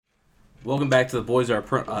Welcome back to the Boys Are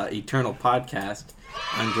Eternal podcast.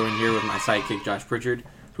 I'm joined here with my sidekick, Josh Pritchard,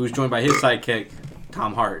 who's joined by his sidekick,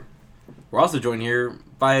 Tom Hart. We're also joined here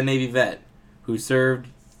by a Navy vet who served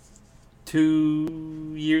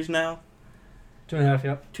 2 years now. 2.5,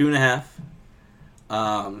 yep. 2.5.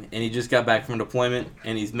 And he just got back from deployment,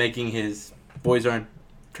 and he's making his Boys Are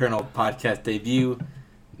Eternal podcast debut,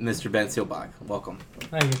 Mr. Ben Seelbach. Welcome.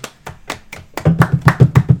 Thank you.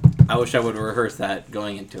 I wish I would have rehearsed that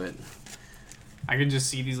going into it. I can just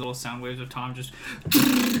see these little sound waves of Tom just...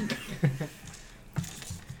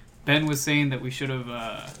 Ben was saying that we should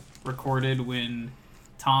have recorded when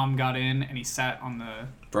Tom got in and he sat on the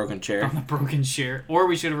broken chair. On the broken chair. Or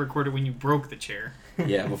we should have recorded when you broke the chair.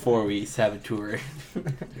 Yeah, before we have a tour. You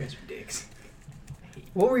guys are dicks.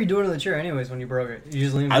 What were you doing to the chair anyways when you broke it? You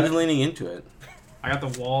just leaned I back? was leaning into it. I got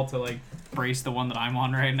the wall to like brace the one that I'm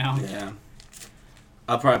on right now. Yeah.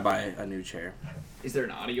 I'll probably buy a new chair. Is there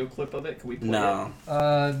an audio clip of it? Can we play No.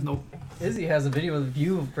 Nope. Izzy has a video of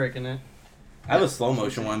you breaking it. I have a slow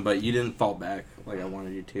motion one, but you didn't fall back like I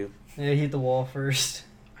wanted you to. Yeah, he hit the wall first.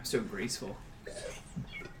 I'm so graceful.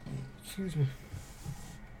 Excuse me.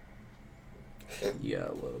 Yeah,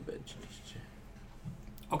 a little bit.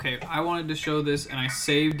 Okay, I wanted to show this and I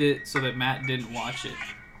saved it so that Matt didn't watch it.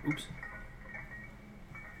 Oops.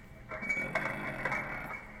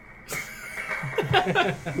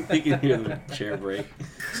 You can hear the chair break.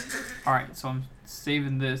 Alright, so I'm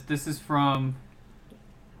saving this. This is from...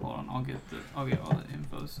 Hold on, I'll get all the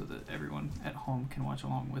info so that everyone at home can watch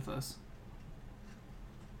along with us.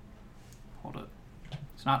 Hold up.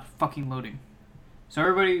 It's not fucking loading. So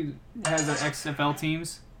everybody has their XFL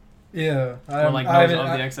teams? Yeah. Or like knows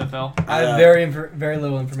of the XFL? I have very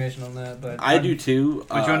little information on that, but... I do too.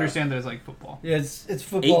 But you understand that it's like football. Yeah, it's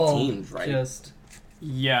football. 8 teams, right? Just...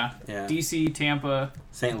 Yeah. DC, Tampa,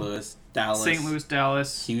 St. Louis,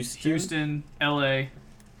 Dallas, Houston, LA,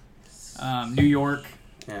 New York.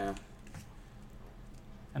 Yeah.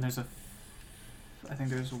 And I think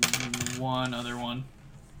there's one other one.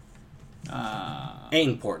 Ain't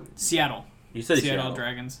important. Seattle. You said Seattle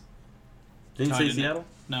Dragons. Didn't you say Seattle?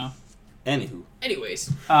 No. Anywho.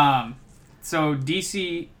 Anyways. So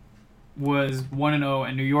DC was 1-0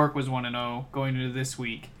 and New York was 1-0 going into this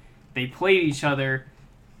week. They played each other,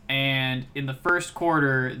 and in the first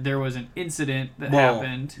quarter, there was an incident that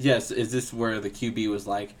happened. Yes, is this where the QB was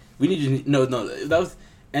like, we need to... No, that was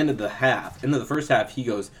end of the half. End of the first half, he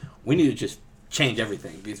goes, we need to just change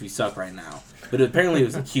everything because we suck right now. But apparently it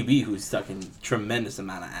was the QB who was stuck in tremendous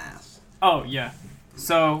amount of ass. Oh, yeah.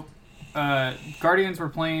 So, Guardians were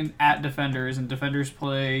playing at Defenders, and Defenders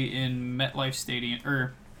play in MetLife Stadium.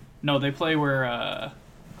 Or, no, they play where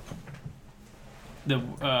the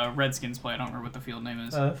Redskins play. I don't remember what the field name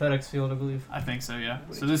is. FedEx Field, I believe. I think so, yeah.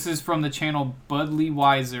 So this is from the channel Budley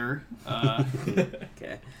Weiser.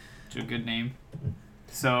 Okay. It's a good name.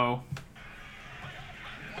 So...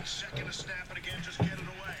 1 second to snap it again, just get it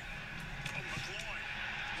away. McLaurin,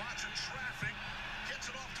 lots of traffic, gets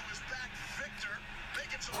it off to his back, Victor,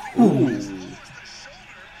 making some big the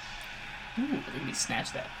shoulder. Ooh, I think he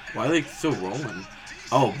snatched that. Why are they still rolling?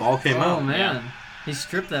 Oh, ball came out. Oh, man. Yeah. He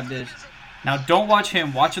stripped that bitch. Now don't watch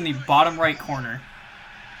him. Watch in the bottom right corner.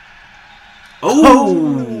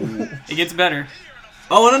 Oh! It gets better.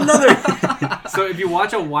 Oh, and another! So if you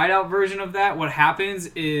watch a whiteout version of that, what happens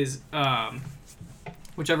is,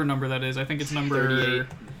 whichever number that is, I think it's number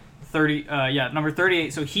 38. number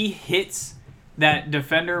 38. So he hits that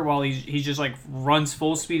defender while he just like runs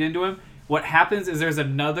full speed into him. What happens is there's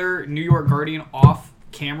another New York Guardian off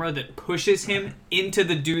camera that pushes him into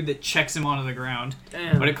the dude that checks him onto the ground.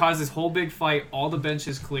 Damn. But it caused this whole big fight. All the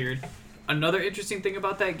benches cleared. Another interesting thing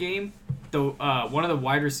about that game, one of the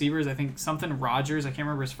wide receivers, I think something Rogers, I can't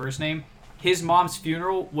remember his first name, his mom's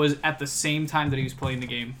funeral was at the same time that he was playing the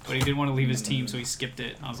game, but he didn't want to leave his team, so he skipped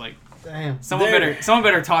it. And I was like, Damn. someone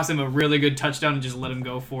better toss him a really good touchdown and just let him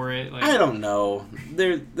go for it. Like, I don't know.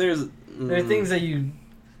 There's... There are things that you...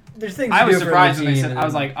 There's things I you was do for surprised the when they team said.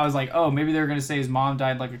 I was like, oh, maybe they were gonna say his mom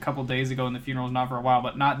died like a couple days ago and the funeral was not for a while,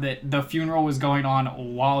 but not that the funeral was going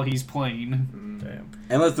on while he's playing. Damn.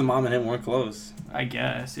 Unless the mom and him weren't close. I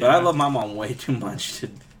guess. Yeah. But I love my mom way too much to...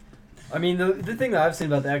 I mean, the thing that I've seen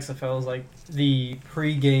about the XFL is, like, the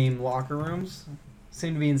pre-game locker rooms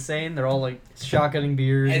seem to be insane. They're all, like, shotgunning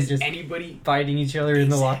beers and Has just anybody fighting each other in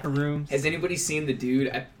the locker rooms. Has anybody seen the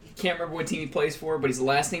dude? can't remember what team he plays for, but his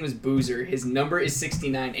last name is Boozer. His number is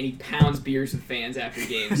 69, and he pounds beers with fans after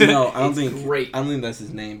games. No, I don't It's think. great. I don't think that's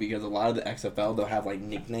his name because a lot of the XFL they'll have like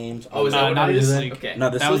nicknames. Oh, is that what not it is? this league. Okay. No,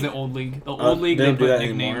 this That was league? the old league. The old league they they don't do put that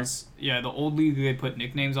anymore? nicknames. Yeah, the old league they put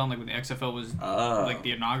nicknames on, like when the XFL was Oh. like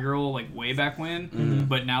the inaugural, like way back when. Mhm.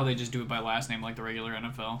 But now they just do it by last name, like the regular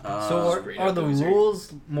NFL. So Straight are up the loser.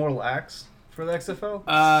 rules more lax for the XFL?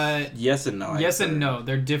 yes and no. Yes and no.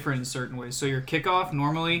 They're different in certain ways. So your kickoff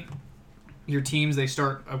normally, your teams they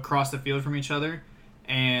start across the field from each other,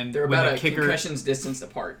 and They're when about the a kicker, concussions distance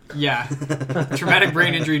apart. yeah, traumatic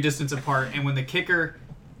brain injury distance apart, and when the kicker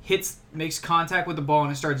makes contact with the ball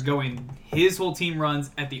and it starts going, his whole team runs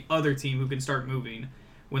at the other team who can start moving.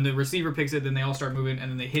 When the receiver picks it, then they all start moving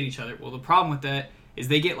and then they hit each other. Well, the problem with that is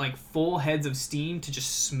they get like full heads of steam to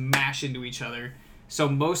just smash into each other. So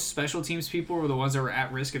most special teams people were the ones that were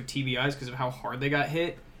at risk of TBIs because of how hard they got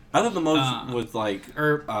hit, I thought the most was like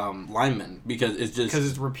or linemen because it's just because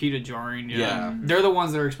it's repeated jarring. Yeah. Yeah. They're the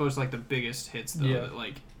ones that are exposed to like the biggest hits though, Yeah. that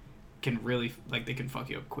like can really like they can fuck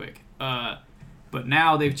you up quick. But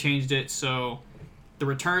now they've changed it so the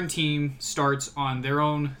return team starts on their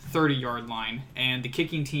own 30-yard line, and the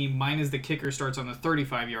kicking team, minus the kicker, starts on the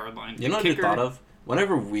 35-yard line. You know what I just thought of?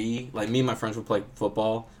 Whenever me and my friends would play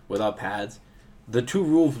football without pads, the two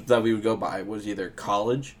rules that we would go by was either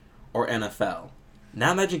college or NFL.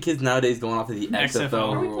 Now imagine kids nowadays going off of the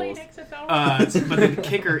XFL rules. But the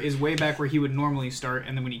kicker is way back where he would normally start,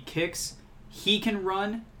 and then when he kicks, he can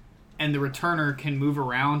run, and the returner can move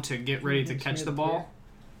around to get ready to catch the ball.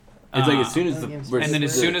 It's like as soon as And And then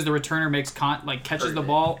as soon as the returner makes catches the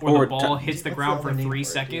ball or Or the ball hits the What's ground the for other name 3 for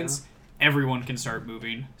it, seconds, everyone can start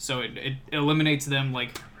moving. So it eliminates them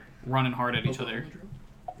like running hard at each other.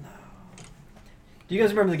 Do you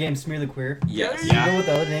guys remember the game Smear the Queer? Yes. You know what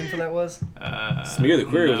the other name for that was? Smear the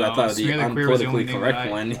Queer was I no, thought the Smear the Queer was the only unpolitically thing correct that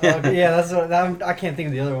I- one. Okay, yeah, that's what I can't think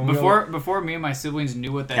of the other one. Before me and my siblings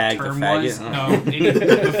knew what that Tag the term faggot, was,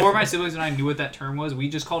 huh? before my siblings and I knew what that term was, we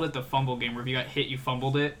just called it the fumble game, where if you got hit, you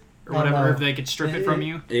fumbled it, or Oh, whatever, no. if they could strip it from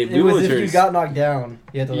you. It was if you got knocked down,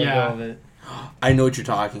 you had to let Yeah. go of it. I know what you're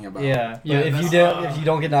talking about. Yeah, but Yeah, if you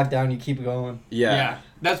don't get knocked down, you keep going. Yeah.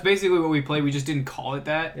 That's basically what we played. We just didn't call it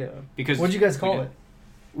that Yeah. because What'd you guys we call did- it?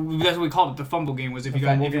 That's what we called it. The fumble game was if The you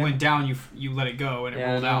fumble if you game? went down, you let it go and it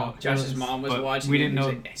Yeah, rolled I know. out. Josh's mom was But watching. we it, didn't and he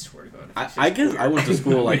know- was like, I swear to God. if it's I just guess I queer." went to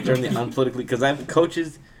school like during the unpolitically because I have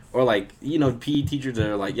coaches or like PE teachers that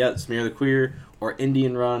are like Smear the Queer or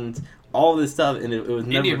Indian runs, all this stuff, and it was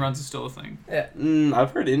never. Indian runs is still a thing.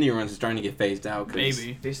 I've heard Indian runs is starting to get phased out. 'Cause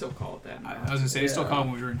Maybe. They still call it that. I was gonna say they still call it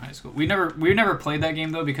when we were in high school. We never played that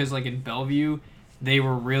game though because like in Bellevue, they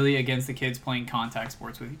were really against the kids playing contact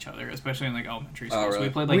sports with each other, especially in like elementary school. Oh, So really?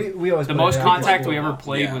 we played like we always the played most it. contact we Yeah. ever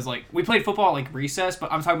played Yeah. was like we played football at like recess,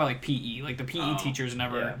 but I'm talking about like PE. Like the PE Oh, teachers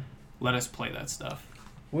never yeah. let us play that stuff.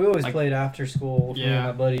 We always like- played after school with me and Yeah.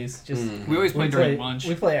 my buddies. Just We always played during lunch.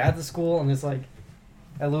 We play at the school, and it's like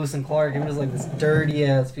at Lewis and Clark. It was like this dirty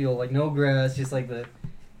ass field, like no grass, just like the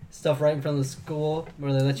stuff right in front of the school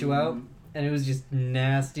where they let you out, and it was just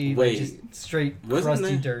nasty, Wait, like just straight wasn't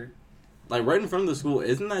crusty there- dirt. Like right in front of the school,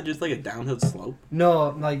 isn't that just like a downhill slope?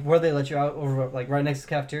 No, like where they let you out over, like right next to the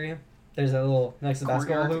cafeteria. There's that little next to the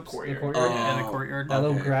basketball Courtyard? hoops, the Courtyard. courtyard. Yeah, the Oh, courtyard. That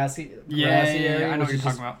little okay. grassy Yeah, area. I know which what you're is talking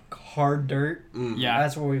just about. hard dirt. Mm. Yeah.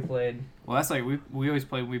 That's where we played. Well, that's like we always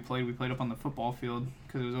played. We played up on the football field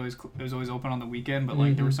because it was always open on the weekend. But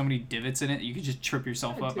like there were so many divots in it, you could just trip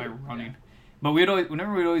yourself up by running. But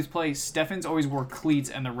whenever we'd always play, Stephens always wore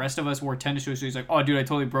cleats, and the rest of us wore tennis shoes. So he's like, "Oh, dude, I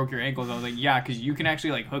totally broke your ankles." I was like, "Yeah, because you can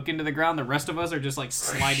actually like hook into the ground. The rest of us are just like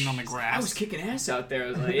sliding on the I was grass." kicking ass out there. I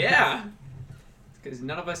was like, yeah. Because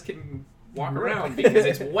none of us can walk around because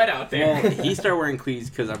it's wet out there. Well, he started wearing cleats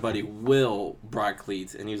because our buddy Will brought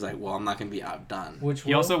cleats, and he was like, "Well, I'm not gonna be outdone." Which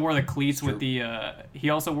He also wore the cleats True. with the.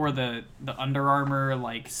 He also wore the Under Armour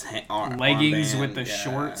like Armband, leggings with the yeah.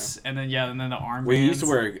 shorts, and then the armbands. We used to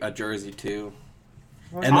wear a jersey too.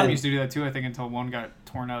 and and Tom then- used to do that too. I think until one got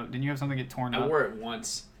torn out. Didn't you have something get torn I out? wore it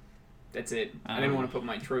once. That's it. I didn't Um, want to put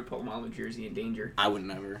my Troy Polamalu jersey in danger. I would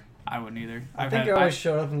never. I wouldn't either. I think I always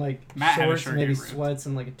showed up in like Matt had a shorts, shirt maybe get ripped. sweats,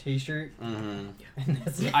 and like a t-shirt. Mm-hmm. And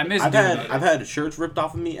that's it. I miss I've doing had that. I've had shirts ripped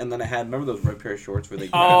off of me, and then I had remember those red pair of shorts where they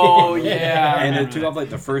Oh yeah, I and it remember took that. off like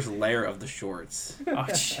the first layer of the shorts. Oh,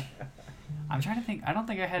 I'm trying to think. I don't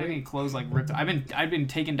think I had any clothes like ripped. I've been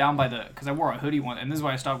taken down by the because I wore a hoodie one, and this is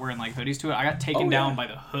why I stopped wearing like hoodies to it. I got taken Oh, down yeah. by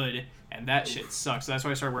the hood, and that shit sucks. So that's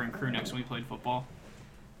why I started wearing crew necks when we played football.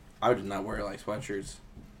 I did not wear like sweatshirts.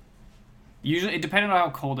 Usually, it depended on how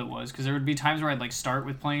cold it was, because there would be times where I'd like start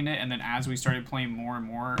with playing it, and then as we started playing more and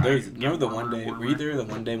more, There's I'd get remember the warmer one and day warmer. were you there the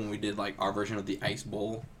one day when we did like our version of the ice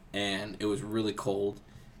bowl, and it was really cold,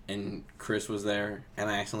 and Chris was there, and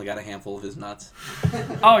I accidentally got a handful of his nuts.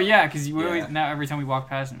 Oh yeah, because we Yeah. always, now every time we walk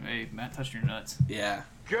past him, hey, Matt touched your nuts. Yeah.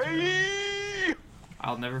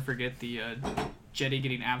 I'll never forget the Jetty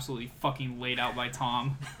getting absolutely fucking laid out by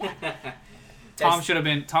Tom. Tom should have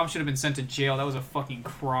been sent to jail. That was a fucking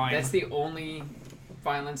crime. That's the only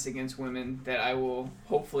violence against women that I will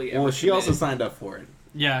hopefully ever Well, she also commit. signed up for it.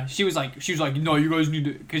 Yeah, she was like, no, you guys need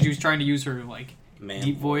to, because she was trying to use her like Man.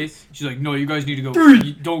 deep voice. She's like, no, you guys need to go.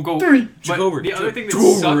 Three. Don't go. Three. But Took over. the other thing that Took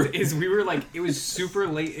over. sucked is we were like, it was super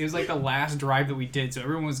late. It was like the last drive that we did, so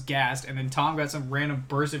everyone was gassed. And then Tom got some random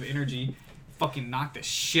burst of energy, fucking knocked the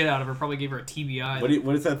shit out of her. Probably gave her a TBI.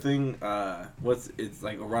 What is that thing? It's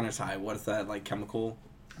like a runner's high. What is that like chemical?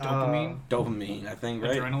 Dopamine, Dopamine, I think,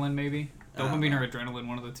 right? adrenaline, maybe. I don't Dopamine know. or adrenaline,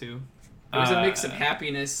 one of the two. It was a mix of Uh,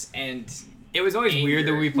 happiness and It was always weird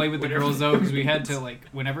that anger, we played with the whatever girls though, because we had to like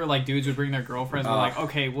whenever like dudes would bring their girlfriends, we're Oh. like,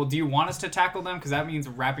 okay, well, do you want us to tackle them? Because that means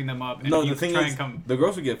wrapping them up. And No, if you the thing try is, and come, the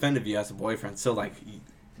girls would get offended if you asked a boyfriend. So like,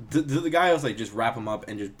 the guy was like, just wrap him up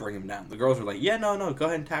and just bring him down. The girls were like, yeah, no, go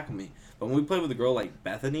ahead and tackle me. But when we played with a girl like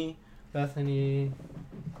Bethany, Bethany.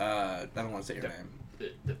 I don't want to say her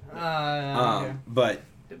name, Okay. but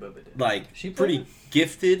like She pretty played?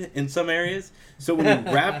 gifted in some areas. So when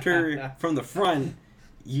you wrapped her from the front,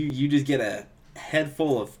 you just get a head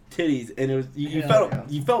full of titties, and it was you Hell felt yeah.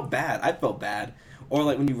 you felt bad. I felt bad. Or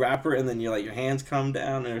like when you wrap her and then you're like your hands come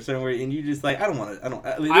down in a certain way, and you just like I don't want to.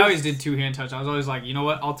 I always did 2-hand touch. I was always like, you know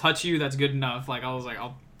what? I'll touch you. That's good enough. Like I was like,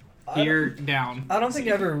 I'll here down. I don't think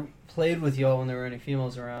I ever played with y'all when there were any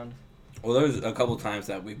females around. Well, there was a couple times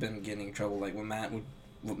that we've been getting in trouble. Like when Matt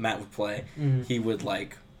would play, Mhm. he would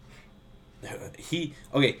like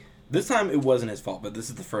okay. This time it wasn't his fault, but this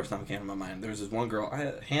is the first time it came to my mind. There was this one girl,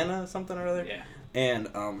 Hannah something or other, Yeah. and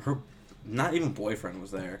her not even boyfriend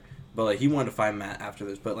was there, but like he wanted to find Matt after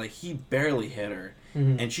this, but like he barely hit her,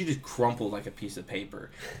 Mhm. and she just crumpled like a piece of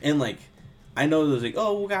paper, and like I know it was like,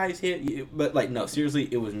 oh, guys hit you, but like no, seriously,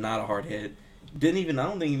 it was not a hard hit. I don't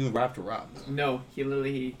think he even wrapped her up. No, he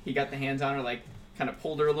literally he got the hands on her, like kind of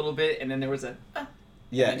pulled her a little bit, and then there was a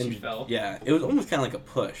Yeah, And she fell. Yeah, it was almost kind of like a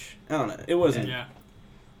push. I don't know. It wasn't. Yeah.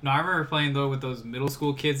 No, I remember playing though with those middle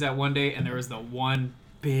school kids that one day, and there was the one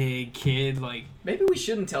big kid like. maybe we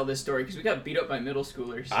shouldn't tell this story because we got beat up by middle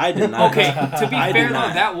schoolers. I did not. Okay, to be I fair did though,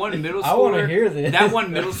 not. that one middle schooler. I want to hear this. That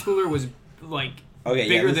one middle schooler was like Okay,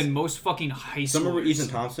 bigger yeah, this- than most fucking high So schoolers. remember Ethan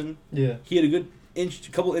Thompson? Yeah. He had a good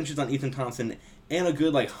couple inches on Ethan Thompson, and a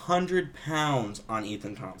good like 100 pounds on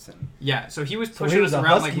Ethan Thompson. Yeah, so he was So pushing he was us a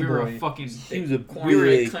around like husky we were a boy. fucking. He was a corner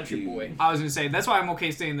big country dude. boy. I was gonna say that's why I'm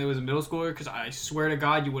okay saying there was a middle schooler because I swear to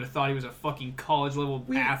God you would have thought he was a fucking college level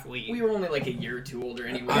athlete. We were only like a year or two older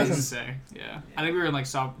I was anyways. gonna say, yeah. I think we were in like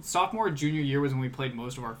sophomore, junior year was when we played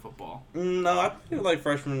most of our football. No, I feel like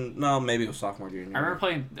freshman. No, maybe it was sophomore, junior. I remember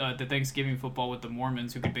playing the Thanksgiving football with the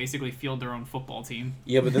Mormons who could basically field their own football team.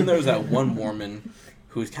 Yeah, but then there was that one Mormon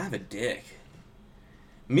who was kind of a dick.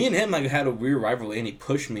 Me and him like had a weird rivalry, and he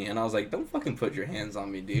pushed me, and I was like, "Don't fucking put your hands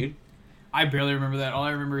on me, dude." I barely remember that. All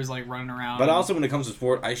I remember is like running around. But also, when it comes to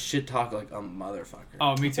sport, I shit talk like a motherfucker.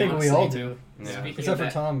 Oh, me I too. think we honestly, all me too. do. yeah. Speaking Except of for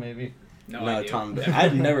that- Tom, maybe. No, No, I do. Tom,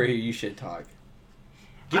 I'd never hear you shit talk.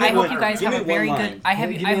 Give I me hope one- you guys give have a me one very line. good. I have.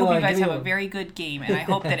 Give me I a hope line, you guys give me have a one. very good game, and I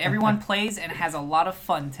hope that everyone plays and has a lot of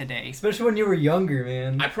fun today. Especially when you were younger,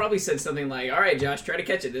 man. I probably said something like, "All right, Josh, try to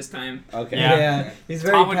catch it this time." Okay. Yeah. He's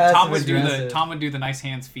very Tom would passive do the aggressive. Tom would do the nice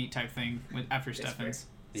hands feet type thing after Stephens.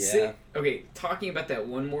 Yeah. Okay, talking about that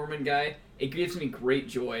one Mormon guy, it gives me great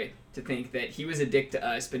joy to think that he was a dick to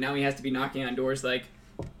us, but now he has to be knocking on doors like,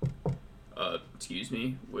 excuse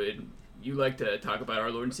me, would you like to talk about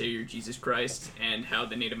our Lord and Savior Jesus Christ and how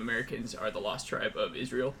the Native Americans are the lost tribe of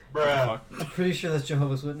Israel? I'm pretty sure that's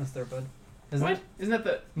Jehovah's Witness there, bud. Isn't What? it? Isn't that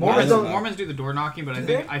the Mormons don't- Mormons do the door knocking, but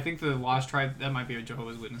Do I think the Lost Tribe that might be a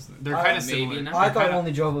Jehovah's Witness. They're Uh, kind of maybe similar. not. I They're thought kinda-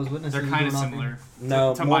 only Jehovah's Witnesses. They're were kind of nothing. similar.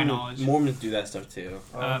 No, to my knowledge. Mormons do that stuff too.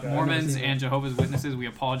 Oh, okay, I've never Mormons seen and that. Jehovah's Witnesses, we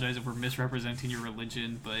apologize if we're misrepresenting your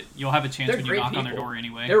religion, but you'll have a chance They're when you great knock on their people. door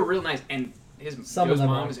anyway. They're real nice, and Some of Joe's them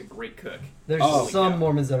mom are. is a great cook. There's Oh, some yeah.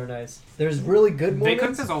 Mormons that are nice. There's really good They Mormons.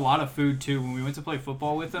 cooked us a lot of food too. When we went to play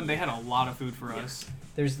football with them, they had a lot of food for us.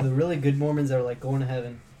 There's the really good Mormons that are like going to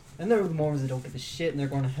heaven. And there are the Mormons that don't give a shit and they're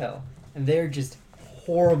going to hell. And they're just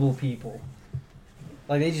horrible people.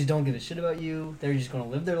 Like they just don't give a shit about you. They're just going to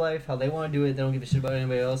live their life how they want to do it. They don't give a shit about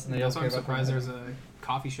anybody else. And they That's don't why care I'm about surprised there's a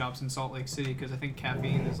coffee shops in Salt Lake City because I think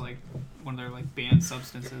caffeine is like one of their like banned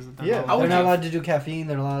substances. That they're Yeah, not they're allowed not to- allowed to do caffeine.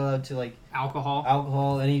 They're not allowed to like alcohol.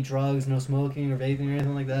 alcohol, any drugs, no smoking or vaping or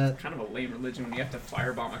anything like that. Kind of a lame religion when you have to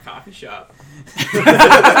firebomb a coffee shop.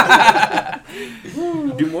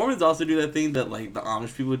 Do Mormons also do that thing that like the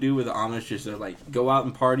Amish people do, where the Amish just like go out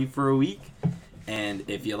and party for a week, and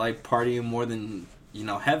if you like partying more than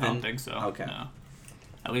heaven, I don't think so. Okay. No.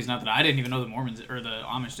 At least not that I didn't even know the Mormons or the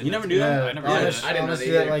Amish did. You that never too. knew that? I never Yeah, knew Amish, that. I didn't know Amish that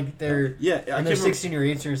do that either. like they're yeah, I when can't they're remember. 16 or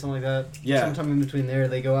 18 or something like that. Yeah. Sometime in between there,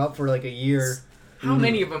 they go out for like a year. How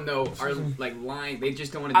many of them though are like lying? They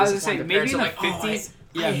just don't want to I was disappoint gonna their say, parents. maybe They're in the like, 50s.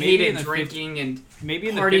 I Yeah, maybe hated in the drinking and Maybe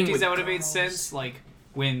in the partying 50s with that would have made girls. sense. Like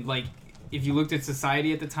when like if you looked at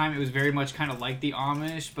society at the time, it was very much kind of like the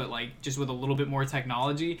Amish, but like just with a little bit more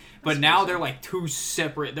technology. But now they're like two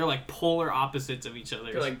separate. They're like polar opposites of each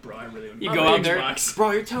other. They're like, bro, I really want you to go out there, Xbox.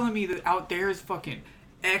 bro. You're telling me that out there is fucking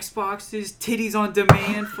Xboxes, titties on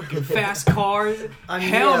demand, fucking fast cars. I mean,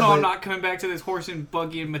 Hell yeah, no, I'm but- not coming back to this horse and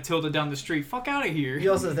buggy and Matilda down the street. Fuck out of here.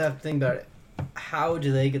 You also have to think about it. How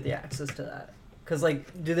do they get the access to that? Because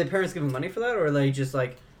like, do their parents give them money for that, or are they just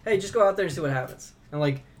like, hey, just go out there and see what happens? And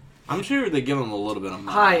like, I'm sure they give them a little bit of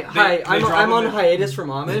money. they I'm drop I'm them on in- hiatus from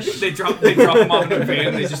Amish. They drop them off in a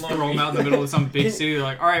van. They just throw them out in the middle of some big city. They're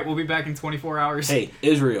like, all right, we'll be back in 24 hours. Hey,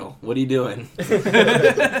 Israel, what are you doing?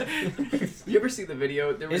 You ever see the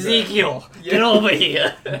video? There was Ezekiel, Yeah. get over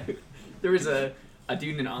here. There was a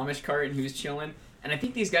dude in an Amish cart and he was chilling. And I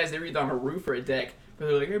think these guys, they were either on a roof or a deck. But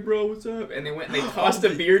they're like, hey, bro, what's up? And they went and they tossed a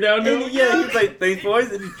beer down to him. And yeah, he's like, thanks,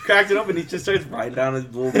 boys. And he cracks it up and he just starts riding down his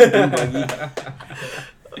little dune buggy.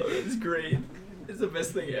 Oh, it's great. It's the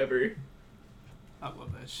best thing ever. I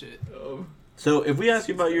love that shit. Oh. So, if we ask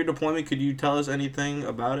you about your deployment, could you tell us anything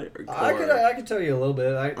about it? Or, I could tell you a little bit.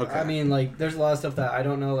 Okay. I mean, like, there's a lot of stuff that I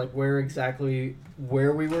don't know, like where exactly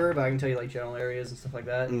where we were, but I can tell you like general areas and stuff like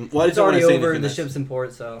that. Well, I It's just don't wanna already say over. anything The that's- ship's in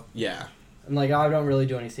port, so Yeah. and like I don't really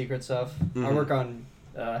do any secret stuff. I Mhm. work on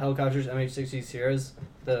helicopters, MH-60 Sierras,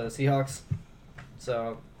 the Seahawks.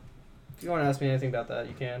 So if you want to ask me anything about that,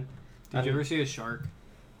 you can. Did you ever see a shark?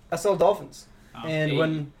 I saw dolphins, Oh. and Hey.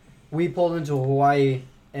 when we pulled into Hawaii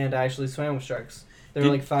and I actually swam with sharks, they were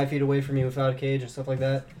Did- like 5 feet away from me without a cage and stuff like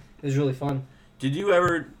that. It was really fun. Did you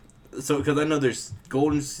ever... So, because I know there's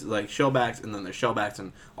golden, like, shellbacks, and then there's shellbacks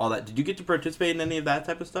and all that. Did you get to participate in any of that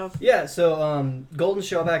type of stuff? Yeah, so golden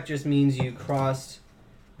shellback just means you crossed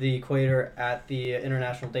the equator at the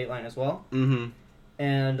international date line as well. Mm-hmm.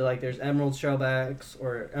 And like there's emerald shellbacks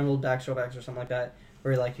or emerald back shellbacks or something like that,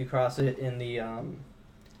 where like you cross it in the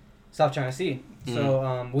South China Sea.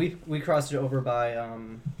 So we crossed it over by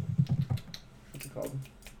what's it called?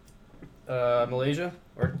 Malaysia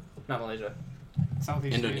or not Malaysia?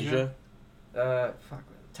 Southeast Indonesia? Asia.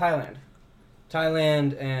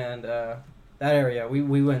 Thailand and that area.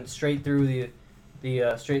 We went straight through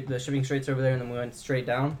the shipping straits over there, and then we went straight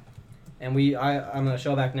down. And I'm a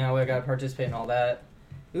shellback now. I got to participate in all that.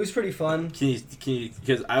 It was pretty fun. Can you,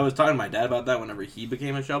 because I was talking to my dad about that whenever he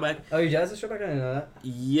became a shellback. Oh, your dad's a shellback? I didn't know that.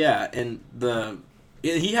 Yeah, and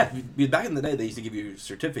he had, back in the day, they used to give you a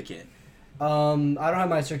certificate. I don't have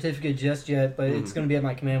my certificate just yet, but it's gonna be at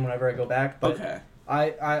my command whenever I go back. But Okay.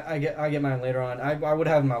 I get mine later on. I would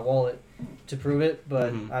have it in my wallet to prove it,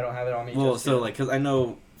 but Mhm. I don't have it on me. Well, just so, yet. like, because I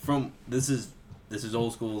know from, this is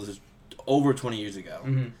old school, this is over 20 years ago.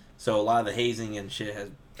 Mhm. So a lot of the hazing and shit has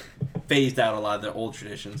phased out a lot of their old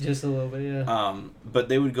traditions. Just a little bit, yeah. But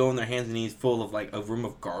they would go on their hands and knees full of, like, a room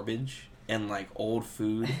of garbage and, like, old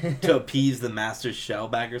food to appease the master's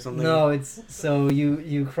shellback or something. No, it's so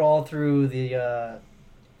you crawl through the.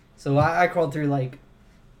 So I crawled through like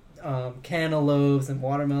cantaloupes and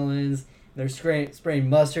watermelons. They're spraying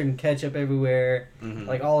mustard and ketchup everywhere, Mhm.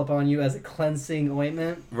 like all up on you as a cleansing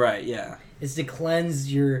ointment. Right, yeah. It's to cleanse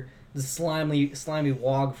the slimy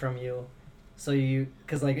wog from you. So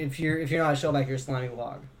because like if you're not a shellback, you're a slimy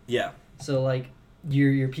wog. Yeah. So like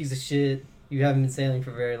you're a piece of shit. You haven't been sailing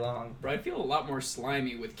for very long. Bro, I'd feel a lot more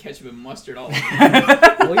slimy with ketchup and mustard all over.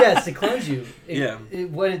 Well, yeah, it's to cleanse you. Yeah.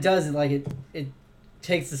 What it does is like it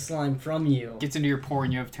takes the slime from you, Gets into your pore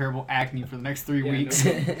and you have terrible acne for the next 3 Yeah, weeks.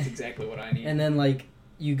 no, that's exactly what I need. and then like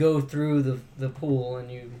you go through the pool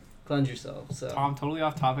and you cleanse yourself. So Tom, totally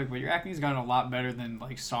off topic, but your acne's gotten a lot better than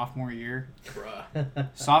like sophomore year. Bruh.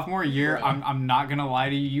 Sophomore year, Bruh. I'm not gonna lie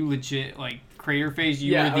to you, you legit like crater phase.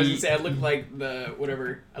 You Yeah, I were was the gonna say I look like the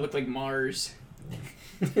whatever. I look like Mars.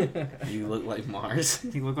 You look like Mars.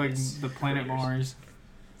 you look like Yes, the planet craters. Mars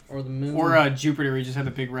or the moon, or Jupiter. We just had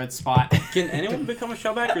the big red spot. Can anyone become a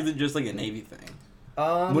shellback, or is it just like a Navy thing?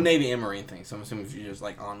 Well, Navy and Marine thing. So I'm assuming if you're just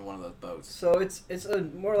like on one of those boats. So it's a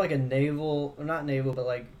more like a naval, or not naval, but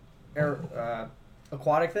like air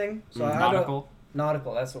aquatic thing. So I don't. Nautical.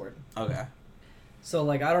 nautical, that's the word. Okay. So,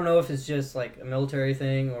 like, I don't know if it's just, like, a military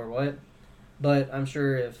thing or what, but I'm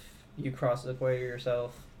sure if you cross the equator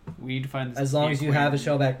yourself, We need to find this. as long as you have a equator.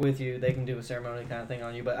 shell back with you, they can do a ceremony kind of thing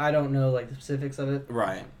on you. But I don't know, like, the specifics of it.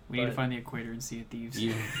 Right. We need to but- find the equator and Sea of Thieves.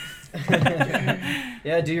 You.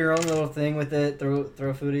 Yeah, do your own little thing with it.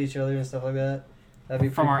 Throw food at each other and stuff like that. That'd be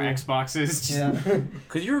From our pretty Xboxes. Just- cool. Yeah,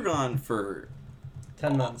 Because you were gone for.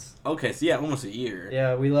 10 months. Okay, so yeah, almost a year.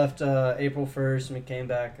 Yeah, we left April 1st and we came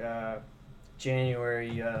back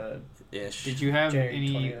January. Ish. Did you have January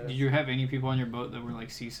any? 20th. Did you have any people on your boat that were like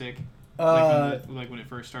seasick? Uh, Like when it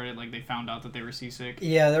first started, like they found out that they were seasick.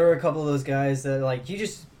 yeah, there were a couple of those guys that like you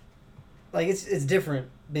just like it's different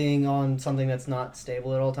being on something that's not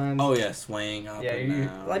stable at all times. Oh yeah, swaying up Yeah, and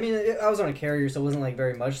down. I mean, I was on a carrier, so it wasn't like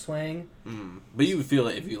very much swaying. But you would feel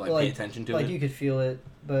it if you like Like- pay attention to Like it. you could feel it,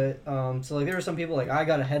 but so like there were some people like I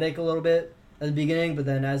got a headache a little bit at the beginning, but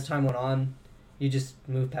then as time went on, you just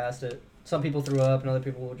move past it. Some people threw up, and other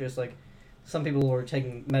people were just like, some people were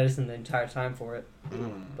taking medicine the entire time for it,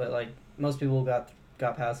 but like most people got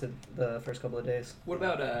past it the first couple of days. What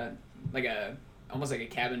about almost like a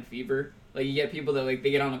cabin fever? Like you get people that like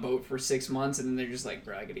they get on a boat for 6 months and then they're just like,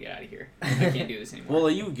 bro, I gotta get out of here. I can't do this anymore. Well,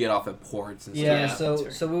 like, you would get off at ports and Yeah, stuff. so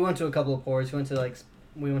that's fair. we went to a couple of ports. We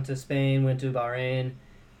went to Spain, went to Bahrain,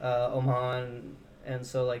 Oman, and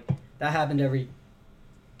so like that happened every.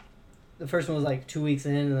 The first one was like 2 weeks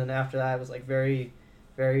in, and then after that it was like very,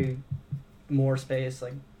 very more space,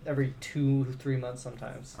 like every 2-3 months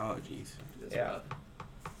sometimes. Oh jeez. That's yeah. rough.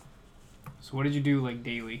 So what did you do like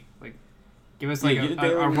daily? Like, give us like Yeah, you a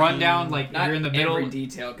daily rundown. routine. Like Not you're in the middle. every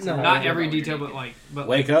detail. 'Cause No, I don't Not know every what you're detail, gonna but do. like, but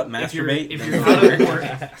Wake like, up, if you're masturbate. if then you're go out of to port,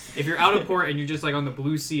 work. if you're out of port and you're just like on the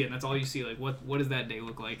blue sea and that's all you see, like what does that day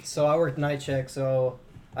look like? So I worked night check, so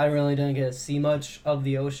I really didn't get to see much of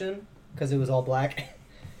the ocean because it was all black.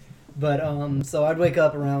 But so I'd wake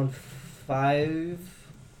up around 5.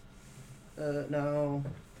 No.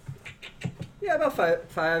 Yeah, about 5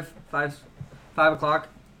 o'clock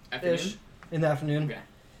Afternoon? ish in the afternoon. Okay.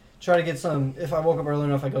 Try to get some. If I woke up early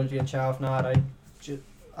enough, I go to get chow. If not,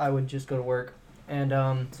 I would just go to work. And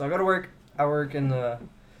so I go to work. I work in the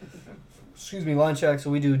line check. So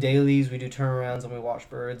we do dailies, we do turnarounds, and we watch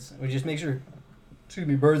birds. We just make sure,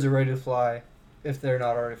 birds are ready to fly if they're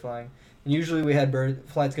not already flying. And usually we had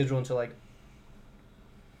flight schedule until like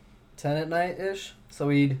 10 at night ish. So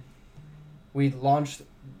we'd launch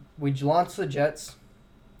the jets.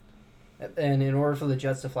 And in order for the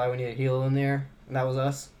jets to fly, we needed helo in there, and that was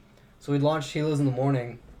us. So we'd launch helos in the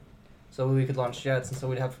morning, so we could launch jets, and so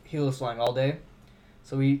we'd have helos flying all day.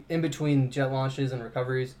 So we, in between jet launches and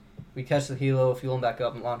recoveries, we catch the helo, fuel them back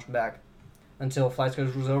up, and launch them back until flight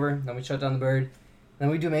schedule was over. Then we shut down the bird. Then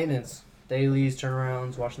we do maintenance, dailies,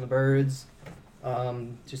 turnarounds, watching the birds,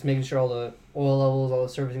 just making sure all the oil levels, all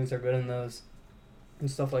the servicings are good in those, and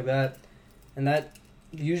stuff like that. And that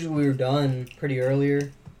usually we were done pretty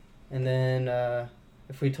earlier. And then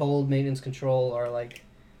if we told maintenance control or like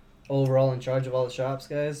overall in charge of all the shops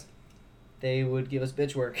guys, they would give us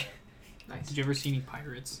bitch work. Nice. Did you ever see any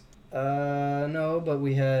pirates? No, but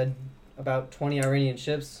we had about 20 Iranian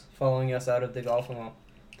ships following us out of the Gulf of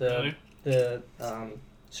the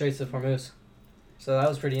Straits of Hormuz. So that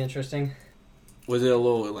was pretty interesting. Was it a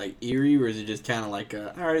little like eerie, or is it just kind of like, all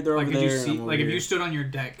right, they're Like over could there? you and see? I'm over Like if here? you stood on your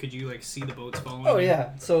deck, could you like see the boats following? Oh you?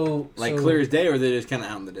 yeah, so Like so, clear as day, or they just kind of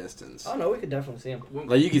out in the distance? Oh no, we could definitely see them.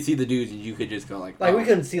 Like you could see the dudes, and you could just go like, Like oh. we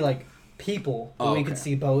couldn't see like people, but Oh, we okay. could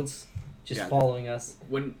see boats just Gotcha. following us.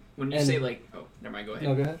 When you And- say like, oh, never mind, go ahead.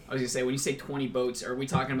 No, go ahead. I was gonna say when you say 20 boats, are we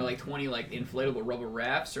talking about like 20 like inflatable rubber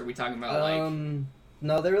rafts, or are we talking about like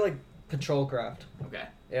No, they were like patrol craft. okay?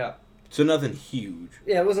 Yeah. So nothing huge.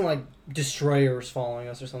 Yeah, it wasn't like destroyers following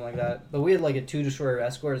us or something like that. But we had like a 2 destroyer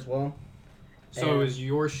escort as well. So it And- was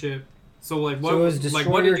your ship. So like what? So it was like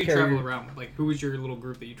what did you destroyer travel carrier. around? Like who was your little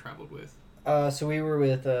group that you traveled with? So we were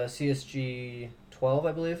with CSG 12,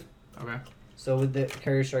 I believe. Okay. So with the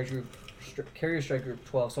Carrier Strike Group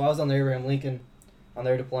 12. So I was on the Abraham Lincoln on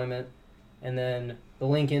their deployment. And then the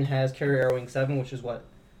Lincoln has Carrier Air Wing 7, which is what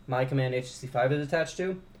my command HC 5 is attached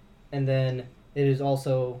to. And then it is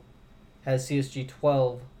also has CSG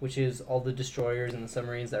 12, which is all the destroyers and the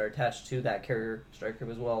submarines that are attached to that Carrier Strike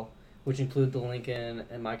Group as well, which include the Lincoln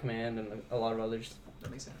and my command and a lot of others.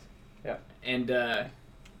 That makes sense. Yeah. And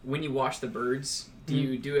when you watch the birds, do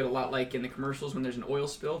you do it a lot like in the commercials when there's an oil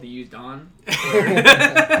spill? Do you use Dawn?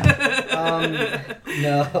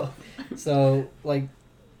 No. So, like,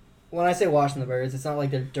 when I say washing the birds, it's not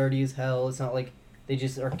like they're dirty as hell. It's not like they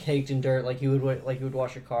just are caked in dirt like you would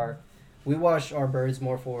wash your car. We wash our birds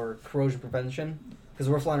more for corrosion prevention because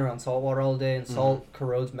we're flying around salt water all day, and salt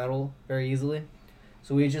corrodes metal very easily.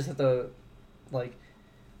 So we just have to, like,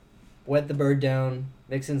 wet the bird down,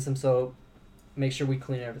 mix in some soap, make sure we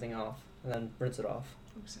clean everything off, and then rinse it off.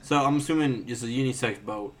 So I'm assuming just a unisex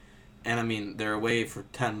boat, and I mean they're away for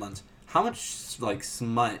 10 months. How much like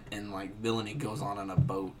smut and like villainy goes on a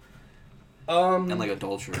boat and like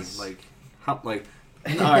adultery, like how like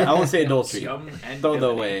all right, I won't say adultery, Scum and throw that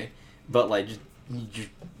villainy. away, but like just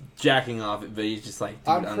jacking off it, but he's just like.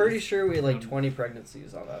 Dude, I'm pretty sure we had like 20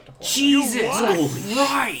 pregnancies on that deployment. Jesus What?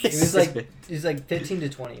 Christ! It was like 15 to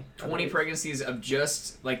 20. I 20 believe. pregnancies of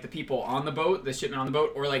just like the people on the boat, the shipment on the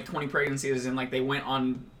boat, or like 20 pregnancies and like they went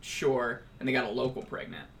on shore and they got a local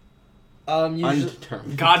pregnant. Usually,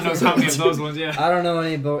 Undetermined. God knows how many of those ones. Yeah. I don't know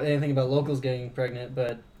anything about locals getting pregnant,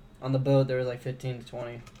 but on the boat there was like 15 to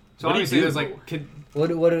 20. So What do you obviously do? there's like kid.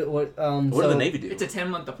 What What so, does the Navy do? It's a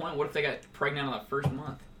 10-month deployment. What if they got pregnant on the first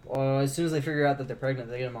month? As soon as they figure out that they're pregnant,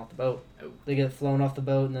 they get them off the boat. Oh. They get flown off the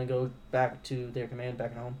boat and then go back to their command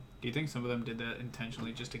back at home. Do you think some of them did that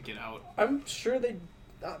intentionally just to get out? I'm sure they.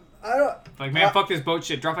 I don't. Like, man, fuck this boat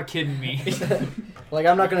shit. Drop a kid in me. Like,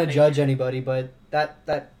 I'm not gonna judge anybody, but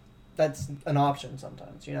that's an option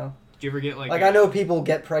sometimes, you know. Did you ever get like? Like, I know people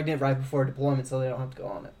get pregnant right before deployment, so they don't have to go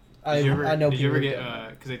on it. Did you ever, I know Did you people ever who get? don't.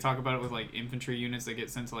 Because they talk about it with like infantry units that get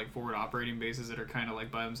sent to like forward operating bases that are kind of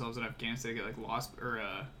like by themselves in Afghanistan. They get like lost or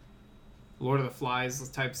Lord of the Flies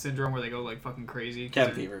type syndrome where they go like fucking crazy. 'cause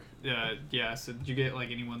Cabin they're- fever. Yeah. So did you get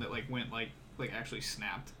like anyone that like went like actually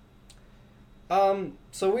snapped?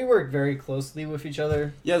 So we work very closely with each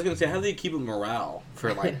other. Yeah, I was gonna say, how do they keep up morale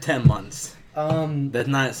for like 10 months? That's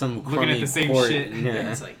not some Looking at crummy the same port. shit.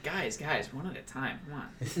 Yeah. It's like, guys, one at a time. Come on.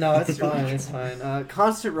 No, it's fine. It's fine.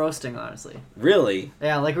 Constant roasting, honestly. Really?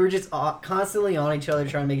 Yeah, like we were just constantly on each other,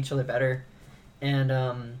 trying to make each other better,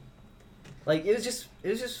 and like it was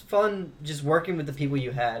just fun, just working with the people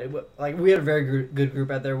you had. Like we had a very good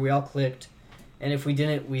group out there. We all clicked, and if we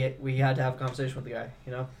didn't, we had to have a conversation with the guy.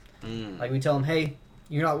 You know, like we tell him, hey,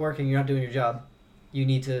 you're not working, you're not doing your job, you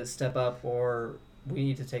need to step up, or we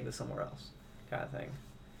need to take this somewhere else, kind of thing.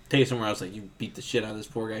 Take it somewhere else, like you beat the shit out of this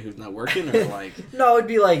poor guy who's not working, or like No, it'd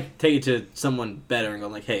be like take it to someone better and go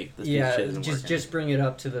like, hey, this piece of shit isn't working. just bring it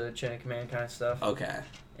up to the chain of command kind of stuff. Okay.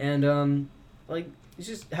 And like it's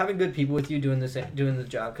just having good people with you doing the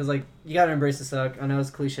job, because like you gotta embrace the suck. I know it's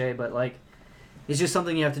cliche, but like it's just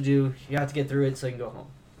something you have to do. You have to get through it so you can go home.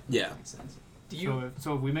 Yeah. Makes sense. Do you?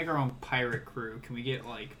 So if we make our own pirate crew, can we get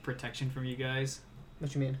like protection from you guys?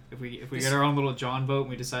 What you mean? If we get our own little John boat and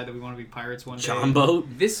we decide that we want to be pirates one day. John boat?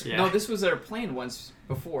 Yeah. This was our plan once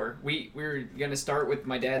before. We were gonna start with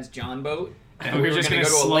my dad's John boat, And we were just gonna go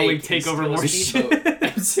to a slowly lake take and over steal a more speedboat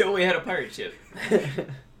shit. until we had a pirate ship.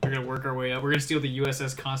 We're gonna work our way up. We're gonna steal the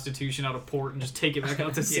USS Constitution out of port and just take it back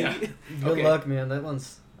out to sea. Yeah. Good Okay. luck, man. That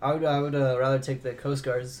one's. I would rather take the Coast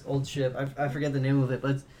Guard's old ship. I forget the name of it,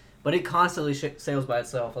 but it constantly sails by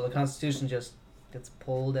itself. While the Constitution just gets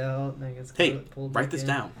pulled out and then gets Hey, pulled write back this in.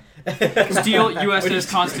 down. Steal USS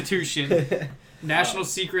Constitution. National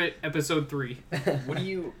Secret, Episode 3. What do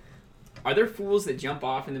you? Are there fools that jump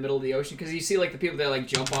off in the middle of the ocean? Because you see like the people that like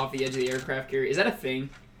jump off the edge of the aircraft carrier. Is that a thing,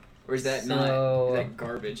 or is that not? Is that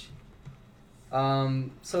garbage? So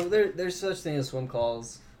there's such thing as swim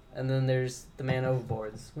calls, and then there's the man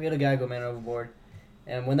overboards. We had a guy go man overboard,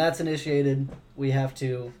 and when that's initiated, we have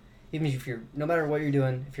to, even if you're, no matter what you're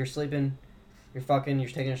doing, if you're sleeping, you're fucking, you're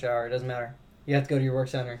taking a shower, it doesn't matter. You have to go to your work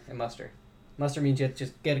center and muster. Muster means you have to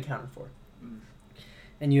just get accounted for.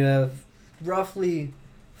 And you have roughly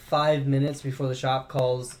 5 minutes before the shop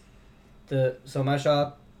calls so my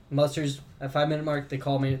shop musters at 5 minute mark. They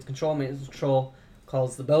call maintenance control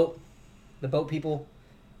calls the boat people,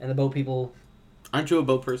 and the boat people. Aren't you a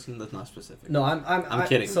boat person? That's not specific. No, I'm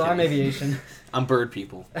kidding, So I'm I'm kidding. aviation. I'm bird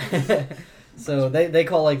people. So they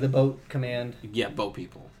call like the boat command. Yeah, boat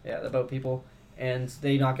people. Yeah, the boat people, and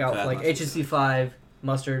they knock out That's like not HSC 5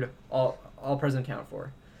 mustered all present accounted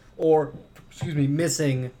for, or excuse me,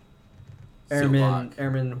 missing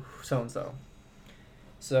airman so and so.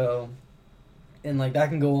 So, and like that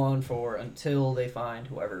can go on for until they find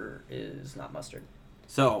whoever is not mustered.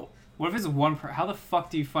 So, What if it's one how the fuck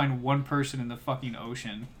do you find one person in the fucking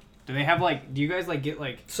ocean? Do they have like, do you guys like get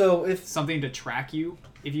like So if something to track you?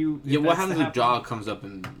 If you yeah, if what that's happens to if Jaw comes up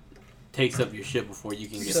and takes up your ship before you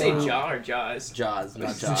can Did get you say So- Jaw or Jaws? Jaws,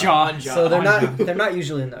 not Jaw. Jaw. so they're not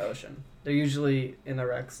usually in the ocean. They're usually in the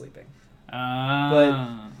wreck sleeping.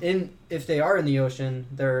 If they are in the ocean,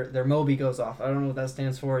 their Moby goes off. I don't know what that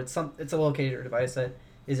stands for. It's a locator device that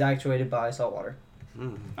is actuated by salt water.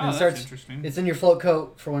 Mm. oh, it that's starts- interesting. It's in your float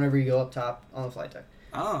coat for whenever you go up top on the flight deck.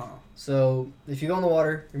 Oh. So if you go in the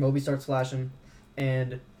water, your Moby starts flashing,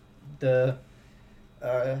 and the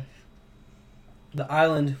the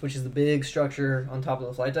island, which is the big structure on top of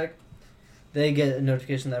the flight deck, they get a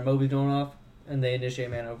notification that a Moby's going off, and they initiate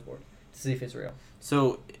man overboard to see if it's real.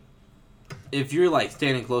 So, if you're like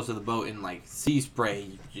standing close to the boat and like sea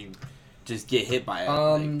spray, you just get hit by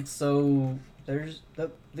it. So there's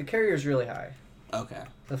the carrier's really high. Okay.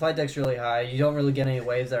 The flight deck's really high. You don't really get any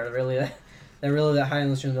waves that are really that high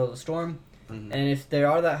unless you're in the middle of the storm. Mm-hmm. And if they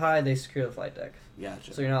are that high, they secure the flight deck.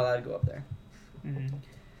 Gotcha. So you're not allowed to go up there. Mm-hmm.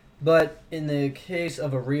 But in the case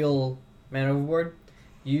of a real man overboard,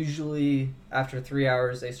 usually after 3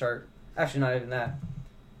 hours they start. Actually, not even that.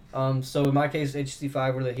 So in my case,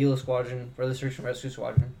 HC5, we're the Helo Squadron, we're the Search and Rescue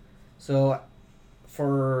Squadron. So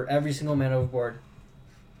for every single man overboard,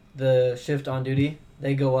 the shift on duty,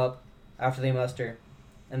 they go up after they muster,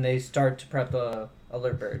 and they start to prep the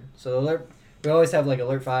alert bird. So we always have like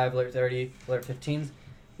alert 5, alert 30, alert 15s,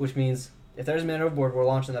 which means if there's a man overboard, we're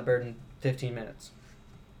launching that bird in 15 minutes.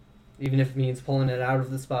 Even if it means pulling it out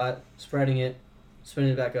of the spot, spreading it,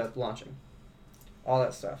 spinning it back up, launching. All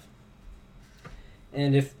that stuff.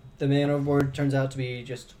 And if the man overboard turns out to be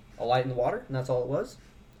just a light in the water, and that's all it was,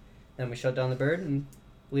 then we shut down the bird and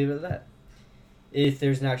leave it at that. If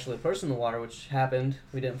there's an actual person in the water, which happened,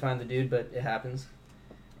 we didn't find the dude, but it happens.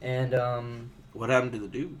 And what happened to the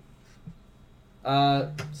dude?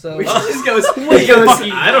 So We just goes.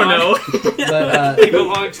 I don't know. but He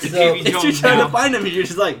belongs to so- Davy If you're Jones trying now. to find him, you're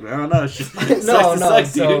just like, no, it's just no, sucks no. to suck,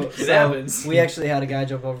 So, dude. It happens. we actually had a guy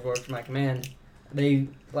jump overboard for my command. We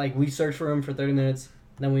searched for him for 30 minutes,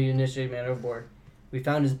 then we initiated man overboard. We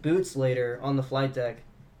found his boots later on the flight deck,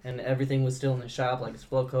 and everything was still in the shop, like his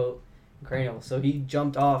float coat and cranial. So he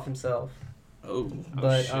jumped off himself. Oh.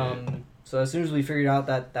 But shit. so as soon as we figured out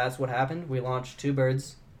that that's what happened, we launched 2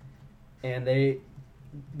 birds, and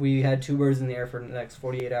we had 2 birds in the air for the next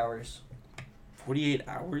 48 hours. 48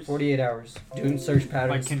 hours? 48 hours doing search Like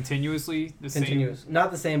patterns. continuously, the same. Continuous. Not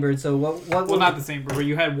the same bird. So what Well, not the same, but where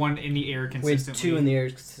you had one in the air we had consistently. 2 in the air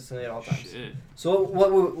consistently at all times. Shit. So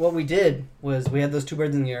what we did was we had those 2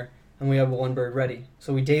 birds in the air, and we had 1 bird ready.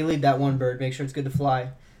 So we dailied that 1 bird, make sure it's good to fly.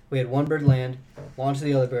 We had 1 bird land, launch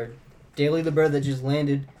the other bird, daily the bird that just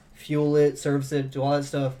landed, fuel it, service it, do all that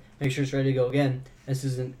stuff, make sure it's ready to go again.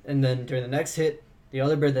 And then during the next hit, the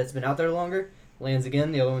other bird that's been out there longer lands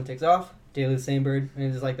again, the other one takes off, daily the same bird,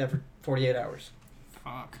 and it's like that for 48 hours.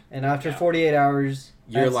 Fuck. And after Yeah. 48 hours,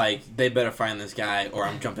 You're that's- like, they better find this guy or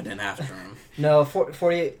I'm jumping in after him. No,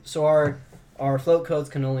 48. So our float codes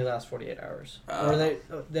can only last 48 hours, or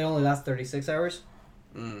they only last 36 hours.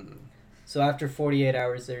 Mm. So after 48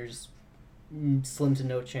 hours, there's slim to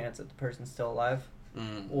no chance that the person's still alive,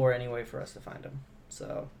 Mm. or any way for us to find them.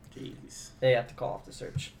 So Jeez. they have to call off the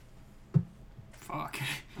search. Fuck.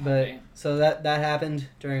 But Damn. so that happened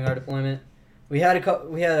during our deployment. We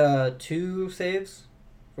had 2 saves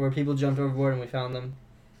where people jumped overboard and we found them,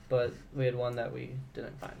 but we had 1 that we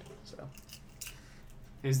didn't find. So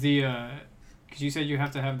Is the because you said you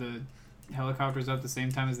have to have the helicopters up the same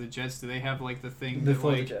time as the jets. Do they have like the thing that,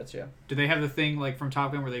 before the like, jets, yeah. do they have the thing like from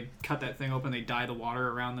Top Gun where they cut that thing open, they dye the water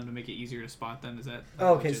around them to make it easier to spot them? Is that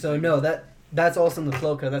Oh, okay, legit so thing? no, that's also in the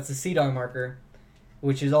float code. That's the CDAR marker,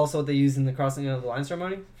 which is also what they use in the crossing of the line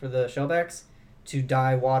ceremony for the shellbacks to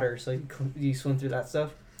dye water. So you swim through that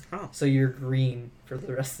stuff. Oh. So you're green for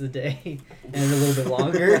the rest of the day and a little bit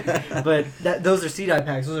longer. But those are CDAR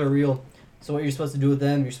packs. Those are real. So what you're supposed to do with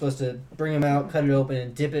them, you're supposed to bring them out, cut it open,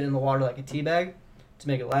 and dip it in the water like a tea bag to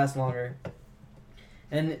make it last longer.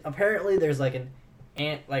 And apparently there's like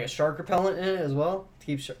a shark repellent in it as well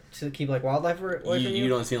to keep like wildlife away from You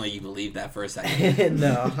don't seem like you believe that for a second.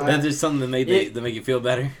 No, That's just something that make you feel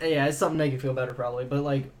better. yeah, it's something to make you feel better probably, but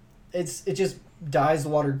like it just dyes the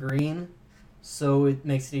water green, so it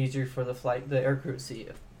makes it easier for the air crew to see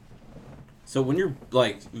you. So when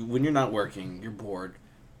you're not working, you're bored.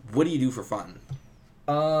 What do you do for fun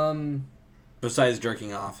besides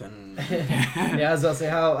jerking off and Yeah, I was about to say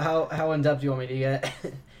how in depth do you want me to get?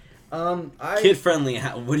 kid friendly?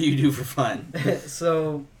 What do you do for fun?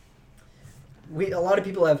 So a lot of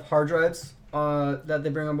people have hard drives that they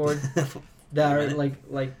bring on board that are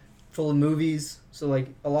like full of movies. So like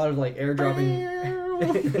a lot of like airdropping.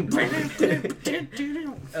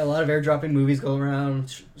 A lot of airdropping movies go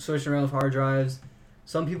around, switching around with hard drives.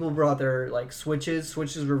 Some people brought their like switches.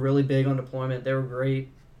 Switches were really big on deployment. They were great.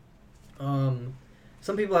 Some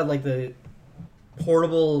people had like the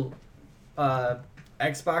portable Xbox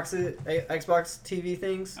TV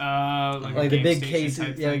things, like like a the game big station cases,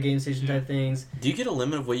 type yeah, thing. game station Yeah. type things. Do you get a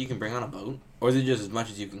limit of what you can bring on a boat, or is it just as much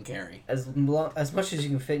as you can carry? As much as you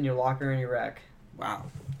can fit in your locker and your rack. Wow.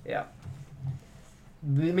 Yeah. I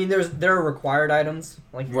mean, there are required items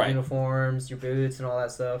like your Right. uniforms, your boots, and all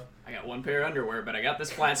that stuff. I got one pair of underwear, but I got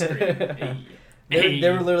this flat screen. Hey. They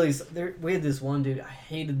were literally. We had this one dude. I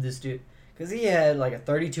hated this dude because he had like a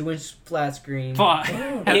 32-inch flat screen Fuck.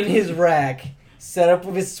 in his rack, set up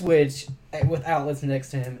with his Switch with outlets next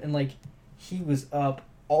to him, and like he was up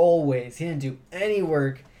always. He didn't do any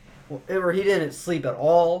work, or he didn't sleep at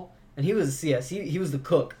all. And he was a CS. He was the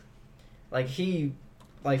cook. Like he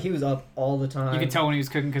was up all the time. You could tell when he was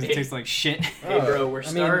cooking because it tastes like shit. Hey, bro, we're I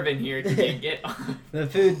mean- starving here. Can you get? The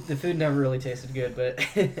food never really tasted good, but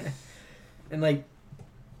and like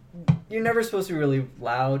you're never supposed to be really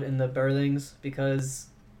loud in the berthings because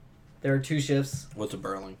there are 2 shifts. What's a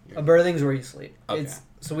burling? A berthing's where you sleep. Okay.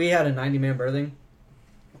 So we had a 90-man berthing.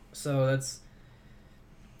 So it's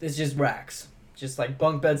just racks, just like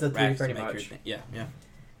bunk beds of 3 Racks to pretty make your much. thing- Yeah, yeah.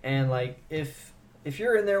 And like if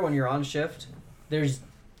you're in there when you're on shift, there's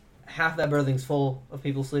half that berthing's full of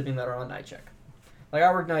people sleeping that are on night check. Like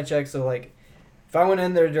I work night check, so like if I went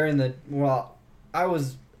in there during the I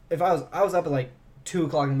was up at like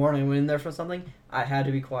 2:00 in the morning and went in there for something, I had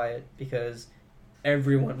to be quiet because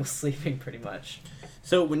everyone was sleeping pretty much.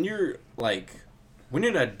 So when you're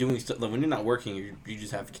not doing stuff, like when you're not working, you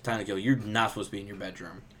just have time to kill. You're not supposed to be in your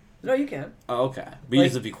bedroom. No, you can. Oh, okay. But you Like,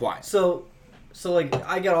 just have to be quiet. So like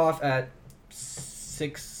I get off at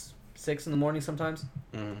 6 in the morning sometimes.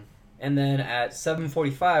 Mhm. And then at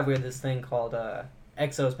 7:45, we had this thing called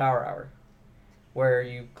Exo's Power Hour, where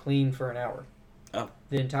you clean for an hour. Oh.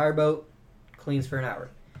 The entire boat cleans for an hour.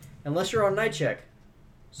 Unless you're on night check.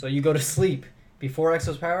 So you go to sleep before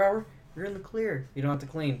Exo's Power Hour, you're in the clear. You don't have to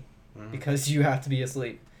clean Mhm. because you have to be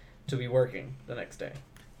asleep to be working the next day.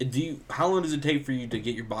 How long does it take for you to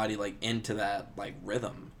get your body like into that like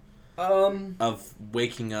rhythm Um, of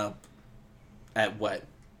waking up at what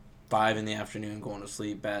 5 in the afternoon, going to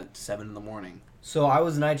sleep at 7 in the morning? so I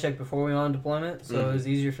was night check before we went on deployment, so it was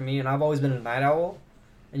easier for me, and I've always been a night owl.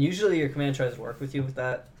 And usually your command tries to work with you with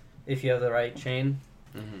that if you have the right chain.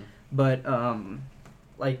 Mm-hmm. But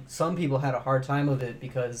like some people had a hard time of it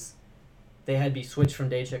because they had to be switched from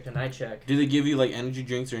day check to night check. Do they give you like energy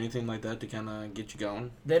drinks or anything like that to kind of get you going?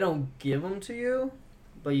 They don't give them to you,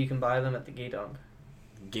 but you can buy them at the Geedunk.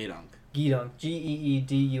 Gaydunk. Geedunk,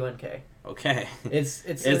 Geedunk. Okay. It's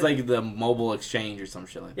It's like the mobile exchange or some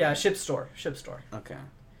shit like yeah, that. ship store. Okay.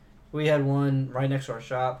 We had one right next to our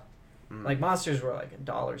shop. Mm. Like monsters were like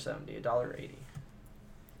 $1.70, $1.80.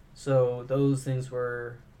 So those things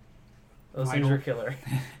were Vital. killer.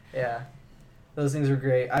 Yeah, those things were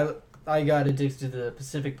great. I got addicted to the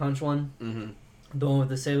Pacific Punch one, Mm-hmm. the one with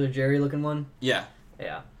the Sailor Jerry looking one. Yeah.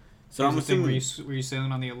 Yeah. So I'm Here's the thing, assuming. were you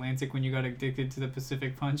sailing on the Atlantic when you got addicted to the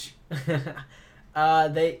Pacific Punch?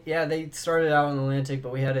 They started out in the Atlantic,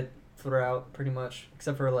 but we had it throughout pretty much,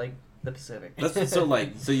 except for like the Pacific.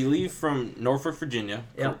 So you leave from Norfolk, Virginia.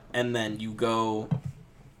 Yep. And then you go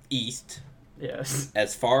east Yes.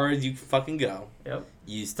 as far as you fucking go. Yep.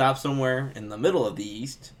 You stop somewhere in the middle of the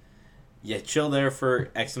east. You chill there for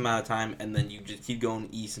X amount of time, and then you just keep going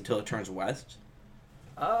east until it turns west,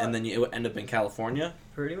 and then you end up in California.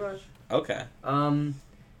 pretty much. Okay.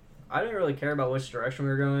 I didn't really care about which direction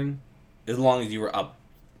we were going. As long as you were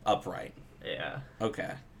upright. Yeah.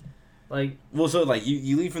 Okay. Like Well, so like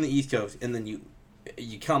you leave from the East Coast, and then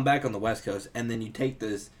you come back on the West Coast, and then you take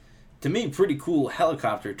this, to me, pretty cool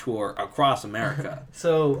helicopter tour across America.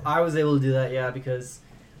 so I was able to do that, yeah, because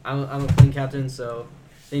I'm a plane captain, so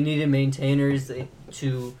they needed maintainers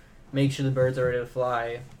to make sure the birds are ready to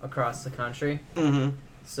fly across the country. Mm-hmm.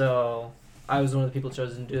 So I was one of the people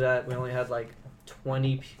chosen to do that. We only had like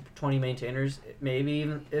 20 maintainers, maybe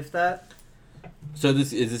even if that. So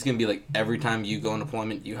is this gonna be like every time you go on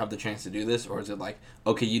deployment, you have the chance to do this, or is it like,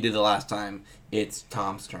 okay, you did it last time, it's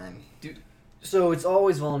Tom's turn? So it's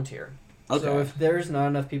always volunteer. Okay. So if there's not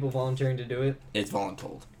enough people volunteering to do it, It's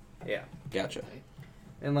voluntold. yeah. Gotcha.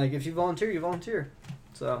 And like if you volunteer, you volunteer.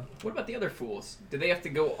 So What about the other fools? Do they have to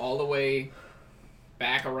go all the way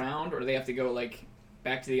back around, or do they have to go like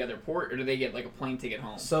back to the other port, or do they get like a plane ticket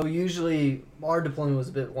home? So usually our deployment was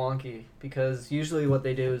a bit wonky because usually what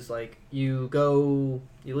they do is like you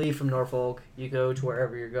leave from Norfolk, you go to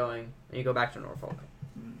wherever you're going, and you go back to Norfolk.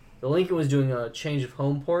 The Lincoln was doing a change of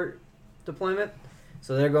home port deployment,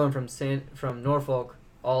 so they're going from Norfolk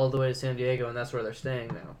all the way to San Diego, and that's where they're staying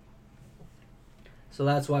now. So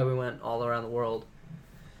that's why we went all around the world,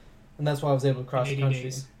 and that's why I was able to cross the 80 country.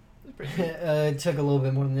 days That's pretty good. It took a little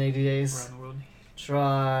bit more than 80 days. around the world.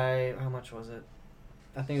 Try how much was it?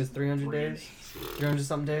 I think it was 300 300. days. 300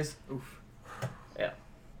 something days. Oof.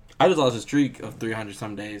 I just lost a streak of 300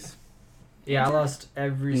 some days. Yeah, I lost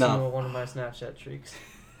every No. single one of my Snapchat streaks.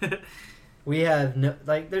 We have no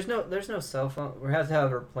there's no cell phone. We have to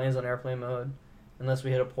have our planes on airplane mode, unless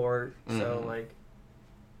we hit a port. So Mhm.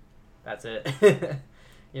 that's it.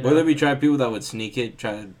 You Would there be people that would sneak it,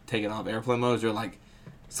 try to take it off airplane modes, or like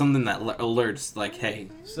something that alerts, like, hey,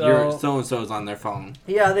 your so and so's on their phone?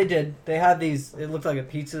 Yeah, they did. They had these. It looked like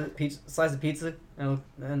a slice of pizza,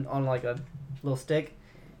 and on like a little stick,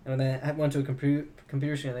 and then I went to a computer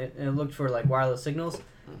screen, and it looked for like wireless signals,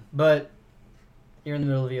 but you're in the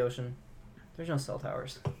middle of the ocean. There's no cell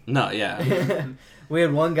towers. No, yeah. We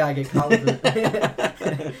had one guy get caught with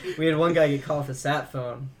a sat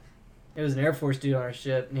phone. It was an Air Force dude on our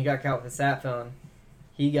ship, and he got caught with a sat phone.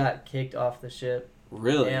 He got kicked off the ship.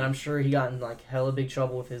 Really? And I'm sure he got in like hella big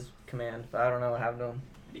trouble with his command, but I don't know what happened to him.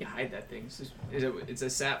 How do you hide that thing? It's a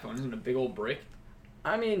sat phone, isn't it? A big old brick.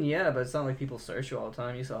 I mean, yeah, but it's not like people search you all the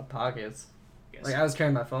time. You still have pockets. Guess. Like I was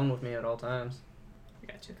carrying my phone with me at all times.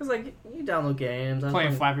 Gotcha. Cause like you download games.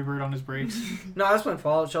 Playing Flappy Bird on his breaks. No, I was playing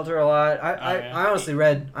Fallout Shelter a lot. Yeah. I honestly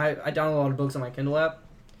read. I downloaded a lot of books on my Kindle app.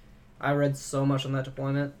 I read so much on that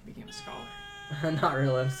deployment. Became a scholar. Not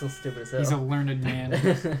really. I'm still stupid as hell. He's a learned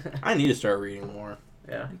man. I need to start reading more.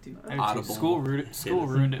 Yeah. Me too. Audible. School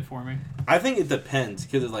ruined it for me. I think it depends,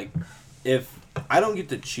 because it's like, if I don't get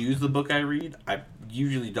to choose the book I read, I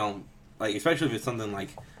usually don't, like, especially if it's something like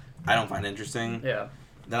I don't find interesting, Yeah.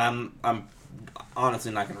 then I'm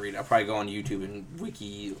honestly not going to read it. I'll probably go on YouTube and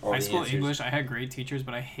wiki all High the school answers. English, I had great teachers,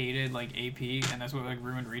 but I hated like AP, and that's what like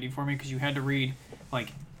ruined reading for me, because you had to read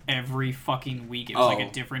like every fucking week. It was like Oh.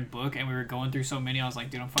 a different book, and we were going through so many. I was like,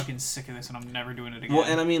 dude, I'm fucking sick of this, and I'm never doing it again. Well,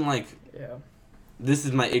 and I mean, like, Yeah. this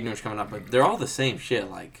is my ignorance coming up, but they're all the same shit,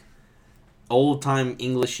 like old-time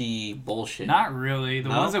Englishy bullshit. Not really. The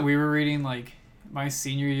No? ones that we were reading, like my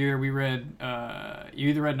senior year, we read you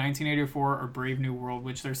either read 1984 or Brave New World,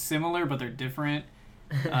 which they're similar but they're different.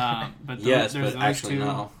 But Yes, there's but those actually two.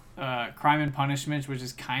 no. Crime and Punishment, which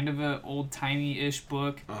is kind of a old timey-ish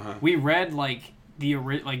book. Uh-huh. We read like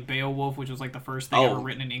like Beowulf, which was like the first thing Oh. ever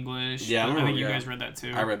written in English. Yeah, I I think remember, you yeah. guys read that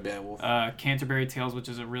too. I read Beowulf. Canterbury Tales, which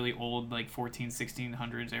is a really old like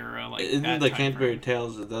 1600s era. Like Isn't that the time Canterbury frame.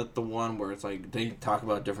 Tales, is that the one where it's like they talk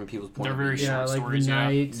about different people's point They're of very view? Yeah, short like stories, the yeah.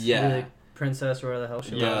 knight, Yeah. the princess, or whatever the hell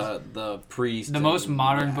she was. Yeah, the priest. The most and-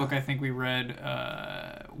 modern yeah. book I think we read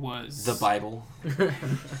was The Bible.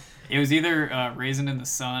 It was either Raisin in the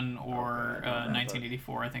Sun or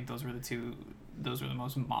 1984. I think those were the two. Those were the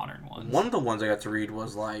most modern ones. One of the ones I got to read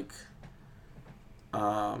was like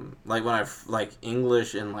when I like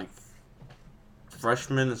English in like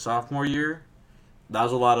freshman and sophomore year. That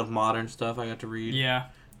was a lot of modern stuff I got to read. Yeah.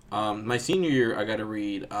 My senior year, I got to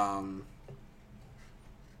read. I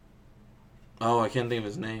can't think of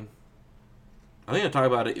his name. I think I talked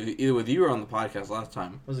about it either with you or on the podcast last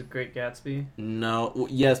time. Was it Great Gatsby? No,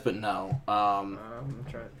 yes, but no. I'm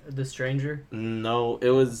trying. The Stranger. No, it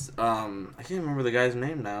was I can't remember the guy's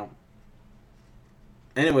name now.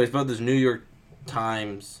 Anyways, about this New York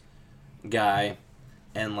Times guy,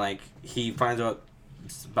 and like he finds out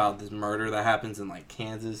about this murder that happens in like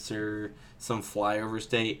Kansas or some flyover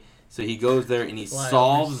state. So he goes there and he Flyover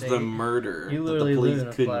solves the state. murder. You that the literally police live in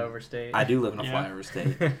a couldn't- flyover state. I do live in a Yeah. flyover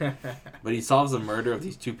state. But he solves the murder of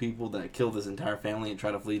these two people that killed this entire family and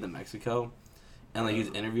try to flee to Mexico. And like he was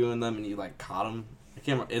interviewing them and he like caught them. I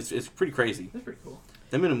can't remember. It's pretty crazy. That's pretty cool.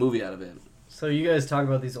 They made a movie out of it. So you guys talk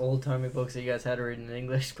about these old timey books that you guys had to read in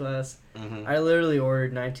English class. Mm-hmm. I literally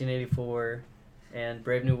ordered 1984 and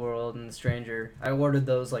Brave New World and The Stranger. I ordered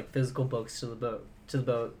those like physical books to the boat.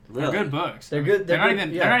 They're Really? good books. They're good. They're not good,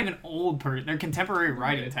 even. yeah. They're not even old. They're contemporary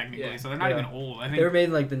writing good. technically, Yeah. so they're not Yeah. even old. I They were think made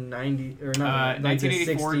in like the 90s or not. like the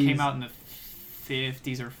 1984 60s. came out in the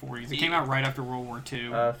 50s or 40s. It came out right after World War II.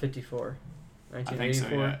 54. I think so.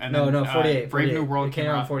 1984. Yeah. And no, then, no, 48. Brave 48. New World It came out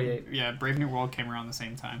in around 48. Yeah, Brave New World came around the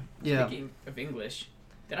same time. Yeah. Speaking of English,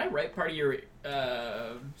 did I write part of your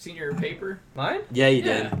senior paper? Mine? Yeah, you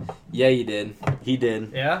Yeah. did. Yeah, you did. He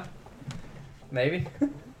did. Yeah. Maybe.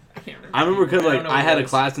 I can't remember. I remember because like don't know I what had it a was.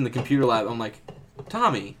 class in the computer lab. I'm like,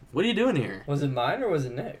 Tommy, what are you doing here? Was it mine or was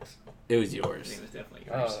it Nick's? It was I yours. think it was definitely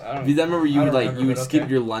yours. Oh, I don't. Because I remember you I would don't like remember, you would but skip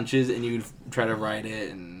okay. your lunches and you would try to write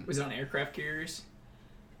it and Was it on aircraft carriers?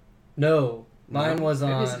 No, mine No. was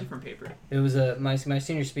Maybe it's a on. different paper. It was my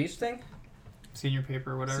senior speech thing. Senior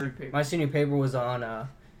paper, or whatever. Senior paper. My senior paper was on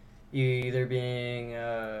you either being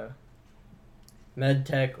med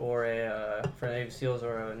tech or a for Navy SEALs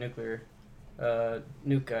or a nuclear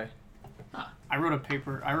nuke guy. I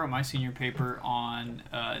wrote my senior paper on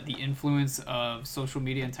the influence of social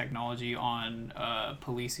media and technology on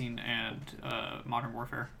policing and modern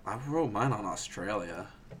warfare. I wrote mine on Australia.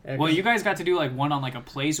 Yeah, Well, 'cause- you guys got to do like one on like a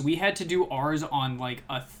place. We had to do ours on like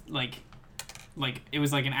like it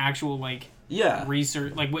was like an actual like Yeah.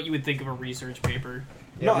 research, like what you would think of a research paper.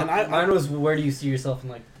 No, and mine was where do you see yourself in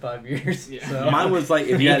like 5 years? Yeah. So. Mine was like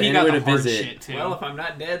if you had AP got anywhere the to hard visit. shit too. Well, if I'm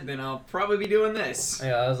not dead, then I'll probably be doing this.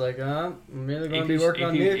 Yeah, I was like, I'm either going to be working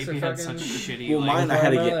on Knicks or AP had fucking. such shitty. Well, like, mine I had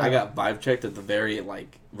to Florida. get. I got vibe checked at the very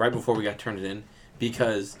like right before we got turned in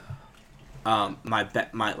because,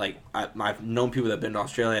 I've known people that've been to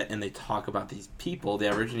Australia and they talk about these people, the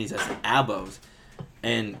Aborigines, as abos,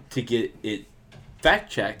 and to get it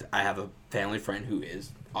fact checked, I have a family friend who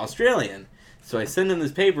is Australian. So I send him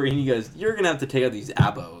this paper and he goes, "You're gonna have to take out these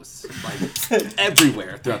abos like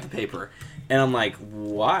everywhere throughout the paper." And I'm like,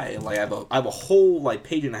 "Why?" Like I have a whole like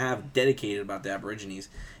page and a half dedicated about the Aborigines.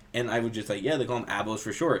 And I would just like, yeah, they call them abos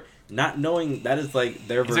for short, not knowing that is like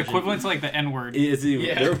their it's version. equivalent to like the N word. Is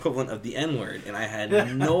Yeah. their equivalent of the N word, and I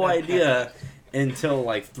had no idea until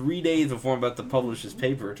like 3 days before I'm about to publish this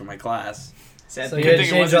paper to my class. Sad So thing, you had to Good thing it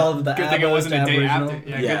change wasn't- all of the Good thing it abos wasn't to a day Aboriginal. after.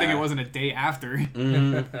 Yeah, Yeah. good thing it wasn't a day after.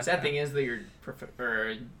 Mhm. sad thing is that your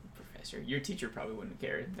professor, your teacher probably wouldn't have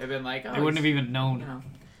cared. They've been like, oh, They wouldn't have even you known. know,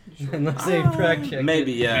 Unless they fact checked.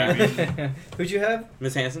 Maybe, yeah. Who'd you have?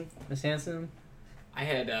 Miss Hanson. Miss Hanson? I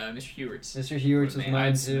had Mr. Hewerts. Mr. Hewerts was Man, mine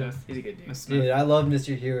Mine's too. Smith. He's a good dude. Miss Smith. Dude, I love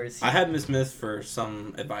Mr. Hewerts. I had Miss Smith for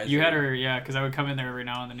some advice. You had her, yeah, because I would come in there every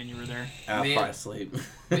now and then, and you were there. I'll Man. probably asleep.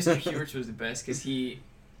 Mr. Hewerts was the best because he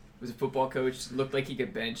was a football coach, looked like he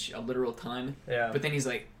could bench a literal ton, Yeah. but then he's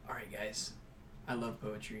like, all right, guys, I love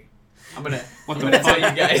poetry. I'm gonna What I'm the gonna tell fuck?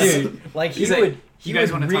 you guys. Dude, like He's he like, would, he "You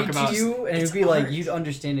guys would wanna talk read about- to you, and it's it'd be like art." you'd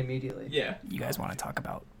understand immediately. Yeah. You guys want to talk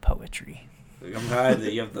about poetry? I'm glad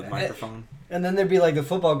that you have the microphone. And then there'd be like the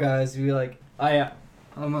football guys who'd be like, "Oh yeah,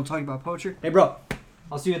 I'm gonna talk about poetry. Hey bro,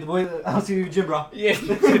 I'll see you at the boy. I'll see you at the gym, bro. Yeah.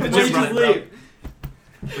 The Why gym you just bro. leave?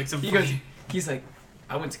 Like some He goes, he's like,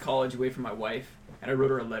 I went to college away from my wife, and I wrote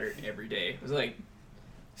her a letter every day. It was like,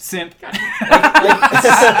 simp. God.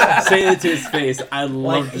 Saying it to his face, I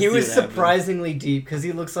love Like to he see was that happen. surprisingly deep because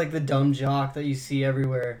he looks like the dumb jock that you see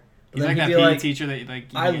everywhere. But He's then like he'd that be PE like, teacher that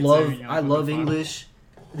like. You I get love to, you know, I what the love fuck. English.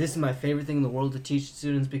 This is my favorite thing in the world to teach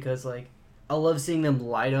students because like I love seeing them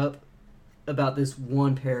light up about this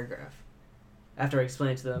one paragraph after I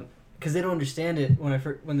explain it to them because they don't understand it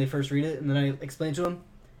when they first read it, and then I explain it to them,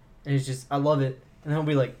 and it's just I love it, and they'll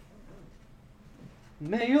be like,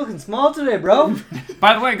 "Man, you're looking small today, bro.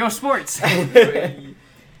 By the way, go sports.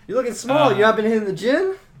 You're looking small. You not been hitting the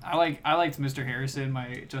gym." I liked Mr. Harrison,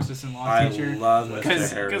 my justice and law I teacher, love Mr.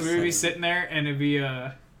 because Harrison. we would be sitting there and it'd be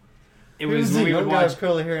it He was the when we young would guy with watch.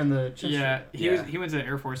 curly hair in the Yeah, Yeah. he went to the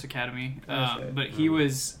Air Force Academy, Okay. but he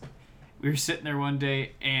was. We were sitting there one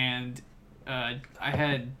day and I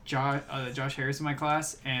had Josh Harris in my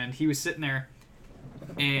class, and he was sitting there,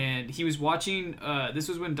 and he was watching. This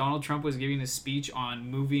was when Donald Trump was giving his speech on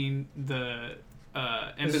moving the This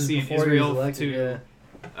is embassy in before he was Israel elected,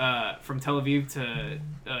 to from Tel Aviv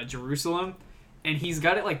to Jerusalem, and he's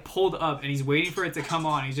got it like pulled up, and he's waiting for it to come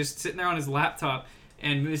on. He's just sitting there on his laptop,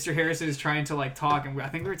 and Mr. Harrison is trying to like talk, and I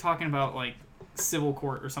think we were talking about like civil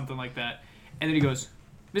court or something like that, and then he goes,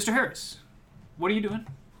 "Mr. Harris, what are you doing?"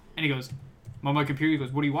 And he goes, "I'm on my computer." He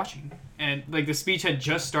goes, "What are you watching?" And like the speech had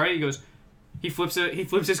just started. He goes, he flips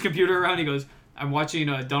his computer around. He goes, "I'm watching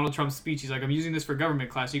Donald Trump's speech." He's like, "I'm using this for government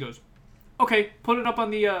class." He goes, "Okay, put it up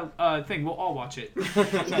on the thing. We'll all watch it."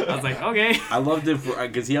 I was like, "Okay." I loved it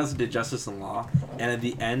because he also did Justice and Law, and at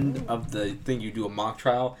the end of the thing, you do a mock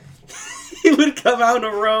trial. He would come out in a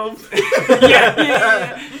robe.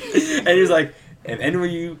 yeah. And he was like, "If any of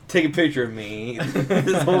you take a picture of me,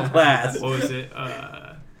 this whole class." What was it?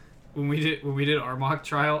 When we did our mock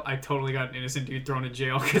trial, I totally got an innocent dude thrown in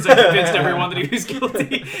jail because I convinced everyone that he was guilty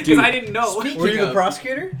because I didn't know. Were you the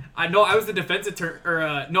prosecutor? I know I was the defense attorney,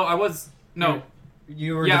 or no, I was no.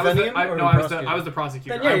 You were Yeah, I was defending the, him? or no, the I was prosecutor? the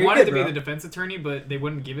prosecutor. Then, yeah, I you're wanted good, to be bro. the defense attorney, but they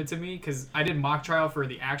wouldn't give it to me because I did mock trial for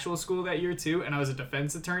the actual school that year too, and I was a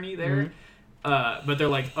defense attorney there. But they're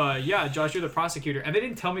like, yeah, Josh, you're the prosecutor, and they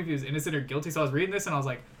didn't tell me if he was innocent or guilty. So I was reading this, and I was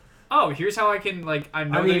like, oh, here's how I can I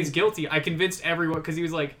know that he's guilty. I convinced everyone because he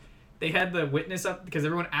was like, they had the witness up because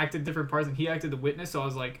everyone acted different parts, and he acted the witness. So I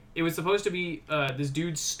was like, it was supposed to be this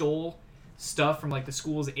dude stole stuff from like the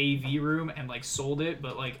school's AV room and like sold it,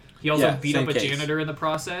 but like he also Yeah, beat same up a case. janitor in the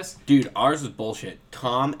process. Dude, ours was bullshit.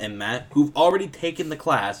 Tom and Matt, who've already taken the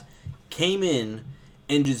class, came in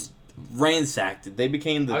and just ransacked it. They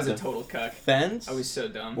became the I was a total cuck. defense. I was so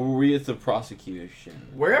dumb. Or were we at the prosecution?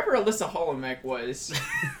 Wherever Alyssa Holomek was,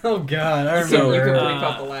 Oh god, I you can remember. bleep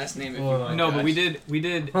out the last name if you want. No, but Josh. we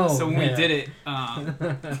did. Oh, so when we man. did it,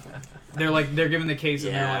 they're giving the case,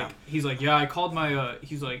 and Yeah. they're like, he's like, yeah, I called my,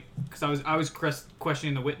 he's like, because I was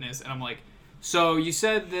questioning the witness, and I'm like, So you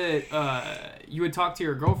said that you would talk to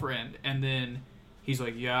your girlfriend, and then he's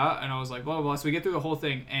like, yeah, and I was like, blah, blah, blah. So we get through the whole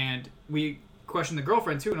thing, and we questioned the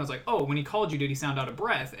girlfriend, too, and I was like, oh, when he called you, did he sound out of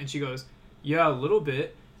breath? And she goes, yeah, a little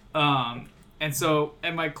bit. And so,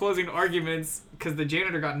 at my closing arguments, because the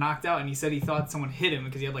janitor got knocked out, and he said he thought someone hit him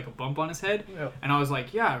because he had, like, a bump on his head. Yep. And I was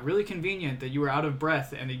like, yeah, really convenient that you were out of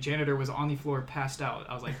breath, and the janitor was on the floor passed out.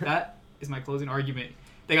 I was like, that is my closing argument.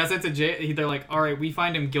 They got sent to jail. They're like, all right, we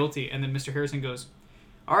find him guilty. And then Mr. Harrison goes,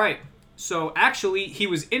 all right, so actually he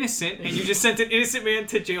was innocent, and you just sent an innocent man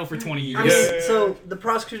to jail for 20 years. I mean, so the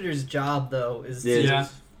prosecutor's job, though, is to Yeah.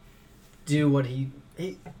 do what he.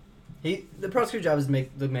 The prosecutor's job is to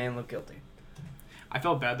make the man look guilty. I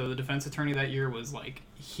felt bad, though. The defense attorney that year was like,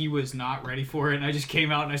 he was not ready for it, and I just came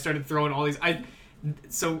out and I started throwing all these...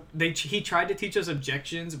 he tried to teach us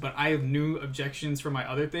objections, but I knew objections from my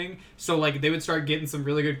other thing. So, like, they would start getting some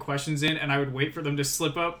really good questions in, and I would wait for them to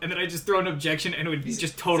slip up, and then I'd just throw an objection, and it would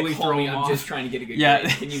just totally throw them off. I'm just trying to get a good Yeah,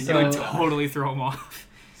 grade. Can you it do would it? totally throw them off.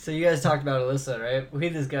 So you guys talked about Alyssa, right? We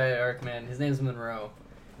had this guy at Arkman. His name's Monroe,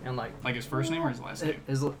 and like Like his first name or his last name?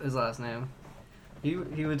 his last name. He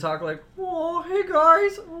would talk like, oh, hey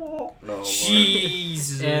guys, oh. No,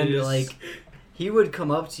 Jesus. And like he would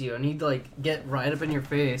come up to you and he'd like get right up in your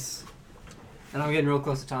face. And I'm getting real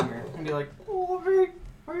close to Tom here. And be like, oh, hey,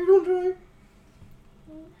 how you doing today?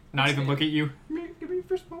 Not even look at you. Give me a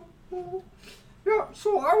fist bump. Oh. Yeah,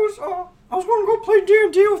 so I was going to go play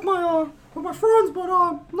D&D with my friends, but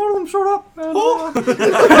none of them showed up. And,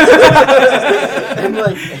 and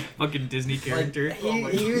like Fucking Disney character.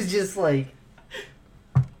 Like, he was just like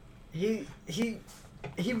he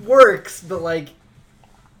works, but like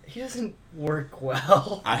he doesn't work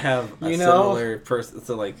well. I have a You know? similar person.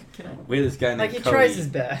 So like, we had this guy named Like he Cody, tries his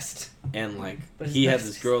best. and like But his he had best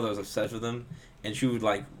this is- girl that was obsessed with him, and she would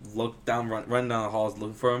like look down, run down the halls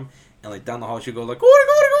looking for him, and like down the hall she'd go like, Cody,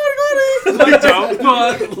 Like,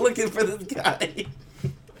 don't looking for this guy.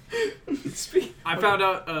 I found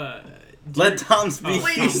out. Let Tom speak.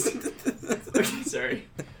 Please. Okay, sorry.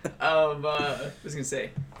 I was gonna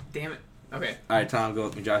say, damn it. Okay. All right, Tom, go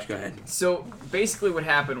with me. Josh, go ahead. So basically, what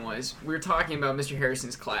happened was we were talking about Mr.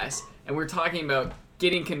 Harrison's class, and we were talking about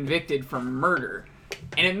getting convicted for murder,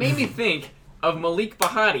 and it made me think of Malik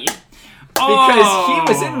Bahati. Because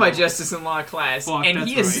he was in my Justice and Law class, Fuck, and that's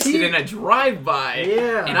he right. assisted in a drive-by,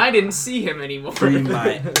 Yeah. and I didn't see him anymore.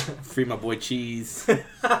 Free my boy Cheese.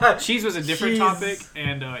 Cheese was a different Cheese. topic,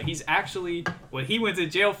 and he's actually what he went to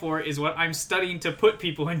jail for is what I'm studying to put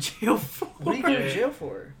people in jail for. What are you going to jail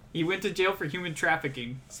for? He went to jail for human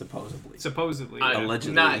trafficking, Supposedly. supposedly.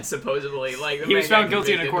 Allegedly. Not supposedly. Like He was found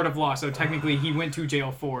guilty in a court of law, so technically he went to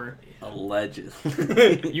jail for.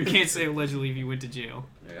 Allegedly. You can't say allegedly if you went to jail.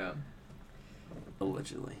 Yeah.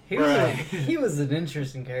 Allegedly. He was an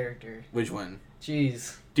interesting character. Which one?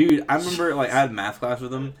 Jeez. Dude, I remember, like, I had math class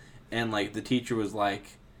with him, and, like, the teacher was like,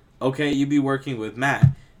 okay, you be working with Matt.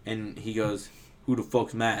 And he goes, who the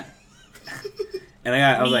fuck's Matt? And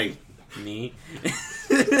I was like, me?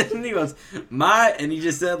 And he goes, my, and he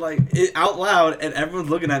just said, like, it out loud, and everyone's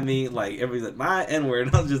looking at me, like, everybody's like, my N-word,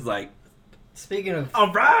 and I was just like, Speaking of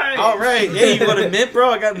Alright! alright, yeah, you want a mint, bro?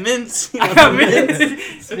 I got mints. I got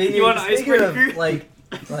mints. speaking, You want an speaking icebreaker?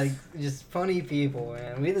 of like just funny people,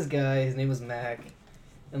 man. We had this guy. His name was Mac,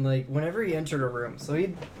 and like whenever he entered a room, so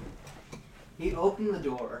he'd open the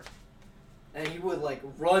door, and he would like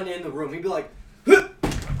run in the room. He'd be like, and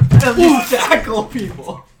just tackle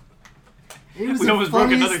people. It was We the almost broke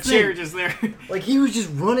funniest another thing. chair just there. Like he would just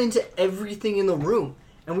run into everything in the room,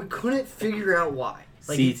 and we couldn't figure out why.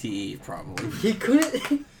 Like CTE, probably. he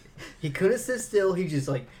couldn't. He couldn't sit still. He just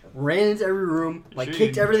like ran into every room, like Sure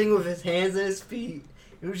kicked you- everything with his hands and his feet.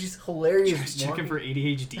 It was just hilarious. Just checking for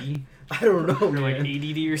ADHD I don't know, or like man.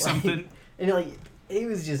 ADD or something. And like it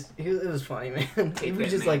was just, it was funny, man. He Take would that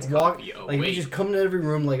just man's like walk, coffee like he away. would just come into every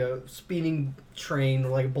room like a speeding train, or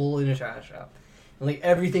like a bullet in a trash shop, and like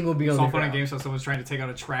everything would be on It's the all fun and ground. games, so someone's trying to take out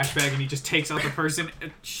a trash bag and he just takes out the person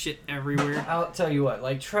and shit everywhere. I'll tell you what,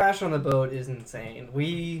 like trash on the boat is insane.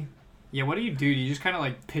 Yeah, what do? Do you just kind of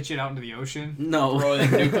like pitch it out into the ocean? No. Throw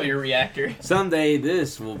in a nuclear reactor. Someday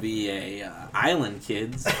this will be a island,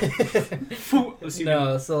 kids. Let's see.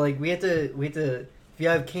 No, so like we had to. If you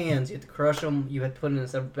have cans, you have to crush them. You have to put it in a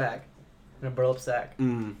separate bag, in a burlap sack.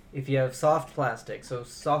 Mm. If you have soft plastic, so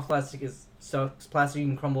soft plastic is plastic you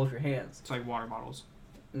can crumble with your hands. It's like water bottles,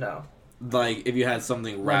 No, Like if you had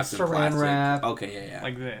something wrapped in saran plastic. wrap. Okay, yeah, yeah.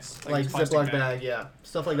 like this, like this plastic Ziploc bag, yeah,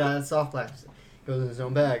 stuff like that. It's soft plastic goes in its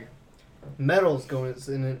own bag. Metals goes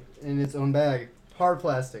in its own bag. Hard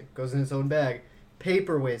plastic goes in its own bag.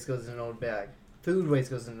 Paper waste goes in its own bag. Food waste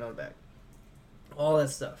goes in its own bag. All that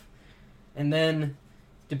stuff. And then,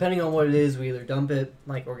 depending on what it is, we either dump it,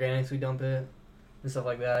 like organics, we dump it, and stuff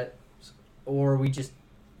like that, or we just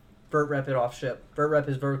vert rep it off ship. Vert rep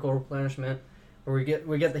is vertical replenishment, where we get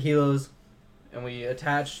the helos, and we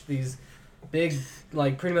attach these big,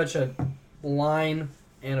 like pretty much a line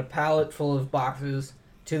and a pallet full of boxes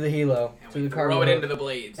to the helo, And to we the cargo. throw it hook. into the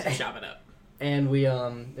blades to chop it up. And we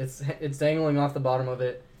it's dangling off the bottom of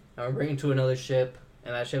it, and we're bringing it to another ship,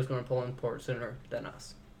 and that ship's going to pull in port sooner than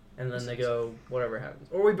us. And then they go whatever happens,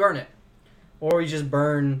 or we burn it, or we just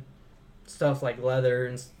burn stuff like leather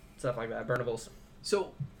and stuff like that, burnables.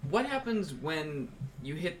 So, what happens when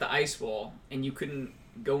you hit the ice wall and you couldn't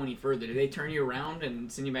go any further? Do they turn you around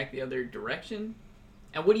and send you back the other direction?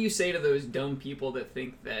 And what do you say to those dumb people that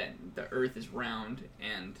think that the Earth is round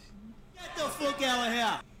and... Get the fuck out of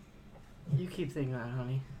here! You keep thinking that,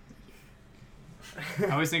 honey.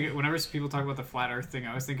 I always think whenever people talk about the flat Earth thing, I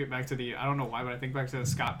always think it back to the I don't know why, but I think back to the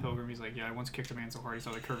Scott Pilgrim. He's like, yeah, I once kicked a man so hard he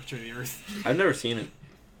saw the curvature of the Earth. I've never seen it.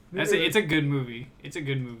 It's a good movie. It's a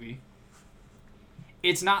good movie.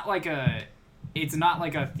 It's not like a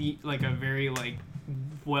very like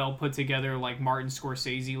well put together like Martin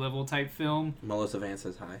Scorsese level type film. Melissa Vance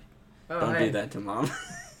says hi. Oh, Don't hey. do that to mom.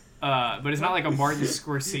 But it's not like a Martin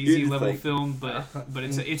Scorsese It's level like- film, but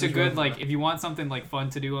it's a good like if you want something like fun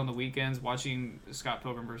to do on the weekends, watching Scott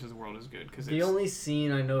Pilgrim versus the World is good because The only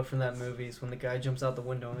scene I know from that movie is when the guy jumps out the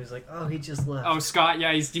window and he's like, "Oh, he just left." Oh, Scott,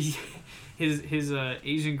 yeah, his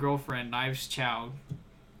Asian girlfriend, Knives Chow,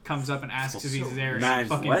 comes up and asks if he's there. and Knives,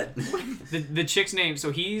 fucking- what? The chick's name.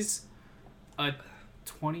 So he's a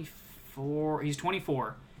 24. He's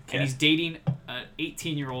 24, Okay. and he's dating an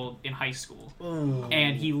 18-year-old in high school. Ooh.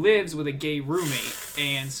 And he lives with a gay roommate,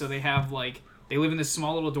 and so they live in this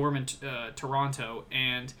small little dorm in Toronto,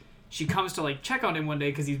 and she comes to like check on him one day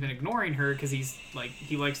because he's been ignoring her because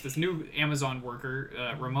he likes this new Amazon worker,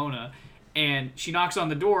 Ramona. And she knocks on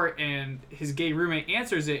the door, and his gay roommate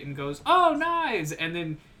answers it and goes, "Oh, Knives!" And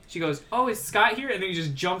then she goes, "Oh, is Scott here?" And then he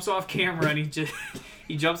just jumps off camera, and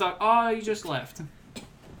he jumps off. Oh, he just left.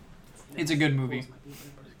 It's a good movie.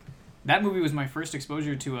 That movie was my first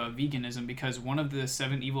exposure to veganism because one of the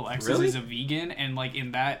 7 evil exes Really? is a vegan, and like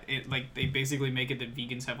in that, they basically make it that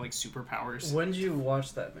vegans have like superpowers. When did you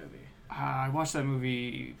watch that movie? I watched that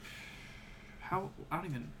movie. How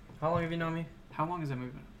long have you known me? How long has that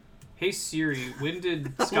movie been? Hey Siri, when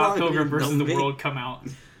did How Scott long have Pilgrim you versus known the me? World come out?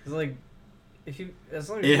 It's like, as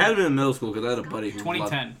long as It had been in middle school because I had a buddy who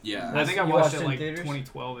 2010. loved- yeah. I think I You watched watched it it in like theaters?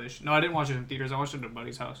 2012-ish. No, I didn't watch it in theaters. I watched it at a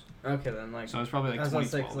buddy's house. Okay, then like. So it was probably like I was about to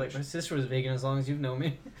say, 'cause, 2012. like my sister was vegan as long as you've known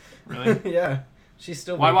me. Really? Yeah, she's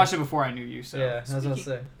still. Well, I vegan. watched it before I knew you, so. Yeah, I was about to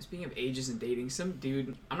say. Speaking of ages and dating, some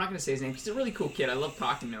dude, I'm not going to say his name, he's a really cool kid. I love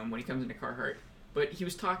talking to him when he comes into Carhartt. But he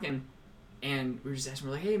was talking, and we were just asking,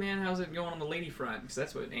 we're like, hey man, how's it going on the lady front? Because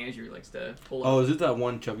that's what Andrew likes to pull up. Oh, is it that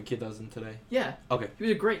one chubby kid that was in today? Yeah. Okay. He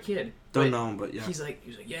was a great kid. Don't But know him, but yeah. He was like,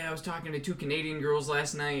 yeah, I was talking to 2 Canadian girls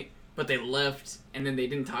last night, but they left, and then they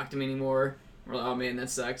didn't talk to me anymore. We're like, oh man, that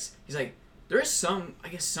sucks. He's like, there is something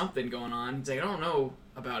going on. He's like, I don't know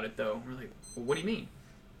about it though. We're like, well, what do you mean?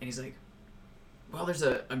 And he's like, well, there's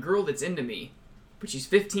a girl that's into me, but she's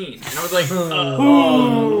 15. And I was like,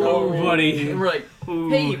 Oh, buddy. And we're like, Ooh.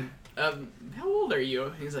 hey, how old are you?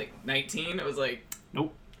 And he's like, 19. I was like,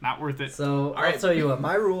 Nope, not worth it. So All right. I'll tell you what.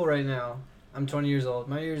 My rule right now. I'm 20 years old.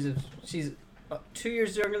 My years, if she's 2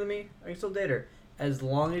 years younger than me, I can still date her as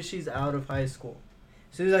long as she's out of high school.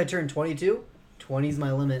 As soon as I turn 22, 20's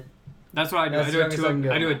my limit. That's what I do. That's I the do a youngest 2 I can up.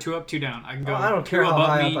 go. I do a 2 up, 2 down. I can go Oh, I don't 2 care how above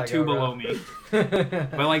high me, up I 2 go, below bro. me.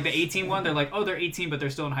 But like the 18 one, they're like, oh, they're 18, but they're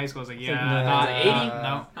still in high school. I was like, yeah, Nah. not 80. Uh,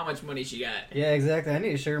 No. how much money she got? Yeah, exactly. I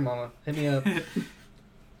need a sugar mama. Hit me up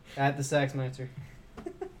at the Saxmeister.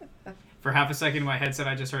 For half a second in my headset,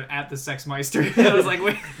 I just heard at the Sexmeister. I was like,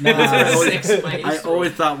 wait. Nah. I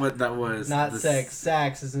always thought what that was. Not the- sex.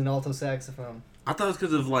 Sax is an alto saxophone. I thought it was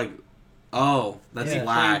because of like, oh, that's Yeah. Played the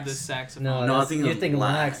lax. saxophone. No, No, I that's, think it you're was thinking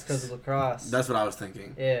lax lax. because of lacrosse. That's what I was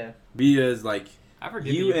thinking. Yeah. Because like, I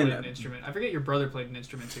forget You that you played and- an instrument. I forget your brother played an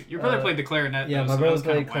instrument too. Your brother Uh, played the clarinet. Yeah, though, my so brother that was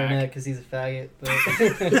played kinda clarinet whack. because he's a faggot. But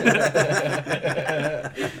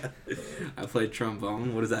I played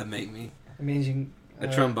trombone. What does that make me? it means you can. A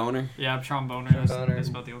tromboner? Yeah, I'm tromboner. Tromboner. That's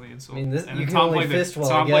about the only insult. I mean, this- and you then can only fist well,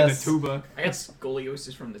 Tom I played the guess. tuba. I got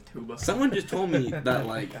scoliosis from the tuba. Someone just told me that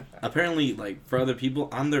like, apparently like for other people,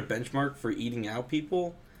 I'm their benchmark for eating out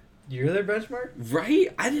people. You're their benchmark. Right?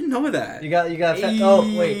 I didn't know that. You got.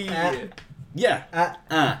 Oh wait.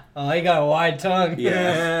 Yeah. Oh, he got a wide tongue.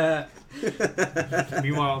 Yeah.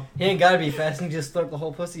 Meanwhile, He ain't gotta be fast. He can just slurp the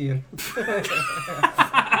whole pussy in.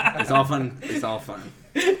 It's all fun. It's all fun.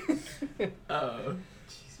 Oh.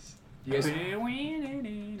 You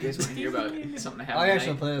guys want to hear about something that happened I actually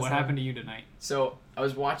tonight? play this. What happened to you tonight? So I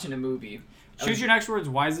was watching a movie. Choose your next words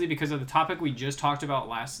wisely because of the topic we just talked about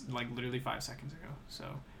literally 5 seconds ago. So,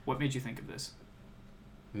 what made you think of this?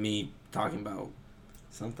 Me talking about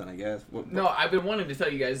something, I guess. What? No, I've been wanting to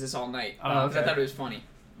tell you guys this all night. Oh, 'Cause I thought it was funny.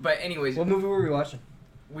 But anyways, What movie were we watching?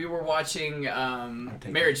 we were watching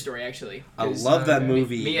take Marriage Story, actually. I 'cause, love that okay.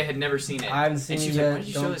 movie. Mia had never seen it. I haven't seen and she it was like, yet. why did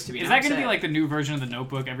you show Don't- this to me? Is And that I'm going to be sad. like the new version of The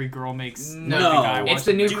Notebook? Every girl makes. No, every guy it's wants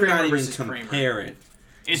the to- new Do Kramer not even versus Kramer. compare it.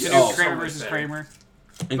 It's the Oh, new Kramer so much versus better. Kramer.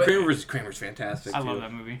 And But- Kramer vs. Kramer's fantastic. I too. love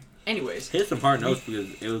that movie. Anyways, Hit some hard notes because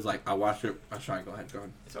it was like I watched it. I'm sorry, go ahead.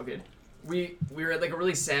 it's all good. We were at like a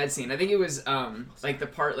really sad scene. I think it was like the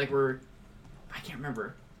part like where I can't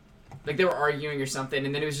remember. Like they were arguing or something,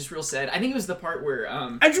 and then it was just real sad. I think it was the part where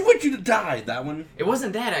I just want you to die. That one. it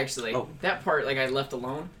wasn't that actually. Oh. That part like I left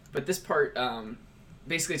alone. But this part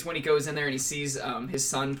basically it's when he goes in there and he sees his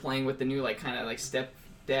son playing with the new like kind of like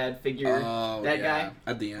stepdad figure. Oh, that yeah. guy.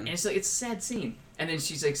 At the And end. it's like it's a sad scene. And then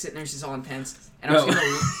she's like sitting there, she's all intense. And I was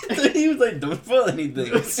No. gonna he was like, "Don't spoil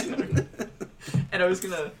anything." and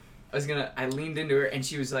I leaned into her and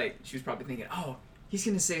she was probably thinking, oh, he's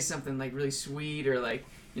gonna say something like really sweet or like,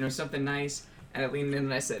 you know, something nice. And I leaned in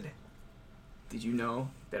and I said, did you know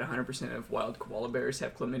that 100% of wild koala bears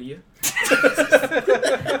have chlamydia?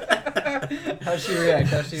 How'd she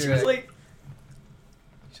react? She was like,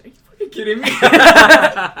 are you fucking kidding me?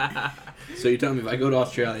 So you're telling me if I go to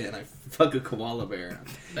Australia and I fuck a koala bear?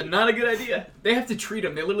 Not a good idea. They have to treat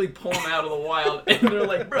them. They literally pull them out of the wild and they're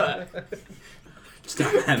like, bruh.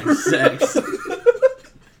 Stop having sex.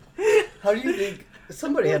 How do you think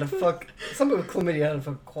somebody with chlamydia had to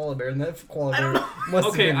fuck a koala bear, and that koala bear must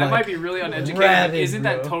Okay, have been I like, might be really uneducated. rabid, Isn't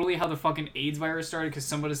that bro. totally how the fucking AIDS virus started? Because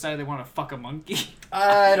someone decided they want to fuck a monkey?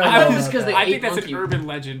 I don't know. I about was 'cause that. they I think ate that's monkey. an urban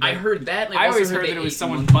legend. I heard that. And I also always heard they that it was ate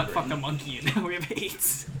someone monkey butt brain. fucked a monkey and now we have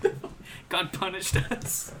AIDS. God punished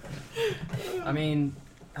us. I mean,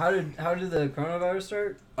 how did the coronavirus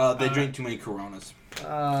start? They drank too many Coronas.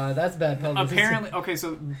 That's bad publicity. Apparently, okay,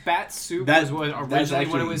 so bat soup That's was actually- originally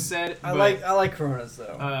what it was said. I but like Coronas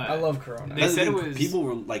though. I love Corona. they said it That's the was- thing, people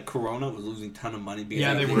were like Corona was losing a ton of money because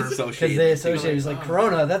Yeah, they they were. Because associated. they associate it was like oh.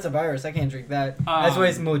 Corona, that's a virus. I can't drink that. That's why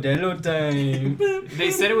it's Modelo time. They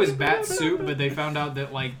said it was bat soup, but they found out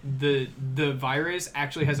that like the virus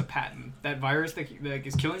actually has a patent. That virus that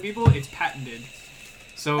is killing people, it's patented.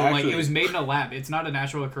 So like Actually- it was made in a lab. It's not a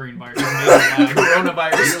natural occurring virus. It was made in a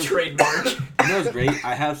lab. Coronavirus trademark. You know what's great?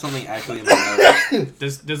 I have something actually in my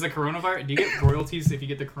notes. Does the coronavirus? Do you get royalties if you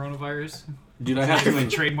get the coronavirus? Dude, I have something.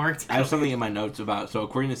 Trademarked. I have something in my notes about. So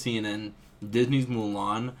according to CNN, Disney's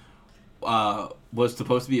Mulan was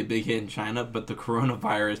supposed to be a big hit in China, but the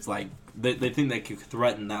coronavirus, like, they think that could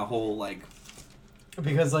threaten that whole like.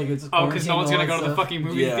 Because like it's Oh, because no one's gonna quarantine, go to the all that fucking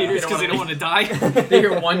movie Yeah. theaters They because they don't don't want to die. They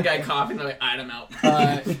hear one guy coughing, they're like, alright, I'm out.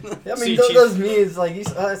 stuff. I mean, See, those memes like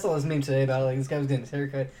I saw this meme today about it, like this guy was getting his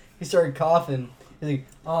haircut. He started coughing. He's like,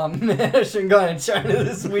 "Oh man, I shouldn't go in China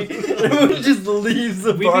this week." Everyone just leaves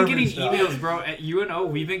the We've been getting barbershop. emails, bro. At UNO,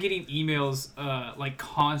 we've been getting emails like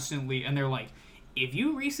constantly, and they're like, if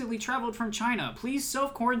you recently traveled from China, please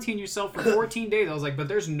self-quarantine yourself for 14 days. I was like, but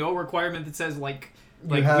there's no requirement that says like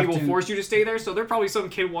we have will to- force you to stay there. So there's probably some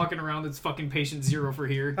kid walking around that's fucking patient zero for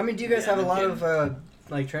here. I mean, do you guys Yeah, have a no lot kidding. of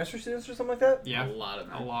like transfer students or something like that? Yeah, A lot of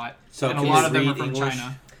them. a lot. So And a can lot you of them are read from English?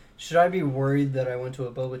 China. Should I be worried that I went to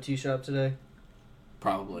a boba tea shop today?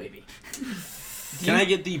 Probably. Can I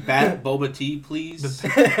get the bat boba tea, please?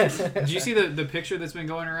 Did you see the picture that's been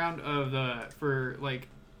going around of for like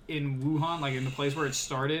in Wuhan, like in the place where it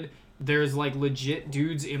started? There's like legit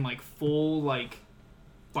dudes in like full like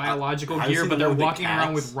biological Have you gear, seen but the they're one with the walking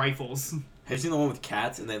around cats? with rifles. Have you seen the one with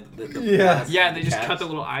cats and the Yeah. Yeah, they just cats? cut the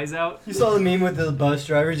little eyes out. You saw the meme with the bus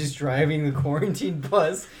driver just driving the quarantine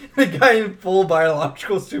bus, the guy in full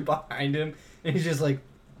biological suit behind him, and he's just like,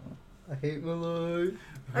 "I hate my life."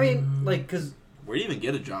 I mean, like, cause Where do you even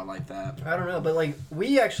get a job like that? I don't know, but like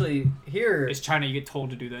we actually here It's China. You get told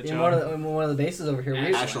to do that in job. one of the bases over here,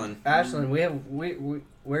 Ashland.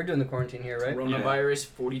 we're doing the quarantine here, right? Coronavirus,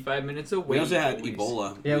 45 minutes away. We also had boys.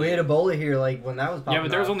 Ebola. Yeah, we had Ebola here, like when that was popping Yeah,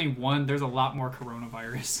 but there's off. only one. There's a lot more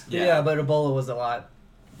coronavirus. Yeah, but Ebola was a lot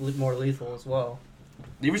more lethal as well.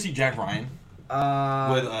 Do you ever see Jack Ryan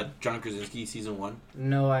with John Krasinski season 1?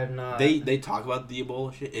 No, I have not. They talk about the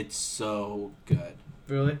Ebola shit. It's so good.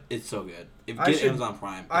 Really? It's so good. If I get should- Amazon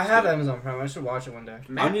Prime. I it's have good. Amazon Prime. I should watch it one day.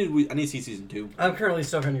 I need to see season 2. I'm currently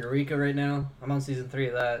stuck on Eureka right now. I'm on season 3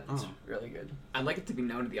 of that. It's Oh. really good. I'd like it to be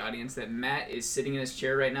known to the audience that Matt is sitting in his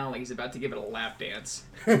chair right now like he's about to give it a lap dance.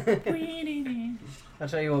 I'll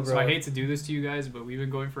tell you what, bro. So I hate to do this to you guys, but we've been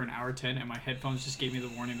going for an hour 10, and my headphones just gave me the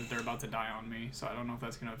warning that they're about to die on me. So I don't know if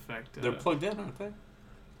that's gonna affect. They're plugged in, aren't they?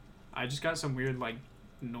 I just got some weird like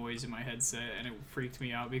noise in my headset, and it freaked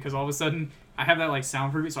me out because all of a sudden I have that like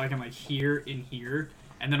soundproof, so I can like hear in here,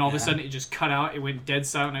 and then all of a Yeah. sudden it just cut out. It went dead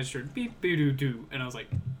silent, and I just heard beep boo doo doo, and I was like,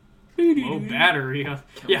 low battery.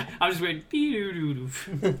 Yeah, I was just waiting beep doo doo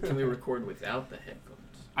doo. Can we record without the headphones?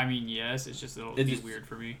 I mean, yes, it's just it'll It be just- weird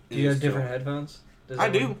for me. Do you have It's different chill. headphones? Does I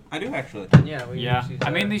everyone- do. I do actually. Yeah, we Yeah, use I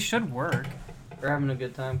mean that. they should work. We're having a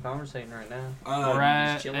good time conversating right now. We're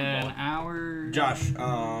at chilling, an ball. hour. Josh,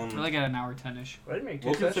 we're like at an hour 10ish. Why did you make two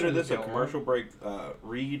we'll consider sessions this a go on? commercial break.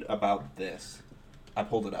 Read about this. I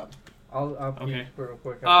pulled it up. I'll Okay. real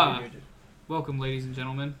quick. Ah. After you do. Welcome, ladies and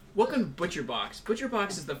gentlemen. Welcome to Butcher Box. Butcher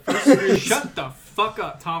Box is the first Shut the fuck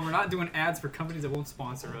up, Tom. We're not doing ads for companies that won't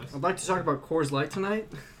sponsor us. I'd like to talk about Coors Light tonight.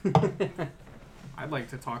 I'd like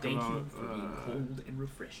to talk Thank about. you for being cold and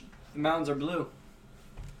refreshing. The mountains are blue.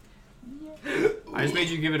 I just made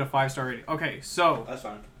you give it a 5-star rating. Okay, so That's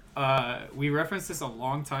fine. we referenced this a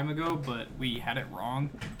long time ago, but we had it wrong.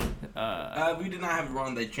 We did not have it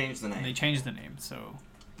wrong. They changed the name. They changed the name, so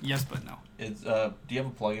yes, but no. It's do you have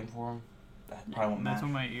a plugin for them? That probably won't That's match.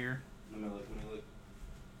 on my ear. Let me look.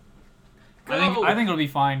 I think it'll be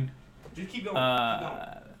fine. Just keep going.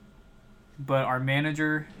 But our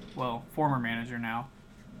manager, well, former manager now,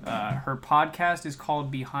 her podcast is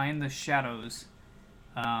called Behind the Shadows.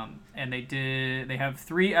 And they have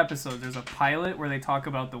 3 episodes. There's a pilot where they talk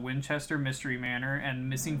about the Winchester Mystery Manor and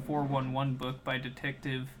Missing 411 book by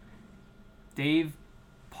Detective Dave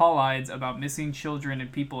Paulides about missing children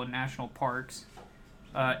and people in national parks.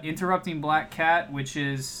 Interrupting Black Cat, which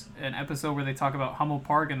is an episode where they talk about Hummel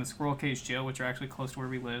Park and the Squirrel Cage Jail, which are actually close to where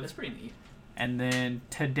we live. That's pretty neat. And then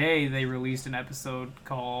today they released an episode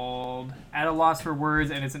called At a Loss for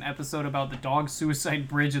Words, and it's an episode about the dog suicide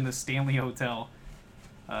bridge in the Stanley Hotel.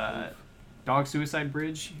 Dog suicide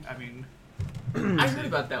bridge? I mean, I heard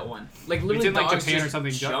about that one. Like it's literally in like dogs Japan or just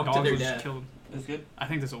something. jump to Dogs their will just death. kill them. It's good. I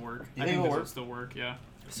think this will work. You I think think it'll this will work? still work, yeah.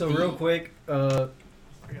 So real quick, I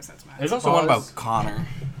guess that's Matt. There's also Pause. one about Connor.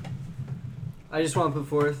 I just want to put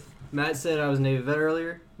forth. Matt said I was a Navy vet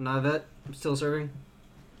earlier. I'm not a vet. I'm still serving.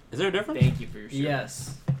 Is there a difference? Thank you for your shirt.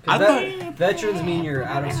 Yes. I 'Cause veterans mean you're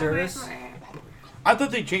out of service. I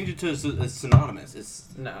thought they changed it to synonymous. It's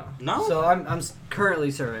No. No? So I'm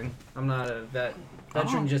currently serving. I'm not a vet.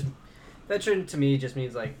 Veteran Oh. veteran to me just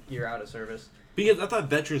means like you're out of service. because I thought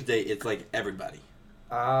Veterans Day it's like everybody.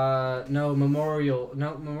 No, Memorial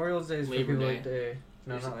Day is for Labor people Day. like Day.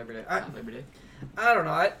 No, not Labor Day. Not Labor Day. I don't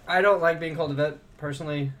know. I don't like being called a vet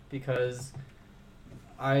personally because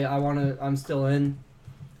I'm still in.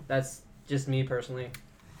 That's just me personally.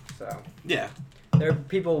 So Yeah. there are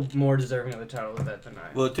people more deserving of the title of vet than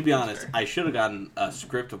I. Well, to be That's honest, fair. I should have gotten a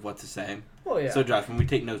script of what to say. Well, yeah. So, Josh, when we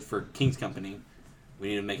take notes for King's Company, we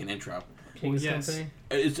need to make an intro. King's Yes. Company.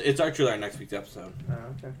 It's actually our next week's episode.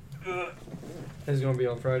 Oh, okay. It's gonna be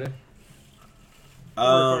on Friday. We're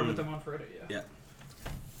recording with them on Friday, yeah.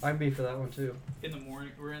 I'd be for that one too. In the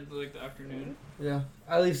morning, we're in like the afternoon. Yeah.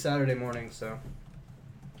 I leave Saturday morning, so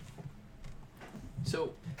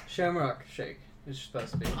So Shamrock Shake is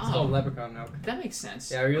supposed to be. It's Oh. called Leprechaun Milk. that makes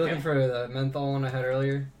sense. Yeah, are you Okay. looking for the menthol one I had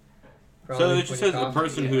earlier? So Probably it just when says you a cough.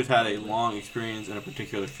 person yeah. who has had a long experience in a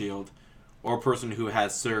particular field, or a person who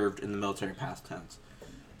has served in the military past tense.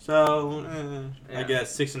 So I Yeah.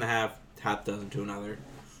 guess 6.5, half dozen to another.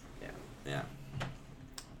 Yeah.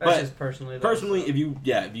 That's but just personally. though, Personally, so. if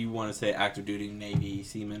you want to say active duty, Navy,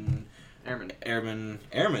 Seaman, Airman. Airman,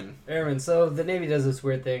 Airman. So the Navy does this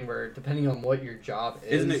weird thing where depending on what your job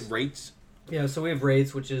is, isn't it rates? Yeah, so we have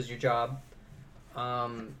rates, which is your job,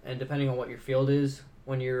 and depending on what your field is,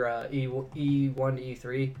 when you're E1 to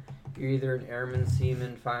E3, you're either an airman,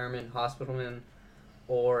 seaman, fireman, hospitalman,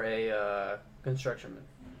 or a constructionman,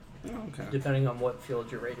 Okay. depending on what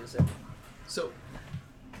field your rate is in. So.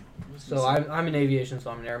 So I'm in aviation,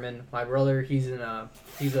 so I'm an airman. My brother, he's a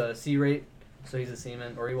C rate, so he's a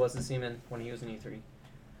seaman, or he was a seaman when he was in E3.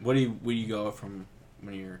 Where do you go from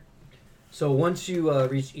when you're? So once you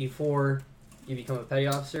reach E4, you become a petty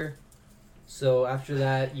officer. So after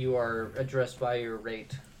that, you are addressed by your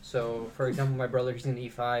rate. So for example, my brother, he's in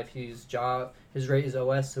E5. His rate is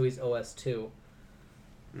OS, so he's OS2.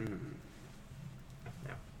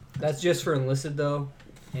 That's just for enlisted though,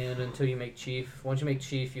 and until you make chief. Once you make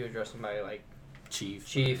chief, you address him by like Chief.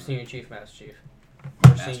 chief, senior chief, master chief.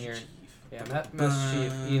 Master Senior. Chief. Yeah, Master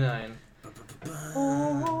Chief E9.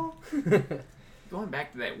 Going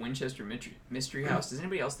back to that Winchester Mystery House, does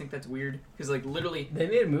anybody else think that's weird? Because, like, literally... They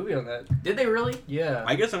made a movie on that. Did they really? Yeah.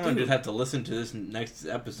 I guess I'm gonna just have to listen to this next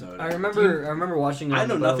episode. I remember watching it. I on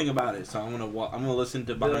know the boat. nothing about it, so I'm gonna listen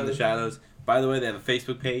to Behind the Shadows. By the way, they have a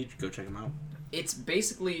Facebook page. Go check them out. It's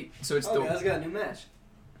basically... So it's Oh, guys got a new match.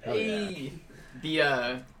 Hey!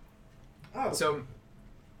 The, Oh. So,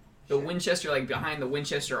 the Winchester, like, behind the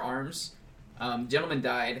Winchester Arms, gentleman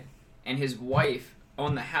died, and his wife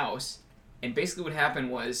owned the house, and basically what happened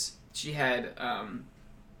was she had,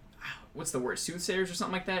 what's the word, soothsayers or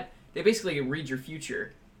something like that? They basically read your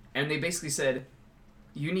future, and they basically said,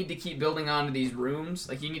 you need to keep building onto these rooms,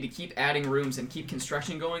 like, you need to keep adding rooms and keep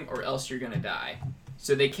construction going, or else you're gonna die.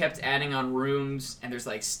 So they kept adding on rooms, and there's,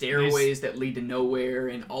 like, stairways that lead to nowhere,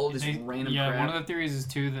 and all of this random crap. One of the theories is,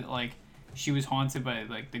 too, that, like, she was haunted by,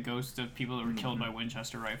 like, the ghosts of people that were killed by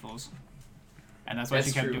Winchester rifles. And that's why That's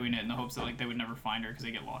she kept true. doing it in the hopes that, like, they would never find her because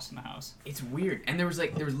they get lost in the house. It's weird. And there was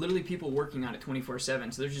literally people working on it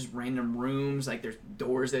 24/7. So there's just random rooms, like there's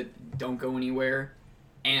doors that don't go anywhere.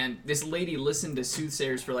 And this lady listened to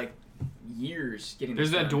soothsayers for like years getting There's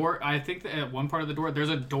this that done. door, I think that at one part of the door, there's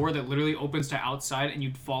a door that literally opens to outside and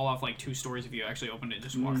you'd fall off like 2 stories if you actually opened it and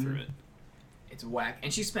just walk through it. It's whack.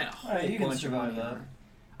 And she spent a whole Alright, you can bunch of survive money on that. her.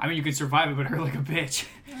 I mean, you could survive it, but hurt like a bitch.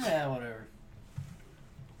 Yeah, whatever.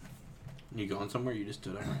 You going somewhere? You just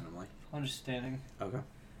stood up randomly. I'm just standing. Okay.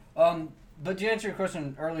 But to answer your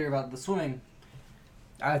question earlier about the swimming,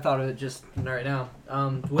 I thought of it just right now.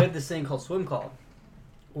 We have this thing called swim call,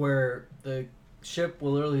 where the ship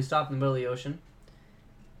will literally stop in the middle of the ocean,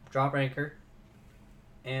 drop anchor,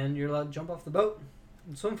 and you're allowed to jump off the boat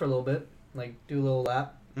and swim for a little bit, like do a little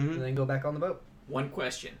lap, Mm-hmm. and then go back on the boat. One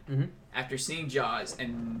question. Mm-hmm. After seeing Jaws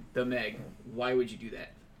and The Meg, why would you do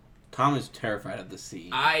that? Tom is terrified of the sea.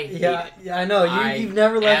 I hate Yeah, it. yeah, I know. I You've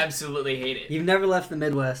never left. absolutely hate it. You've never left the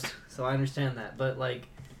Midwest, so I understand that. But like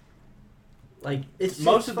it's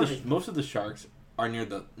most it's of funny. the sharks are near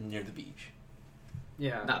the beach.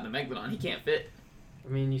 Yeah. Not the Megalodon. He can't fit. I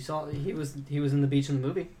mean, you saw he was in the beach in the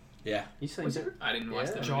movie. Yeah. You saw Was it. it? I didn't watch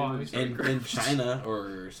Yeah. that Jaws. movie. Sorry, In Chris. China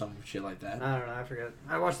or some shit like that. I don't know. I forget.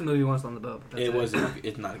 I watched the movie once on the boat. But that's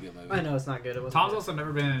It's not a good movie. I know it's not good. It wasn't. Tom's good. also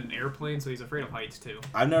never been in an airplane, so he's afraid of heights, too.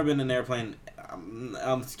 I've never been in an airplane.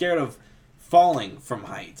 I'm scared of falling from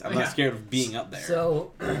heights. I'm Yeah. not scared of being up there.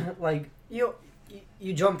 So, like you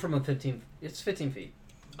jump from a 15. It's 15 feet.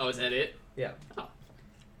 Oh, is that it?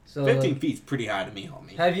 So 15 like, feet's pretty high to me,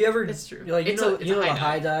 homie. have you ever? It's true. Like you It's know, a- it's you a know high the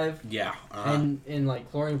high dive, Yeah. and in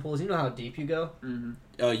like chlorine pools, you know how deep you go.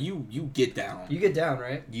 Mm-hmm. You get down. You get down,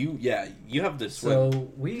 right? You have to swim.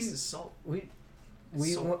 So we This is salt.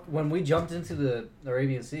 w- when we jumped into the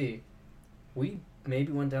Arabian Sea, we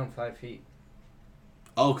maybe went down 5 feet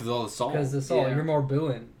Oh, because all the salt. because the salt. Yeah. You're more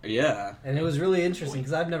buoyant, Yeah. and it was really interesting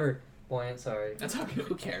because I've never buoyant. Sorry. That's how Who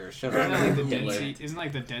good. cares? Shut Isn't up. that like the Hitler. Dead Sea? Isn't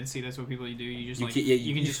like the Dead Sea? That's what people do. You just You like can't- yeah,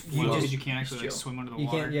 you can just float because you can't just actually like chill. swim under the You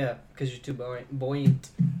water. can't, yeah, because you're too buoyant.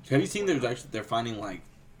 Have you seen they're finding like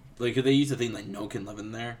 'cause they used to think like no one can live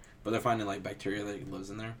in there, but they're finding like bacteria that lives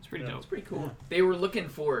in there. It's pretty Yeah. dope. It's pretty cool. Yeah. They were looking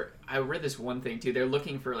for. I read this one thing too. They're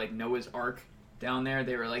looking for like Noah's Ark down there.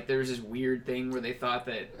 They were like, there was this weird thing where they thought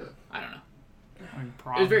that I don't know. I mean, It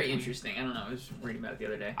was very probably. interesting. I don't know. I was reading about it the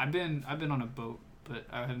other day. I've been on a boat, but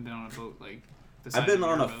I haven't been on a boat like. The I've size been of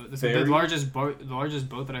on your a boat. The ferry. largest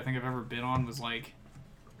boat that I think I've ever been on was like.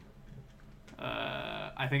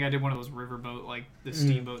 I think I did one of those riverboat like the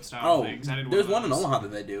steamboat style things. I did there's of one in those. Omaha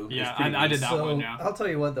that they do. It's Yeah, pretty I did nice. that So one. Yeah. I'll tell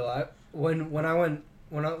you what though, when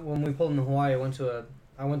we pulled into Hawaii, I went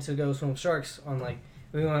to go swim with sharks on like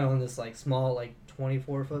we went on this like small like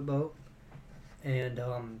 24-foot boat, and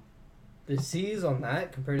the seas on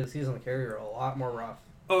that compared to the seas on the Carrier are a lot more rough.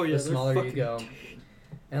 Oh The smaller you go,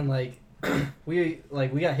 and like we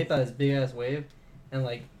got hit by this big ass wave, and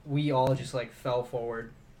like we all just like fell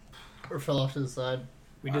forward or fell off to the side.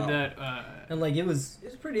 We did Wow. that. And like it was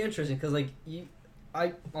pretty interesting because like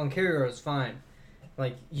on Carrier it was fine,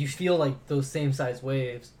 like you feel like those same size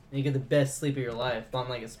waves and you get the best sleep of your life. But on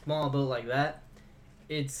like a small boat like that,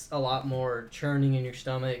 it's a lot more churning in your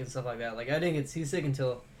stomach and stuff like that. Like I didn't get seasick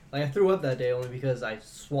until like I threw up that day only because I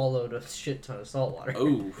swallowed a shit ton of salt water.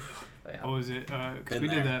 Oh, But, yeah. What was it? Because Been we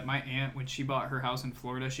did there. that. My aunt, when she bought her house in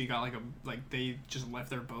Florida, she got like they just left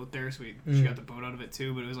their boat there, so she Mm. got the boat out of it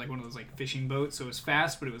too. But it was like one of those like fishing boats, so it was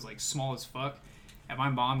fast, but it was like small as fuck. And my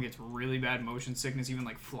mom gets really bad motion sickness, even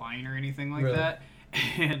like flying or anything like Really? that.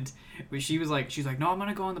 And she's like, no, I'm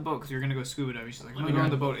gonna go on the boat because we were gonna go scuba diving. She's like, I'm gonna go on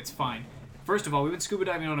the boat. It's fine. First of all, we went scuba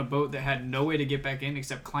diving on a boat that had no way to get back in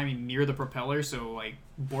except climbing near the propeller, so like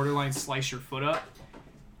borderline slice your foot up.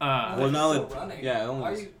 Well, no, still it- running. yeah, it only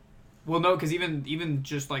Why was- are you- Well, no, because even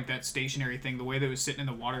just like that stationary thing, the way that it was sitting in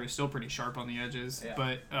the water is still pretty sharp on the edges. Yeah.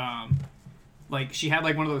 But like she had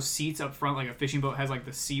like one of those seats up front, like a fishing boat has like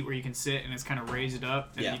the seat where you can sit and it's kind of raised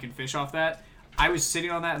up and Yeah. you can fish off that. I was sitting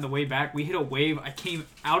on that on the way back. We hit a wave. I came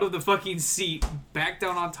out of the fucking seat, back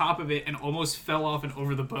down on top of it, and almost fell off and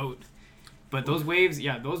over the boat. But those waves,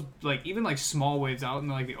 yeah, those like even like small waves out in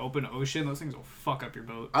like the open ocean, those things will fuck up your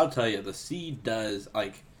boat. I'll tell you, the sea does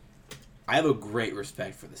like. I have a great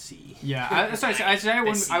respect for the sea. Yeah,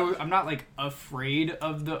 I'm not like afraid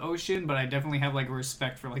of the ocean, but I definitely have like a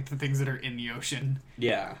respect for like the things that are in the ocean.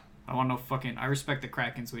 Yeah. I want no fucking. I respect the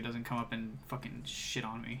Kraken so he doesn't come up and fucking shit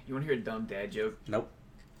on me. You want to hear a dumb dad joke? Nope.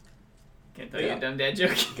 Can I tell you a dumb dad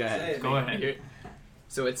joke? Go ahead. Go ahead. Here.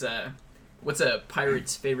 So it's what's a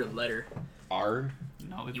pirate's favorite letter? R.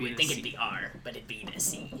 No, it'd You be would the think sea. it'd be R, but it'd be the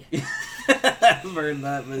C. I've heard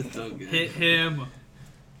that, but it's so good. Hit him.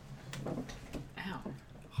 Ow.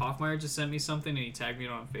 Hoffmeyer just sent me something and he tagged me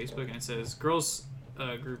on Facebook and it says, "Girls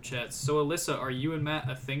group chats. So Alyssa, are you and Matt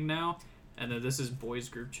a thing now?" And then this is boys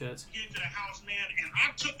group chats. Get to the house, man, and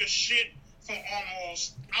I took a shit for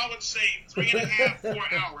almost, I would say, 3.5, 4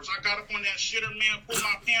 hours. I got up on that shitter, man, pulled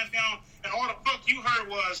my pants down, and all the fuck you heard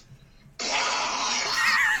was.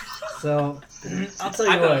 So, I'll tell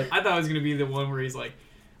you I what. thought it was gonna be the one where he's like,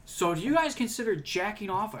 "So do you guys consider jacking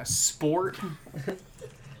off a sport?"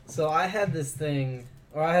 So I had this thing,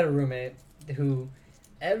 or I had a roommate who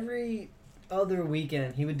every other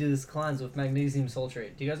weekend he would do this cleanse with magnesium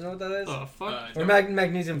sultrate. Do you guys know what that is? Oh fuck. Or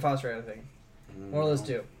magnesium phosphate, I think. One of those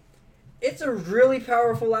two. It's a really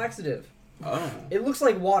powerful laxative. Oh. It looks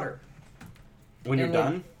like water. When you're And, like,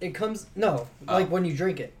 done? it comes like when you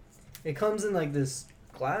drink it. It comes in like this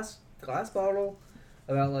glass bottle,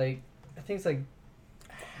 about like I think it's like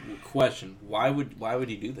Question: Why would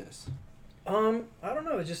he do this? I don't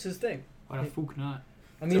know. It's just his thing. Why the fuck not?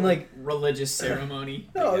 I mean, like Religious ceremony.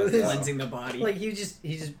 No, I guess. it's- Cleansing the body. Like he just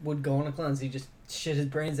would go on a cleanse. He just shit his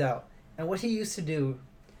brains out. And what he used to do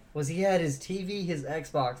was he had his TV, his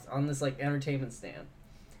Xbox on this like entertainment stand,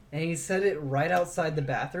 and he set it right outside the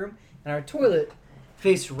bathroom, and our toilet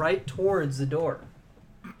faced right towards the door.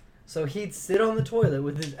 So he'd sit on the toilet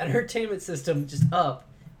with his entertainment system just up,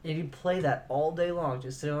 and he'd play that all day long,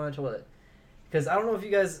 just sitting on the toilet. Because I don't know if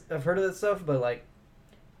you guys have heard of that stuff, but like,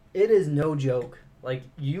 it is no joke. Like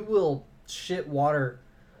you will shit water.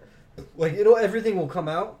 Like everything will come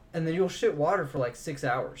out, and then you'll shit water for like 6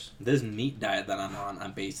 hours. This meat diet that I'm on,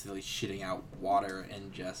 I'm basically shitting out water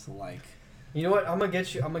and just like. You know what? I'm gonna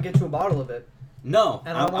get you a bottle of it. No,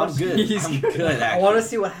 And I'm good. He's I'm good. good. Actually. I want to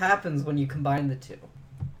see what happens when you combine the two.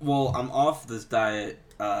 Well, I'm off this diet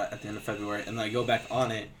at the end of February, and then I go back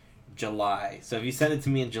on it July. So if you send it to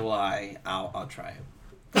me in July, I'll try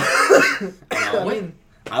it. And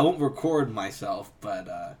I won't record myself, but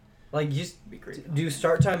like you just Be great. do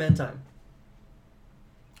start time, end time.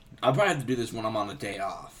 I'll probably have to do this when I'm on a day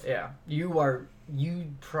off. Yeah, you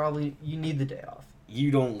need the day off.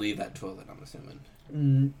 You don't leave that toilet, I'm assuming.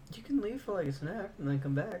 You can leave for like a snack and then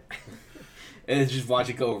come back. And it's just watch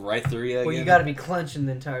it go right through you again. Well, you got to be clenching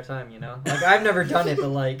the entire time, you know. Like I've never done it, but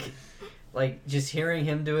like just hearing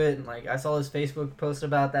him do it, and like I saw his Facebook post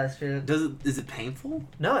about that shit. Is it painful?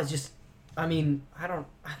 No, it's just. I mean, I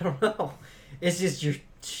don't know. It's just you're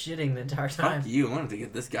shitting the entire time. Fuck you. I wanted to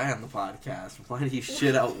get this guy on the podcast. Why do you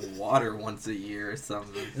shit out water once a year or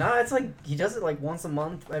something? No, it's like he does it like once a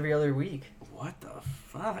month, every other week. What the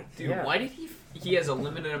fuck? Dude, Yeah. why did he has a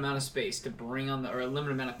limited amount of space to bring on or a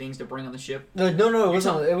limited amount of things to bring on the ship? No, it was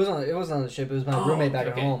You're on the ship. It was my Oh, roommate back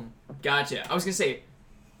okay. at home. Gotcha. I was gonna say,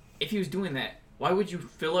 if he was doing that, why would you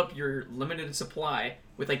fill up your limited supply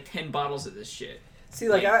with like 10 bottles of this shit? See,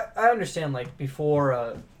 like I understand, like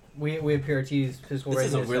before we have PRTs, physical This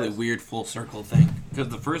is a readiness really tests. weird full circle thing. Because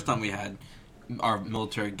the first time we had our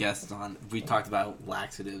military guests on, we talked about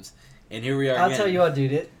laxatives. And here we are I'll again. tell you what,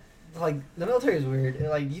 dude. The military is weird.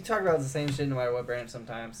 Like you talk about the same shit no matter what branch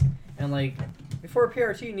sometimes. And like before a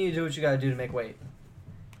PRT, you need to do what you gotta do to make weight.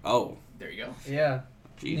 Oh, There you go. Yeah.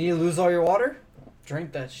 gee. You need to lose all your water?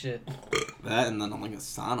 Drink that shit. That and then I'm like a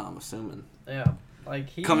sauna, I'm assuming. Yeah. Like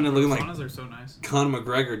he Coming in looking like Saunas are so nice. Conor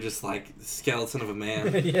McGregor, just like the skeleton of a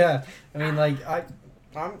man. yeah. I mean, like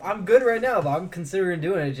I'm good right now, but I'm considering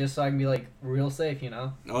doing it just so I can be like real safe, you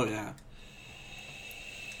know. Oh, yeah.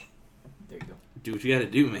 There you go. Do what you gotta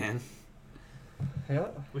do, man. Yeah.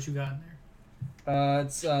 What you got in there?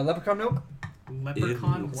 It's leprechaun milk.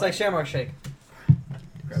 Leprechaun. It's like Shamrock Shake.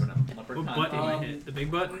 Grabbing a What leprechaun. button do I Um, hit? The big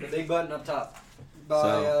button. The big button up top. By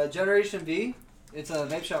So- Generation V. It's a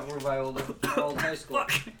vape shop over by old high school.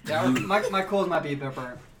 Yeah, my clothes might be a bit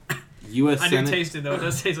burnt. U.S. I do Senate. taste it though. It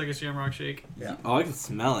does taste like a Shamrock Shake. Yeah. Oh, I can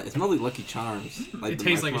smell it. It smells like Lucky Charms. Like It the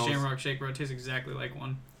tastes like a marshmallows. Shamrock Shake, bro. It tastes exactly like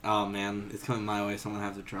one. Oh man, it's coming my way. Someone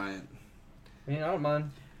have to try it. I mean, I don't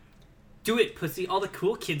mind. Do it, pussy. All the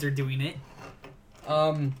cool kids are doing it.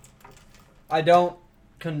 I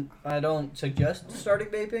don't suggest starting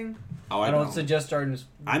vaping. Oh, I I don't know. suggest starting.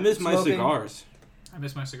 I miss my smoking. cigars. I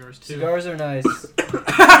miss my cigars too. Cigars are nice.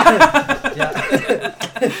 Yeah.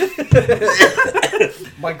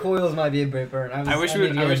 My coils might be a bit burnt. I wish we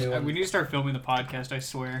would. need to get a new one. We need to start filming the podcast. I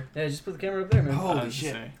swear. Yeah, just put the camera up there, man. Holy I was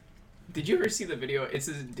shit. gonna say. Did you ever see the video? It's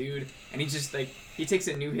this dude, and he just like he takes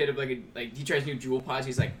a new hit of he tries new jewel pods.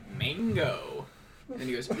 He's like mango, and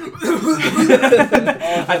he goes. I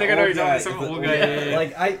think I know you're talking about some old guy. Yeah.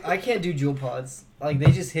 Like I can't do Juul pods. Like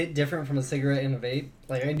they just hit different from a cigarette and a vape.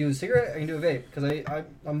 Like I can do a cigarette, I can do a vape because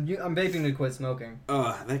I'm vaping to quit smoking.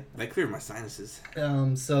 That cleared my sinuses.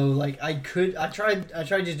 So like I tried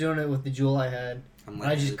just doing it with the Juul I had. I'm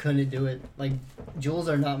I just couldn't do it. Like Juuls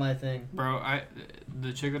are not my thing. Bro,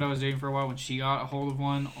 the chick that I was dating for a while, when she got a hold of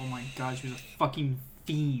one, oh my god, she was a fucking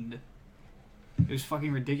fiend. It was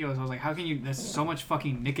fucking ridiculous. I was like, how can you? That's so much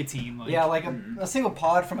fucking nicotine. Like, Yeah, like a single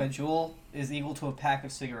pod from a Juul is equal to a pack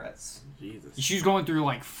of cigarettes. Jesus. she was going through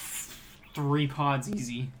like 3 pods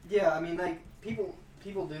easy. Yeah, I mean like people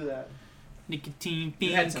do that. Nicotine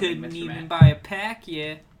You had fiend something, couldn't Mr. even Matt. buy a pack.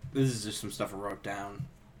 Yeah. This is just some stuff I wrote down.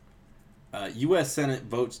 U.S. Senate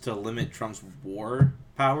votes to limit Trump's war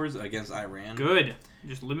powers against Iran. Good.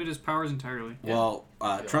 Just limit his powers entirely. Well,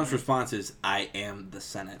 Trump's response is, "I am the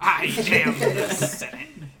Senate." I am the Senate.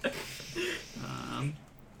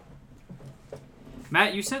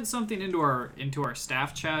 Matt, you sent something into our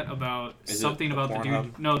staff chat about Is it something the about the dude.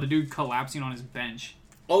 Pornhub? No, the dude collapsing on his bench.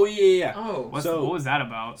 Oh yeah. Oh, What So- was that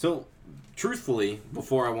about? So, truthfully,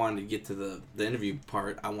 before I wanted to get to the interview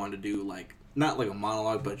part, I wanted to do like not like a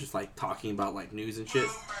monologue, but just like talking about like news and shit.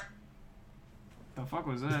 The fuck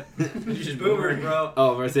was that? you just Boomer, bro.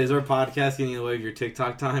 Oh, I say, is our podcast getting in the way of your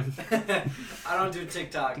TikTok time? I don't do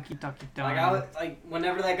TikTok. Tiki-taki Like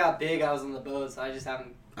whenever that got big, I was on the boat, so I just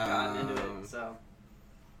haven't gotten into Um, it. So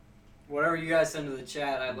whatever you guys send to the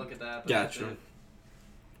chat, I look at that. But that's Gotcha. it.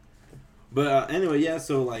 But anyway, yeah.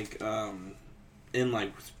 So like, in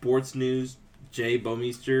like sports news, Jay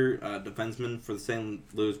Bomeister, defenseman for the St.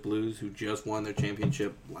 Louis Blues, who just won their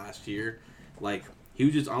championship last year, like he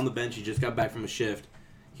was just on the bench. He just got back from a shift.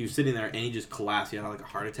 He was sitting there and he just collapsed. He had like a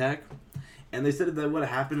heart attack. And they said if that would have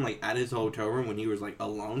happened like at his hotel room when he was like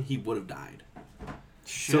alone, he would have died.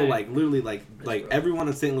 Shit. So like literally like everyone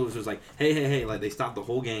in St. Louis was like, hey, like they stopped the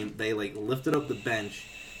whole game. They like lifted up the bench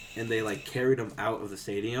and they like carried him out of the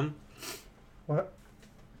stadium. What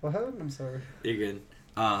happened? I'm sorry. You're good.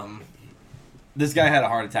 This guy had a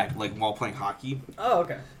heart attack like while playing hockey. Oh,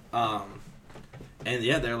 okay. And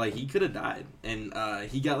yeah, they're like he could have died, and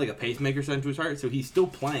he got like a pacemaker set into his heart, so he's still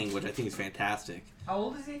playing, which I think is fantastic. How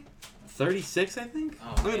old is he? 36, I think.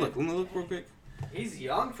 Oh, Let me man. look real quick. He's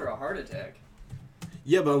young for a heart attack.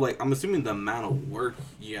 Yeah, but like I'm assuming the amount of work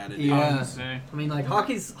you gotta do. I was Yeah. gonna say. I mean, like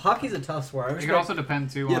hockey's a tough sport. It could also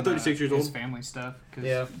depend too Yeah, on 36 years his old. family stuff. 'Cause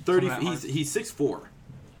Yeah. some of 30. that He's 6'4".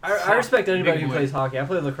 I respect anybody Big who boy. plays hockey. I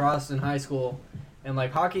played lacrosse in high school, and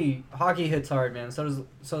like hockey hits hard, man. So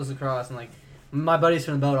does lacrosse, and like my buddies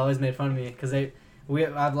from the boat always made fun of me because I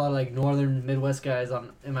have a lot of like northern Midwest guys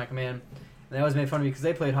in my command, and they always made fun of me because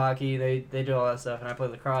they played hockey, they do all that stuff, and I played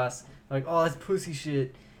lacrosse. Like, oh, that's pussy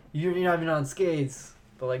shit. You're not even on skates,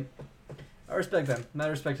 but like I respect them. I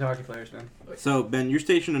respect hockey players, man. So Ben, you're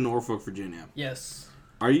stationed in Norfolk, Virginia. Yes.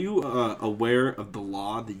 Are you aware of the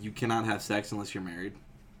law that you cannot have sex unless you're married?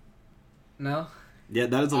 No. Yeah,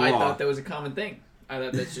 that is a law. I thought that was a common thing. I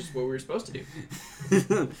thought that's just what we were supposed to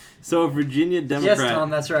do. So a Virginia Democrat Yes, Tom.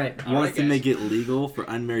 That's right. wants Alright, to guys. make it legal for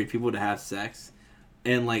unmarried people to have sex,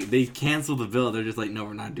 and like they canceled the bill. They're just like, no,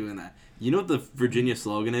 we're not doing that. You know what the Virginia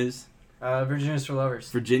slogan is? Virginia's for lovers.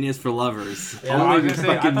 Virginia's for lovers. Yeah. Oh, I Only was if gonna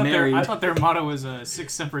you're say, fucking I married. thought their motto was Sic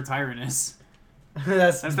Semper Tyrannis.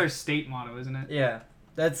 That's That's their state motto, isn't it? yeah.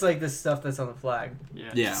 That's like the stuff that's on the flag.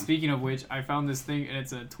 Yeah. Speaking of which, I found this thing, and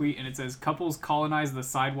it's a tweet, and it says, "Couples colonize the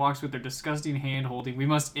sidewalks with their disgusting hand holding. We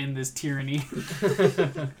must end this tyranny."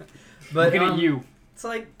 But Looking at you. it's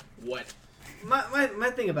like What? my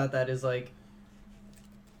thing about that is like,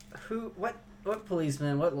 what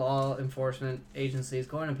policeman, what law enforcement agency is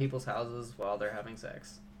going to people's houses while they're having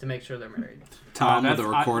sex to make sure they're married? Tom with a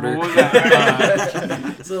That's- recorder. what was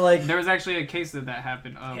that? So like, There was actually a case that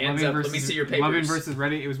happened. Hands Loving up, let versus, me see your Loving papers. versus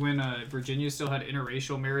Reddit. It was when Virginia still had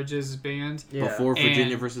interracial marriages banned. yeah. Before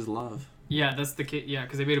Virginia And- versus Love. Yeah, that's the case. Yeah,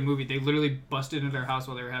 because they made a movie. They literally busted into their house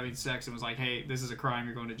while they were having sex and was like, "Hey, this is a crime.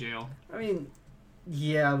 You're going to jail." I mean,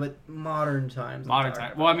 Yeah, but modern times. Modern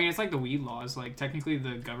time. Well, I mean, it's like the weed laws. Like, technically,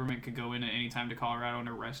 the government could go in at any time to Colorado and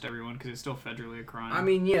arrest everyone because it's still federally a crime. I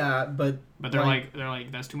mean, yeah, but they're like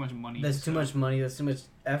that's too much money. That's too much money. That's too much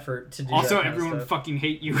effort to do. Also, that kind everyone of stuff. fucking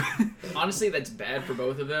hate you. Honestly, that's bad for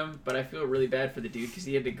both of them, but I feel really bad for the dude because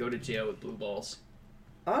he had to go to jail with blue balls.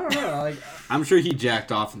 I don't know. Like, I'm sure he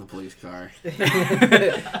jacked off in the police car.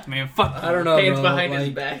 Man, fuck. I don't know, Hands bro. behind his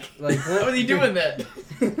Like- back. like How was he doing that?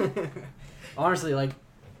 Honestly, like,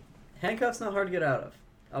 handcuffs not hard to get out of.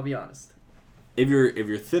 I'll be honest. If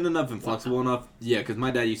you're thin enough and flexible enough, yeah, because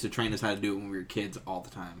my dad used to train us how to do it when we were kids all the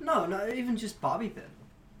time. No, not even just bobby pin.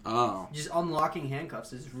 Oh. Just unlocking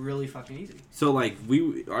handcuffs is really fucking easy. So like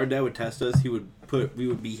our dad would test us. We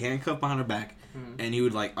would be handcuffed behind our back, and he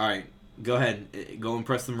would like, all right, go ahead, go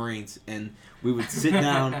impress the Marines, and we would sit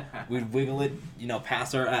down, we'd wiggle it,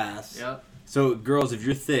 past our ass. Yep. So girls, if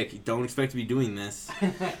you're thick, don't expect to be doing this.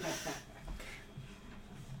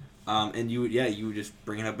 And you would just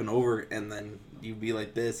bring it up and over, and then you'd be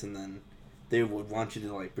like this, and then they would want you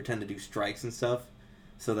to like pretend to do strikes and stuff,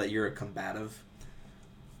 so that you're a combative.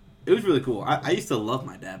 It was really cool. I used to love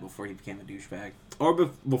my dad before he became a douchebag,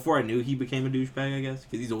 or before I knew he became a douchebag, I guess,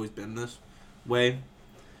 because he's always been this way.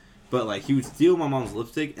 But like he would steal my mom's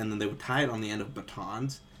lipstick, and then they would tie it on the end of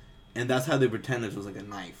batons, and that's how they pretend it was like a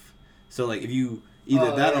knife. So like if you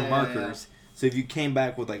or markers. So if you came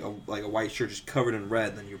back with like a white shirt just covered in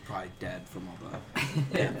red, then you're probably dead from all that.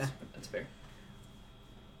 Yeah, that's fair.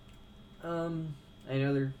 Any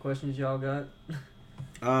other questions y'all got?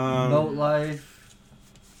 Um, Boat life,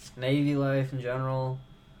 Navy life in general.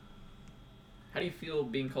 How do you feel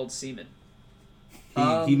being called seaman?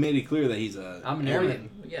 he made it clear that he's I'm an airman. airman.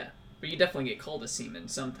 Yeah, but you definitely get called a seaman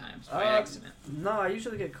sometimes by Uh, accident. No, I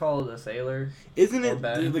usually get called a sailor. Isn't Or it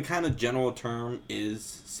bad. the kind of general term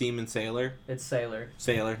is seaman sailor? It's sailor,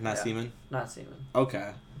 Sailor, not Yeah. seaman? not seaman.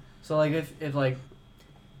 Okay. So like if like,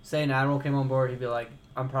 say an admiral came on board, he'd be like,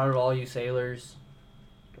 "I'm proud of all you sailors."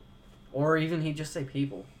 Or even he'd just say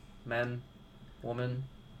people, men, woman,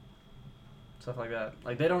 stuff like that.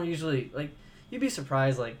 Like they don't usually like. You'd be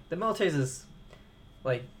surprised. Like the military's is,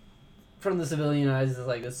 like, from the civilian eyes, is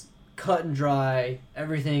like this cut and dry.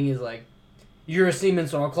 Everything is like, you're a seaman,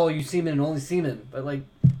 so I'll call you seaman and only seaman. But like,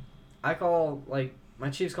 I call like my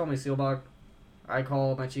chiefs call me Sealbach. I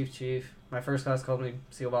call my chief. My first class called me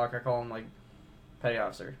Sealbach. I call him like petty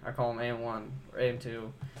officer. I call him AM1 or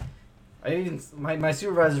AM2. I even my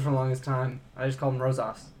supervisor for the longest time, I just call him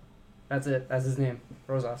Rosas. That's it. That's his name,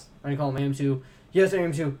 Rosas. I didn't call him AM2. Yes,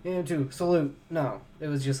 AM2, salute. No, it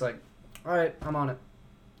was just like, all right, I'm on it.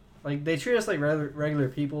 Like they treat us like regular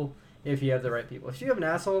people if you have the right people. If you have an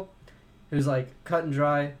asshole who's like cut and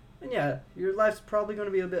dry, then yeah, your life's probably going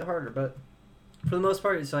to be a bit harder. But for the most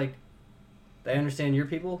part, it's like they understand your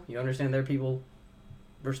people, you understand their people.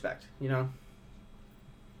 Respect,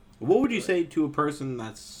 What would you say to a person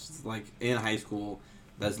that's like in high school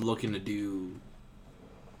that's looking to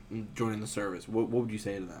joining the service? What would you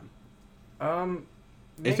say to them?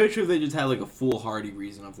 Especially if they just had like a foolhardy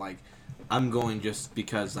reason of like, I'm going just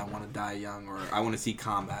because I want to die young, or I want to see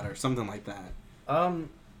combat, or something like that.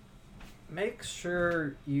 Make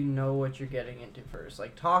sure you know what you're getting into first.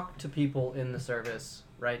 Like, talk to people in the service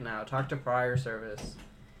right now. Talk to prior service.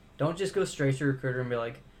 Don't just go straight to your recruiter and be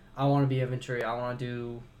like, I want to be infantry. I want to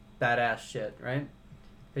do badass shit, right?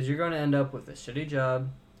 Because you're going to end up with a shitty job,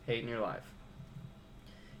 hating your life.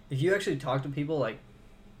 If you actually talk to people, like,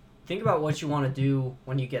 think about what you want to do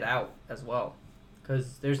when you get out as well.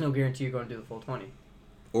 Because there's no guarantee you're going to do the full 20.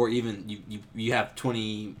 Or even you have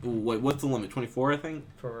 20. What's the limit? 24, I think.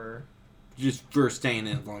 For Just for staying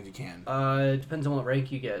in as long as you can. it depends on what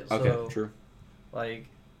rank you get. Okay, So, true. like,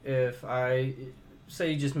 if I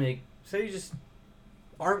say you just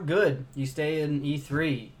aren't good, you stay in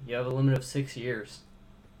E3. You have a limit of 6 years.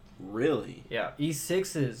 Really? Yeah,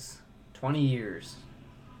 E6 is 20 years.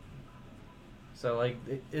 So like,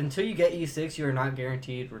 until you get E6, you are not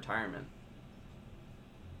guaranteed retirement.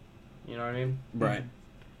 You know what I mean? Right.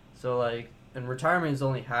 So like, and retirement is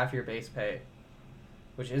only half your base pay,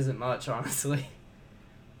 which isn't much, honestly.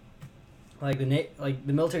 Like the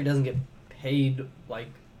military doesn't get paid like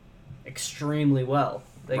extremely well.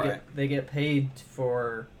 They get paid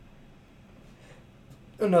for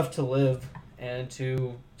enough to live and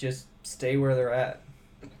to just stay where they're at.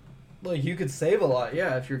 Like, you could save a lot,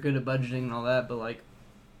 yeah, if you're good at budgeting and all that, but like,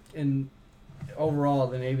 in overall,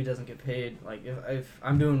 the Navy doesn't get paid. Like, if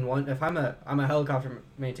I'm doing if I'm a helicopter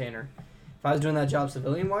maintainer, if I was doing that job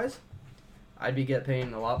civilian wise, I'd be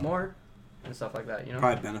paying a lot more and stuff like that,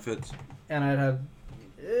 Probably benefits. And I'd have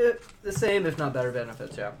the same, if not better,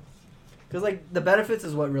 benefits, yeah. Because, like, the benefits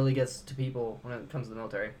is what really gets to people when it comes to the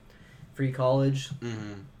military. Free college,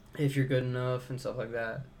 Mm-hmm. if you're good enough, and stuff like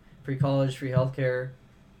that. Free college, free healthcare,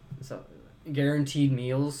 so guaranteed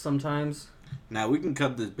meals sometimes. Now, we can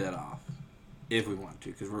cut this bit off if we want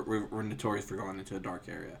to, because we're notorious for going into a dark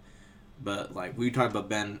area. But, like, we talked about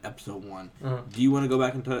Ben episode 1. Uh-huh. Do you want to go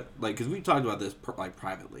back into, like, because we talked about this,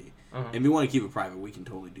 privately. Uh-huh. If you want to keep it private, we can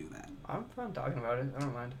totally do that. I'm fine talking about it. I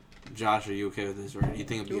don't mind. Josh, are you okay with this, or do you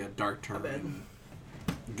think it'd be a dark turn? bad. And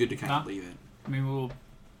good to kind Nah. of leave it. I mean, we'll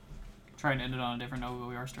try and end it on a different note, but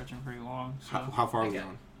we are stretching pretty long. So How far are we Okay.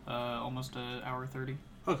 going? almost an hour 30.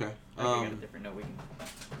 Okay. I think I got a different note we can.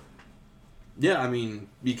 Yeah, I mean,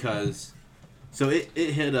 because so it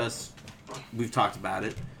hit us. We've talked about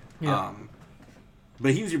it. Yeah.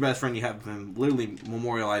 But he was your best friend. You have him literally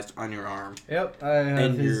memorialized on your arm. Yep, I have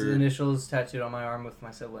And his you're- initials tattooed on my arm with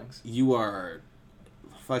my siblings. You are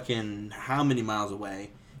fucking how many miles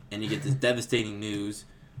away, and you get this devastating news.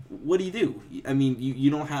 What do you do? I mean, you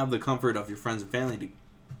don't have the comfort of your friends and family to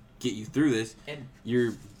get you through this. And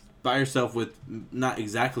You're by yourself with not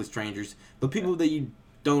exactly strangers, but people that you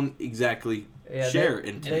don't exactly share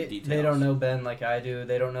intimate details. They don't know Ben like I do.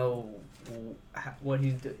 They don't know what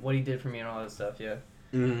he did for me and all that stuff. Yeah.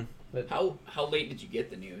 Mm-hmm. But how late did you get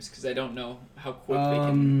the news? Because I don't know how quick they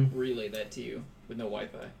Um, can relay that to you with no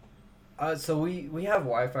Wi-Fi. so we have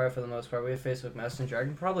Wi-Fi for the most part. We have Facebook Messenger. I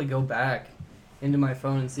can probably go back into my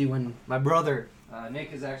phone and see when my brother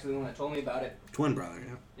Nick is actually the one that told me about it. Twin brother,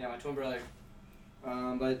 yeah. Yeah, my twin brother.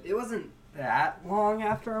 But it wasn't that long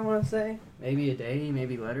after, I want to say. Maybe a day,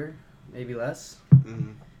 maybe later, maybe less.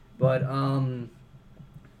 Mm-hmm. But,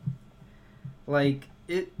 like,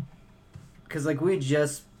 because, like, we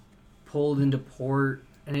just pulled into port,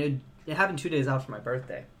 and it happened 2 days after my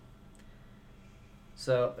birthday.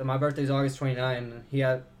 So, and my birthday's August 29, and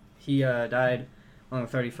he died on the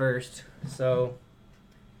 31st. So,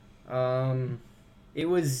 it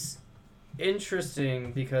was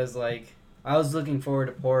interesting because, like, I was looking forward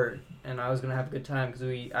to port, and I was going to have a good time because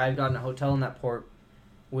I had gotten a hotel in that port,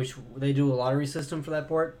 which they do a lottery system for that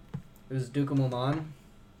port. It was Duke of Oman.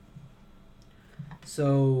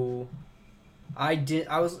 So I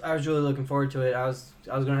was really looking forward to it. I was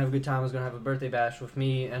gonna have a good time. I was gonna have a birthday bash with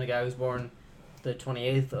me and a guy who was born the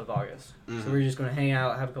 28th of August. Mhm. So we were just gonna hang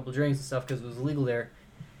out, have a couple drinks and stuff because it was illegal there.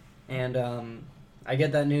 And I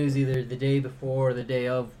get that news either the day before or the day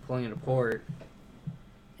of pulling into port.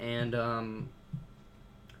 And I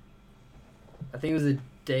think it was the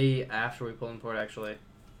day after we pulled in port actually.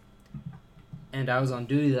 And I was on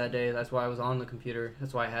duty that day. That's why I was on the computer.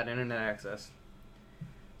 That's why I had internet access.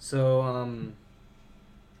 So,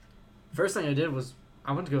 first thing I did was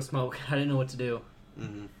I went to go smoke. I didn't know what to do.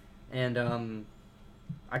 Mm-hmm. And,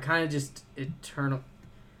 I kind of just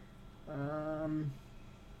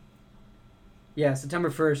yeah, September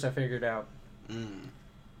 1st I figured out. Mm.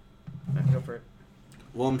 I can go for it.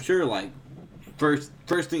 Well, I'm sure, like, first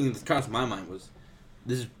thing that crossed my mind was,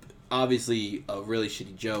 this is obviously a really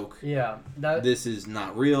shitty joke. Yeah. That, This is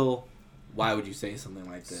not real. Why would you say something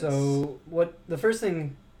like this? So, the first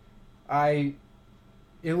thing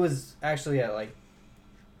it was actually at, like,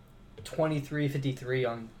 23:53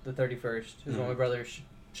 on the 31st is when my brother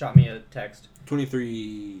shot me a text. 23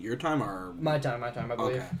 your time or My time, I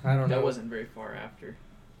believe. Okay. I don't know. That wasn't very far after.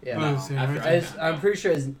 Yeah. No. After I found I'm out. pretty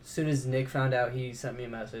sure as soon as Nick found out, he sent me a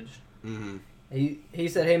message. Mm-hmm. He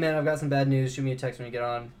said, "Hey man, I've got some bad news. Shoot me a text when you get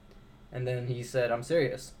on." And then he said, "I'm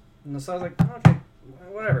serious." And so I was like, oh, "Okay,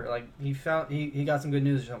 whatever." Like he got some good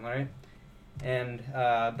news or something, right? And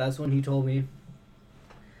that's when he told me.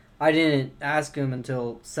 I didn't ask him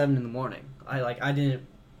until 7 in the morning. I didn't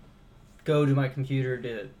go to my computer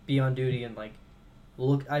to be on duty and like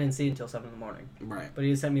look. I didn't see it until 7 in the morning. Right. But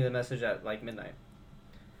he sent me the message at like midnight.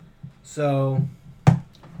 So,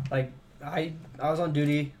 like, I was on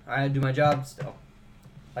duty. I had to do my job still.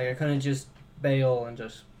 Like, I couldn't just bail and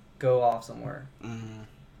just go off somewhere. Mm-hmm.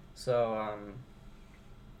 So,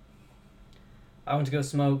 I went to go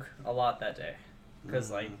smoke a lot that day. Because,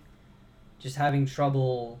 like, just having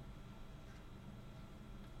trouble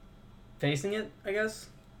facing it, I guess.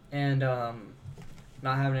 And,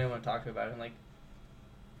 not having anyone to talk to about it. And,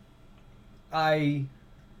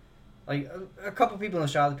 like, a couple people in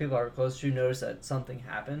the shop, the people I were close to, noticed that something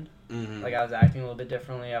happened. Mm-hmm. Like, I was acting a little bit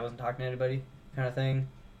differently. I wasn't talking to anybody, kind of thing.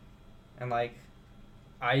 And, like,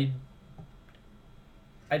 I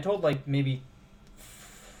told, like, maybe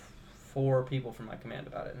 4 people from my command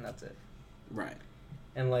about it, and that's it. Right.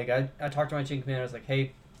 And, like, I talked to my chain commander. I was like,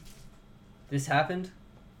 hey, this happened.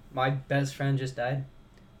 My best friend just died.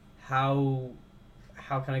 How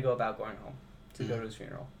can I go about going home to go to his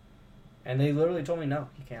funeral? And they literally told me, no,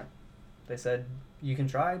 you can't. They said you can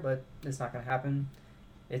try, but it's not gonna happen.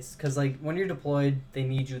 It's because like when you're deployed, they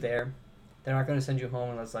need you there. They're not gonna send you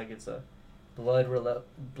home unless like it's a blood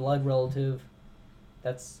relative.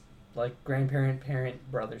 That's like grandparent,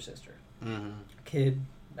 parent, brother, sister, kid.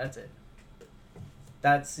 That's it.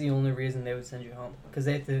 That's the only reason they would send you home, because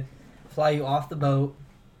they have to fly you off the boat.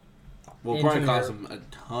 Well, it probably costs them a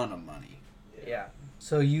ton of money. Yeah.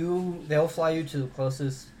 So they'll fly you to the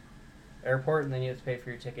closest airport, and then you have to pay for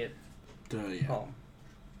your ticket home.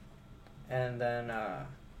 And then,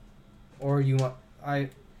 or I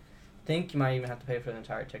think you might even have to pay for the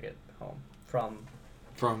entire ticket home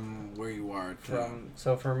from where you are.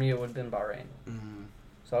 So for me, it would have been Bahrain. Mm-hmm.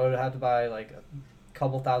 So I would have to buy like a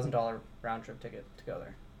couple $1,000 round trip ticket to go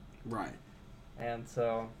there. Right. And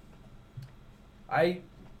so I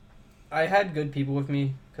had good people with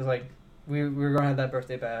me, because like we were going to have that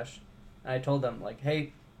birthday bash, and I told them like,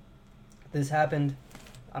 hey, this happened,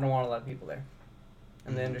 I don't want a lot of people there,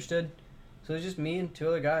 and they understood. So it was just me and 2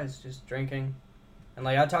 other guys just drinking, and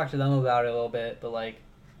like I talked to them about it a little bit, but like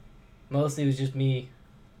mostly it was just me.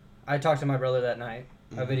 I talked to my brother that night.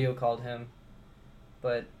 I video called him,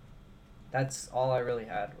 but that's all I really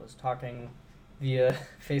had, was talking via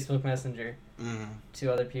Facebook Messenger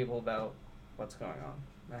to other people about what's going on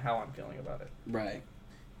and how I'm feeling about it. Right.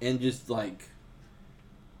 And just like,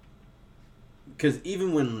 because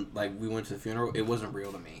even when like we went to the funeral, it wasn't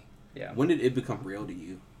real to me. Yeah. When did it become real to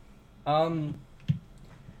you?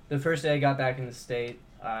 The first day I got back in the state,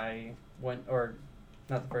 I went, or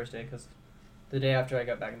not the first day, because the day after I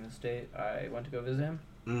got back in the state, I went to go visit him.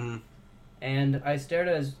 Mm-hmm. And I stared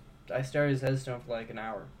at his headstone for like an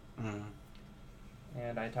hour. Mm-hmm.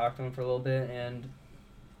 And I talked to him for a little bit, and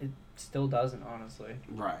it still doesn't, honestly.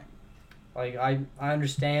 Right. Like, I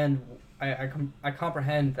understand, I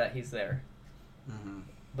comprehend that he's there. Mm-hmm.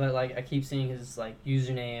 But, like, I keep seeing his, like,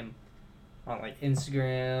 username on, like,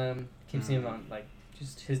 Instagram. Keep seeing him on, like,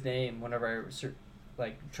 just his name whenever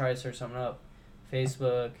I, try to search something up.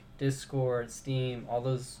 Facebook, Discord, Steam, all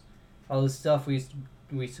those stuff we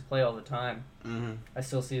used to play all the time. Mm-hmm. I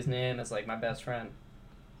still see his name as, like, my best friend.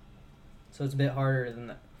 So it's a bit harder than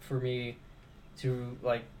that for me to,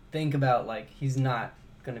 like, think about, like, he's not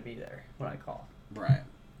going to be there when I call. Right.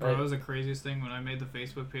 Bro, that was the craziest thing. When I made the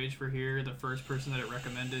Facebook page for here, the first person that it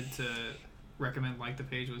recommended to like the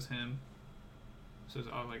page was him. So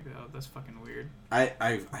I was like, oh, that's fucking weird.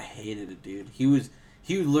 I hated it, dude. He was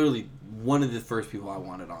literally one of the first people I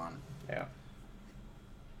wanted on. Yeah.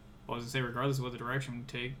 Well, I was gonna say, regardless of what the direction we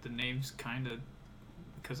take, the name's kind of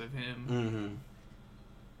because of him.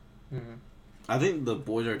 Mm-hmm. Mm-hmm. I think the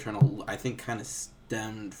Boys Are Eternal, kind of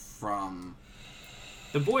stemmed from...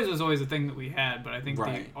 The Boys was always a thing that we had, but I think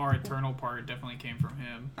right. our Eternal part definitely came from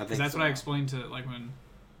him. I think that's so. what I explained to, like, when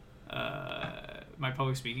my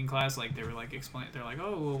public speaking class, like, they were like, they're like,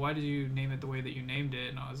 oh, well, why did you name it the way that you named it?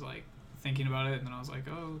 And I was like, thinking about it, and then I was like,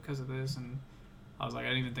 oh, because of this, and I was like, I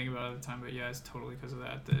didn't even think about it at the time, but yeah, it's totally because of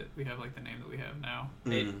that we have, like, the name that we have now.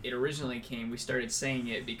 Mm-hmm. It originally we started saying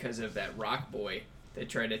it because of that rock boy that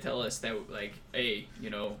tried to tell us that, like, hey, you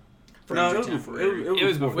know... No, it was before. It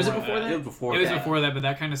was before. Was it before that? It was before. It was before that, but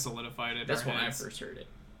that kind of solidified it. That's when I first heard it.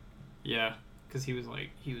 Yeah, because he was like,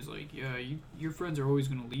 yeah, your friends are always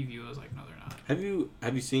gonna leave you. I was like, no, they're not.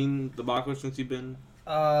 Have you seen the Bachler since you've been?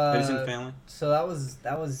 Have you seen the family? So that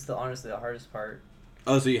was honestly the hardest part.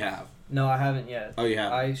 Oh, so you have? No, I haven't yet. Oh, you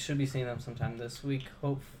have? I should be seeing them sometime this week,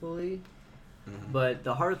 hopefully. Mm-hmm. But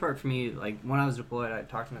the hardest part for me, like, when I was deployed, I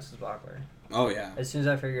talked to Mrs. Bachler. Oh, yeah. As soon as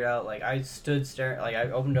I figured out, like, I stood staring, like,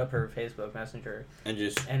 I opened up her Facebook Messenger.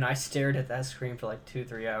 And I stared at that screen for, like,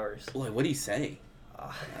 2-3 hours. Like, what do you say?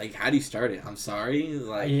 Like, how do you start it? I'm sorry?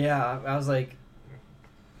 Like, yeah, I was like,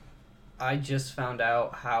 I just found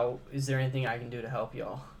out is there anything I can do to help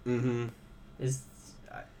y'all? Mm-hmm.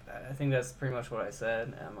 I think that's pretty much what I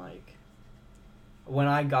said. And, like, when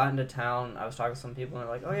I got into town, I was talking to some people, and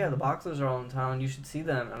they're like, oh, yeah, the Bachlers are all in town. You should see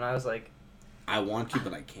them. And I was like... I want to,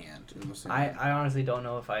 but I can't. I honestly don't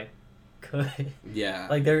know if I could. Yeah.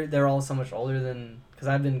 Like, they're all so much older than... Because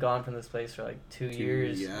I've been gone from this place for, like, 2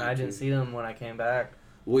 years, and I didn't see them when I came back.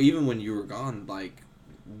 Well, even when you were gone, like,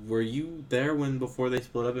 were you there before they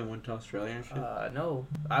split up and went to Australia and shit? No.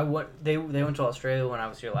 They went to Australia when I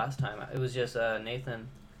was here last time. It was just Nathan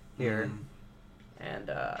here. And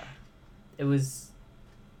it was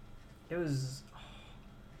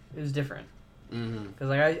different. Because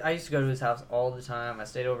like I used to go to his house all the time. I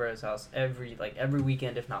stayed over at his house every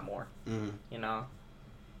weekend, if not more. You know,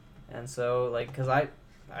 and so like because I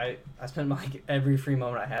spent like every free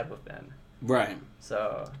moment I had with Ben. Right.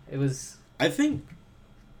 So it was. I think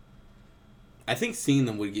I think seeing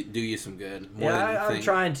them would do you some good. More than you I'm think.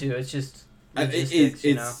 trying to. It's just It's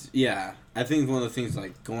you know. yeah. I think one of the things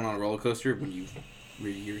like going on a roller coaster when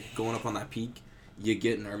you're going up on that peak, you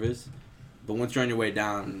get nervous, but once you're on your way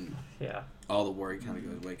down, Yeah. all the worry kind of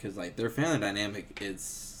goes away because like their family dynamic is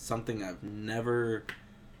something I've never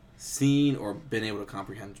seen or been able to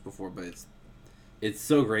comprehend before, but it's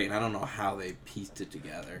so great, and I don't know how they pieced it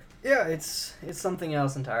together. Yeah, it's something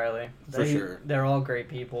else entirely. For sure. They're all great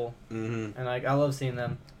people, Mm-hmm. and like I love seeing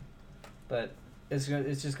them, but it's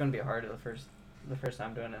just gonna be hard the first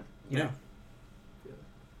time doing it. you Yeah. know?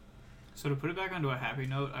 So to put it back onto a happy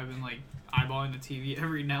note, I've been like eyeballing the TV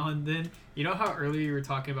every now and then. You know how earlier you were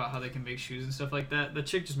talking about how they can make shoes and stuff like that? The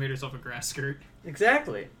chick just made herself a grass skirt.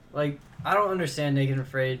 Exactly. Like I don't understand Naked and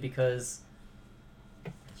Afraid because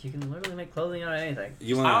you can literally make clothing out of anything.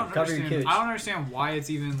 You I want don't Cover your understand. cooch. I don't understand why it's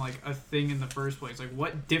even like a thing in the first place. Like,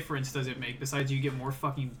 what difference does it make besides you get more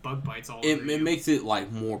fucking bug bites all over it you? makes it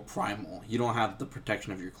like more primal. You don't have the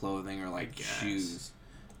protection of your clothing or like guess. shoes.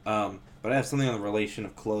 But I have something on the relation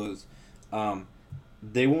of clothes.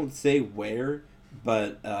 They won't say where,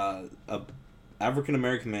 but a African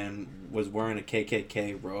American man was wearing a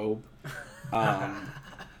KKK robe,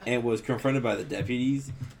 and was confronted by the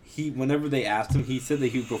deputies. Whenever they asked him, he said that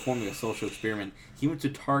he was performing a social experiment. He went to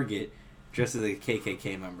Target dressed as a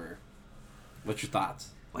KKK member. What's your thoughts?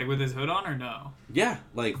 Like with his hood on or no? Yeah,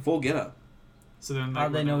 like full getup. So then, like,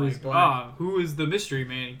 How'd they when know they're he's like, black? Ah, who is the mystery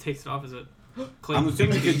man? He takes it off as a. I'm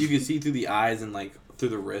assuming because you can see through the eyes and like through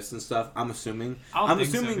the wrists and stuff. I'm assuming I'm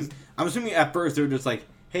assuming at first they were just like,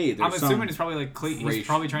 hey, there's I'm assuming it's probably like Clayton. He's race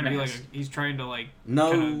probably trying to be like. race. He's trying to like.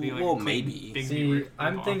 no, kinda be like well Clayton maybe. Bigsby See, rip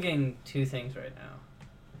I'm off. thinking two things right now.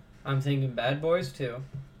 I'm thinking Bad Boys 2,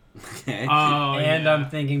 Okay. Oh, and yeah.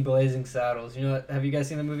 I'm thinking Blazing Saddles. You know what? Have you guys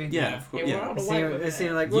seen the movie? yeah, of course, Yeah, yeah. we're all It the white seemed, women it seemed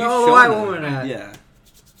at. like, You where all the showed white them. woman at? Yeah.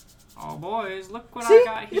 Oh boys, look what See, I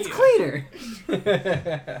got here. it's cleaner.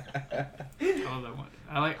 I love that one.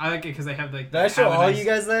 I like it because they have like. Did I show have a all nice- you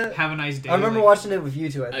guys that? Have a nice day. I remember like- watching it with you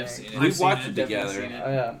two, I think. I've seen it. We I've seen watched it, it definitely together. seen it.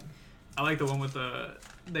 Oh, yeah. I like the one with the.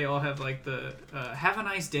 They all have like the "Have a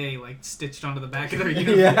nice day" like stitched onto the back of their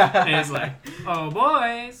uniform. Yeah. And it's like, oh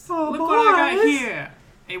boys, Oh, look what I got boys. here.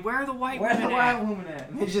 Hey, where are the white Where's the women white at? woman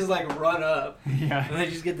at? They just like run up. Yeah. And they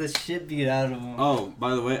just get the shit beat out of them. Oh,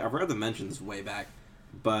 by the way, I forgot to mention this way back,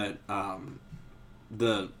 but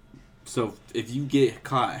so if you get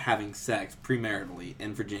caught having sex premaritally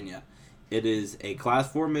in Virginia, it is a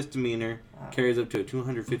class 4 misdemeanor, carries up to a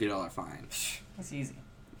 $250 fine. That's easy.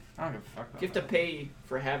 I don't give a fuck about You have to pay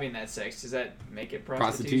for having that sex. Does that make it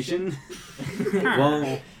Prostitution? Well,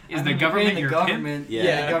 Well, is I the mean, government the your government? Yeah.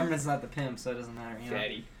 Yeah, the government's not the pimp, so it doesn't matter. You know?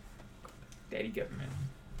 Daddy government.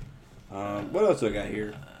 what else do I got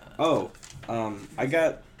here? Oh, I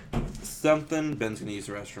got something. Ben's gonna use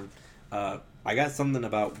the restroom. I got something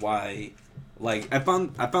about why, like, I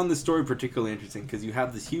found this story particularly interesting because you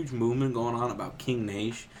have this huge movement going on about King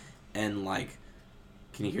Naish, and like,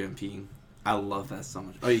 can you hear him peeing? I love that so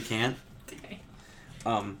much. Oh, you can't?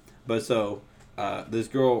 But so, this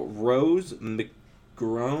girl, Rose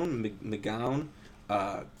McGowan,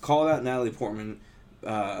 called out Natalie Portman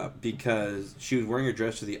because she was wearing a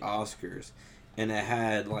dress to the Oscars, and it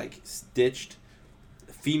had, like, stitched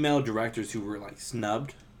female directors who were, like,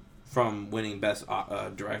 snubbed from winning Best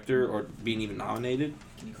Director or being even nominated.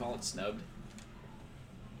 Can you call it snubbed?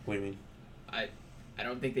 What do you mean? I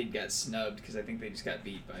don't think they got snubbed because I think they just got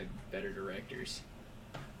beat by better directors.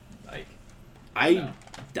 Like, I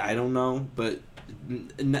don't know, but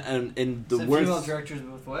and the So worst. female directors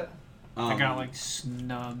with what? I got like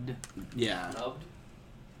snubbed, yeah. Snubbed.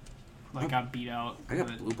 like got beat out. I got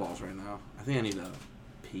But blue balls right now. I think I need to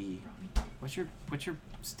pee. what's your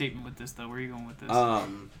statement with this though? Where are you going with this?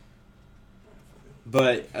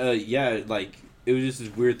 But yeah, like it was just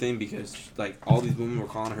this weird thing because like all these women were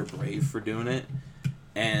calling her brave for doing it,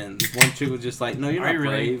 and this one chick was just like, "No, you're Are not you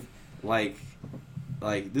really? brave.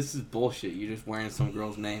 Like this is bullshit. You're just wearing some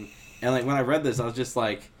girl's name." And like when I read this, I was just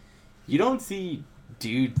like, "You don't see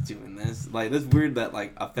dudes doing this. Like that's weird that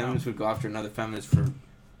like a feminist would go after another feminist for."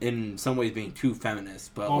 In some ways, being too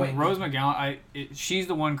feminist, but well, like, Rose McGowan, she's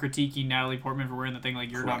the one critiquing Natalie Portman for wearing the thing like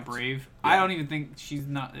 "You're Correct. not brave." Yeah. I don't even think she's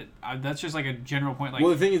not. That's just like a general point. Like, well,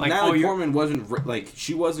 the thing is, like, Natalie you're- Portman wasn't like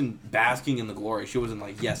she wasn't basking in the glory. She wasn't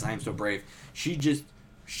like, "Yes, I am so brave." She just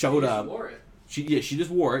showed up. She just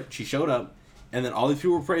wore it. She showed up, and then all these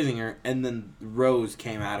people were praising her, and then Rose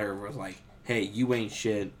came at her and was like, "Hey, you ain't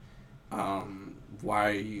shit. Why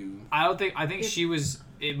are you?" I think she was.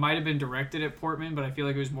 It might have been directed at Portman, but I feel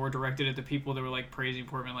like it was more directed at the people that were like praising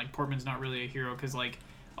Portman. Like Portman's not really a hero because like,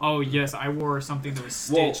 oh yes, I wore something that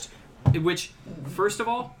was Well- stitched, which first of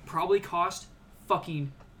all probably cost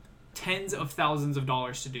fucking tens of thousands of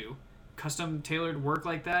dollars to do. Custom tailored work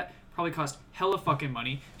like that probably cost hella fucking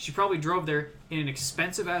money. She probably drove there in an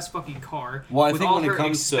expensive ass fucking car Well, I with think all when it her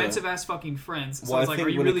comes to- expensive ass fucking friends. So Well, it's I like, think are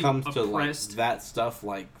you when really it comes to like oppressed? that stuff,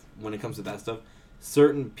 like when it comes to that stuff,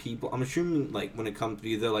 certain people, I'm assuming, like when it comes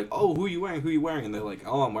to, they're like, oh, who you wearing? Who you wearing? And they're like,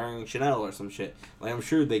 oh, I'm wearing Chanel or some shit. Like, I'm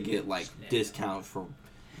sure they get like discounts for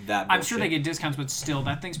that. I'm sure they bullshit. get discounts, but still,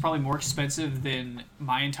 that thing's probably more expensive than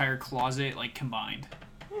my entire closet, like, combined.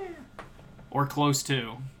 Or close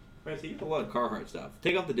to. Right, so you have a lot of Carhartt stuff.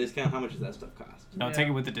 Take off the discount. How much does that stuff cost? No, Yeah. take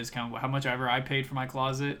it with the discount. How much ever I paid for my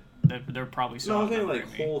closet, they're probably still No, I'm saying outnumbering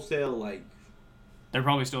like me. wholesale, like. They're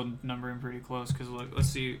probably still numbering pretty close. Because look, let's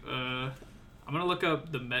see. I'm gonna look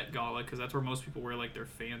up the Met Gala because that's where most people wear like their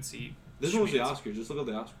fancy. This one was the schmeats. Oscars. Just look up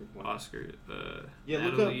the Oscar one. Oscar. Yeah,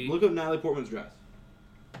 Natalie look up Natalie Portman's dress.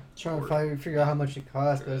 Trying to figure out how much it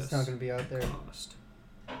costs, but it's not going to be out there. Cost.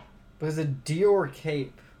 But it's a Dior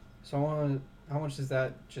cape. So I want to. How much is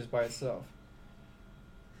that just by itself?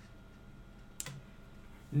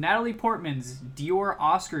 Natalie Portman's Dior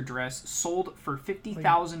Oscar dress sold for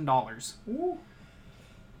 $50,000.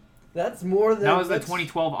 That's more than. That was the that's-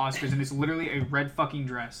 2012 Oscars, and it's literally a red fucking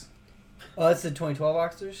dress. Oh, that's the 2012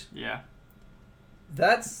 Oscars. Yeah.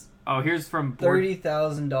 That's Oh, here's from Board.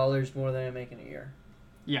 $30,000 more than I make in a year.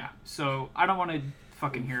 Yeah. So I don't want to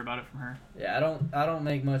fucking hear about it from her. Yeah, I don't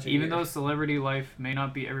make much. Even though celebrity life may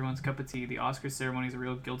not be everyone's cup of tea, the Oscars ceremony is a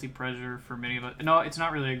real guilty pleasure for many of us. No, it's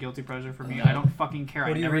not really a guilty pleasure for me. No. I don't fucking care. What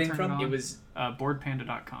I are you never reading turn from? it on. It was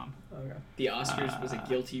boardpanda.com. Okay. the Oscars was a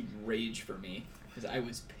guilty rage for me because I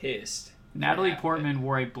was pissed. Natalie Yeah, Portman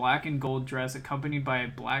wore a black and gold dress accompanied by a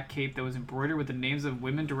black cape that was embroidered with the names of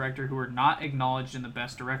women director who were not acknowledged in the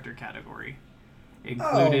Best Director category.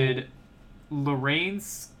 Included Lorraine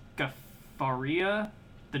Scafaria,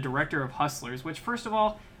 the director of Hustlers, which, first of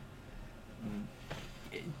all,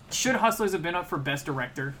 should Hustlers have been up for Best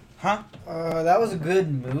Director? Huh? That was a good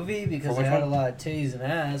movie because For it which had one? a lot of titties and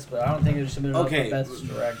ass, but I don't think it should have been up Okay, for Best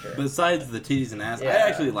Director. Besides the titties and ass, Yeah. I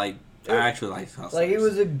actually like Hustlers. Like, it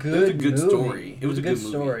was a good good movie. story. It was a good movie.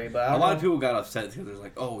 story, but I A don't lot of know- people got upset because there's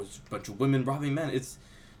like, oh, it's a bunch of women robbing men. Did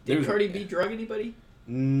there's- Cardi B drug anybody?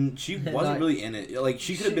 She Not- wasn't really in it. Like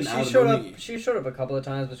she could have been out of showed the up. movie. She showed up a couple of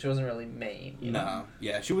times, but she wasn't really main. You know? No,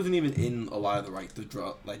 yeah, she wasn't even in a lot of the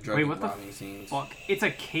drug Wait, and what the robbing scenes. Fuck. It's a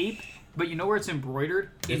cape, but you know where it's embroidered?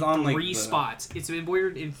 In It's on, like, three the- spots. It's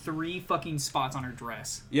embroidered in 3 fucking spots on her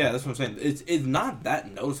dress. Yeah, that's what I'm saying. It's not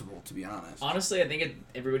that noticeable, to be honest. Honestly, I think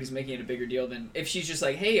everybody's making it a bigger deal than if she's just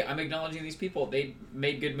like, "Hey, I'm acknowledging these people. They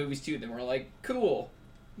made good movies too." Then we're like, "Cool."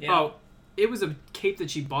 You know? Oh, it was a cape that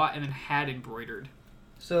she bought and then had embroidered.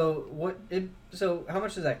 So So how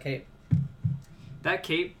much is that cape? That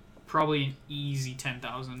cape, probably an easy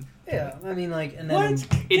 10,000. Yeah, I mean, like, and then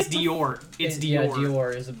It's Dior. It's Dior. Yeah,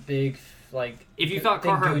 Dior is a big like. If you thought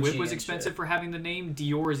big Carhartt Gucci Whip was and expensive shit. for having the name,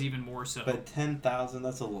 Dior is even more so. But 10,000,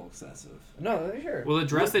 that's a little excessive. No, sure. Well, the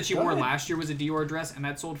dress that she Go wore ahead. last year was a Dior dress, and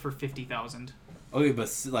that sold for 50,000. Okay,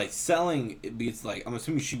 but like selling, it beats like I'm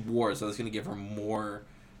assuming she wore it, so that's gonna give her more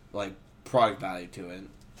like product value to it.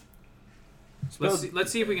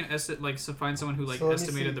 Let's see if we can find someone who So let me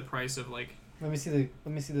estimated see. the price of like. Let me see the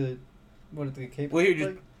what is the cape? Well, here,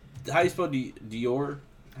 look just how do you spell Dior?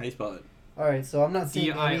 How do you spell it? All right, so I'm not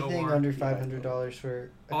seeing DIOR. anything under $500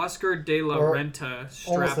 for Oscar de la Or Renta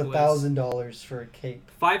almost strapless. $1,000 for a cape.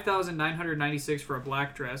 5,996 for a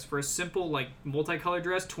black dress. For a simple like multicolored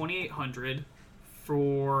dress, 2,800.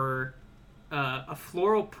 For a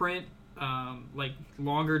floral print like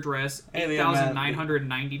longer dress, Hey, they have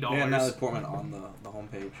 $8,990. Yeah, Natalie Portman on the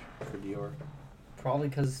homepage for Dior. Probably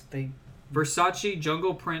because they. Versace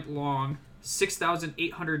jungle print long,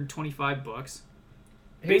 $6,825.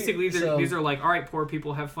 Here- Basically, so- these are like, all right, poor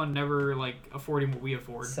people have fun, never like affording what we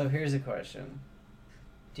afford. So here's a question: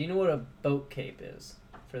 do you know what a boat cape is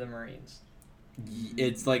for the Marines?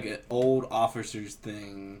 It's like an old officer's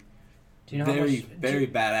thing. Do you know very, how much? very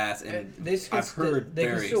badass, and They can I've still- heard they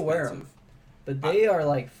can very still wear 'em. expensive. But they are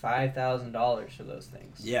like $5,000 for those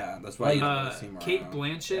things. Yeah, that's why you don't see them Kate around.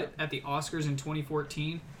 Blanchett at the Oscars in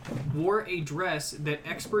 2014 wore a dress that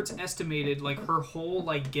experts estimated like her whole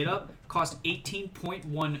like get up cost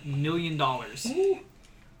 $18.1 million.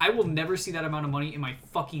 I will never see that amount of money in my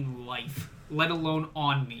fucking life, let alone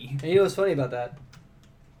on me. And you know what's funny about that?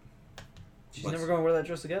 She's What's- never going to wear that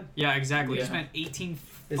dress again. Yeah, exactly. Yeah. You spent 18.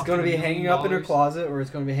 It's going to be hanging up in her $million. closet, or it's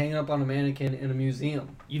going to be hanging up on a mannequin in a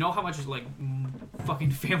museum. You know how much like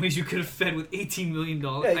fucking families you could have fed with $18 million? Yeah,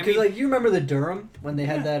 I because mean, like you remember the Durham when they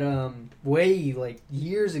had that way like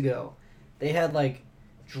years ago, they had like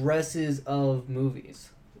dresses of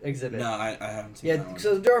movies. exhibit. No, I haven't seen Yeah, that one.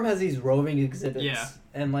 so Durham has these roving exhibits. Yeah.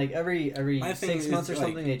 And like every My thing 6 is, months or like,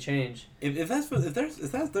 something they change. If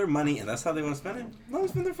that's their money and that's how they want to spend it, let them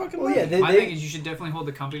spend their fucking Well, money. yeah, My thing is you should definitely hold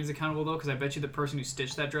the companies accountable though, because I bet you the person who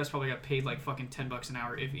stitched that dress probably got paid like fucking $10 an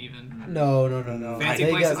hour, if even. No. Fancy They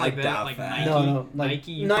places got- like I that, doubt like that. Nike.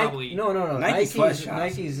 Nike, you probably. No. Nike Nike's sweatshops.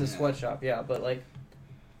 Nike's a Yeah. sweatshop, yeah, but like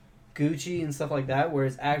Gucci and stuff like that, where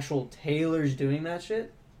it's actual tailors doing that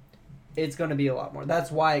shit, it's gonna be a lot more.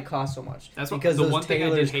 That's why it costs so much. That's what, because the those one thing I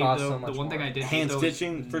did tailors hate cost though. so much The one thing more. I did Hand hate though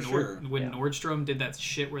stitching, is for sure. when Yeah. Nordstrom did that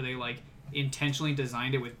shit where they like intentionally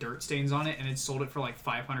designed it with dirt stains on it and it sold it for like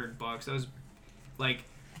 $500. That was like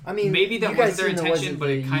I mean, maybe that you guys wasn't their seen the- intention, was but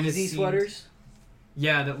it the kinda Yeezy seemed- sweaters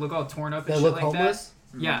yeah, that look all torn up and that shit look like homeless.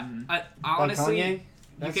 that. Yeah, Mhm. I Like honestly. Kanye.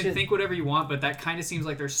 You That can shit- think whatever you want, but that kind of seems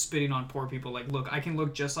like they're spitting on poor people. Like, look, I can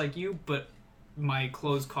look just like you, but my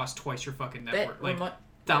clothes cost twice your fucking net worth. Like,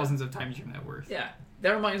 thousands of times your net worth. Yeah,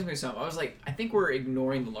 that reminds me of something. I was like, I think we're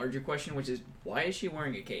ignoring the larger question, which is why is she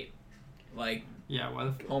wearing a cape? Like, Yeah, why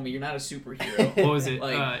the homie, you're not a superhero. what was it?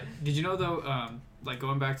 Like- Did you know though? Like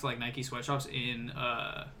going back to like Nike sweatshops in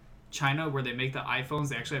China, where they make the iPhones,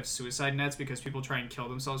 they actually have suicide nets because people try and kill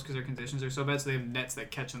themselves because their conditions are so bad. So they have nets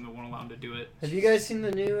that catch them that won't allow them to do it. Have you guys seen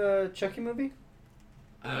the new Chucky movie?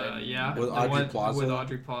 Yeah, With the Aubrey one- Plaza? with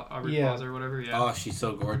Aubrey Yeah. Plaza or whatever. Yeah. Oh, she's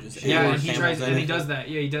so gorgeous. Yeah, Amy and he Campbell's tries in and he it. does that.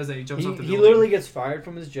 Yeah, he does that. He jumps off the He building. literally gets fired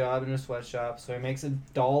from his job in a sweatshop, so he makes a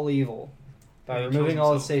doll evil by And he removing kills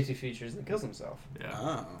all his himself. safety features and kills himself. Yeah.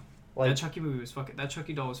 Oh. Like, That Chucky movie was fucking. That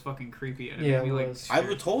Chucky doll was fucking creepy. And Yeah, made me, it like, was. I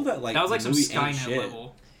was told that like that was like the some movie ain't Skynet shit.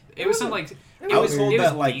 level. It was some like. it I was told it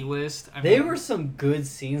that, was like- B-list. I They mean, were some good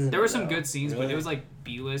scenes. In There it, were some though. good scenes, but Really? it was like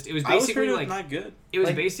B-list. It was I was basically heard it was like not good. it was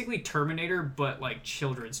like- basically Terminator, but like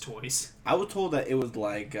children's toys. I was told that it was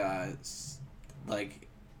like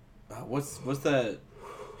what's the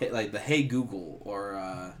like the Hey Google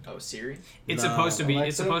or Oh, Siri? It's No. supposed to be.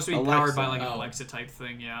 It's Alexa? supposed to be powered by Alexa. like an Oh. Alexa type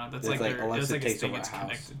thing. Yeah, that's It's like like their, Alexa that's like a takes thing over it's a house.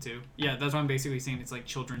 connected to. Yeah, that's what I'm basically saying. It's like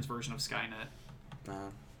children's version of Skynet. That's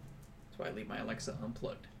why I leave my Alexa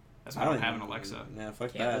unplugged. That's why I don't have an Alexa. Yeah,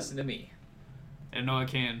 fuck Can't that. listen to me. And no, I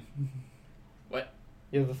can.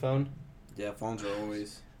 You have a phone? Yeah, phones are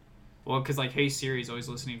always. Well, because like Hey Siri's always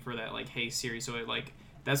listening for that like Hey Siri, so it like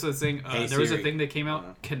that's the thing. Hey There was a Siri. thing that came out,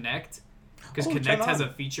 Yeah. Connect, because Oh, Connect turn has on.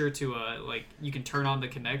 a feature to like you can turn on the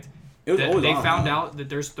Connect. It was That always they on, found huh? out that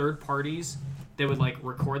there's third parties that would like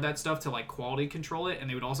record that stuff to like quality control it, and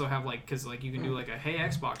they would also have like because like you can do like a Hey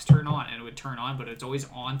Xbox turn on, and it would turn on, but it's always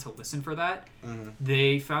on to listen for that. Mhm.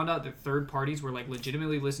 They found out that third parties were like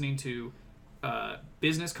legitimately listening to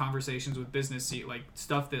business conversations with business like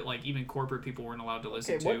stuff that like even corporate people weren't allowed to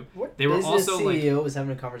listen Okay, to. what They were business also, like- CEO was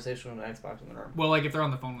having a conversation on an Xbox in the room? Well, like if they're on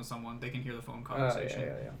the phone with someone, they can hear the phone Oh, conversation.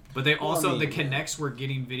 yeah. But they Well, I also mean, the yeah. Connects were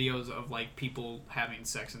getting videos of like people having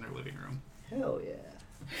sex in their living room. Hell yeah.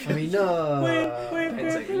 I mean, no.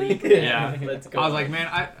 It's like leak. Yeah. Let's go. I was like, man,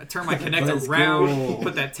 I turned my Connect Let's around, go.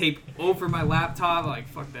 put that tape over my laptop. Like,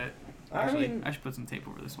 fuck that. I Actually, mean, I should put some tape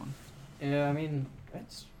over this one. yeah, I mean,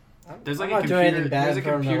 it's. There's like I'm a not doing anything computer- bad there's in a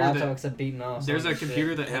front of my computer laptop that- except beating off. There's a some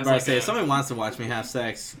computer shit. that has Everybody like say, a, if somebody wants to watch me have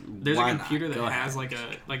sex, there's why a not? computer that Go has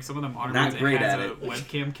ahead. like some of the modern Not ones. It great has at a it.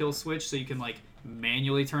 webcam kill switch, so you can like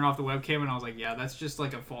manually turn off the webcam. And I was like, yeah, that's just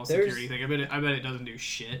like a false There's- security thing. I bet it doesn't do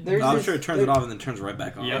shit. There's I'm this- sure it turns it off and then turns right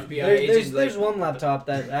back on. Yeah. FBI There's agent, there's like- one laptop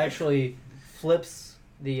that actually flips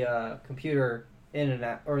the computer in and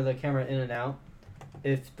out, or the camera in and out,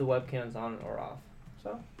 if the webcam's on or off.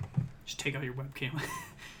 So Just take out your webcam.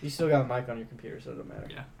 you still got a mic on your computer, so it don't matter.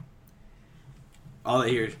 Yeah. All they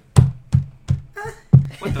hear is,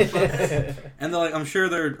 What the fuck? and they're like, I'm sure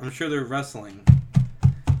they're wrestling.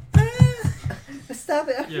 Stop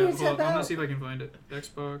it! Yeah, well, I'm gonna see if I can find it.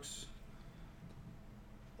 Xbox.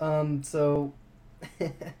 So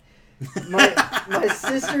my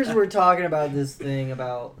sisters were talking about this thing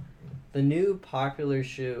about the new popular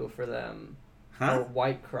shoe for them are Huh?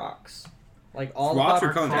 white Crocs. Like all Crocs the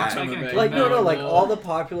are coming Crocs back. making a like no, comeback. like all the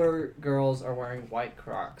popular girls are wearing white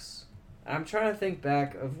Crocs. I'm trying to think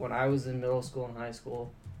back of when I was in middle school and high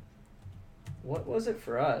school. What was it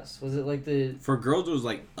for us? Was it like the For girls, it was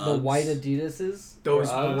like the Uggs. white Adidas's? Those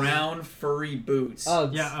Or Uggs? brown furry boots.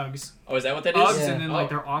 Uggs. Yeah, Uggs. Oh, is that what that is? Uggs, Yeah. and then like Oh.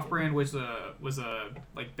 their off-brand was a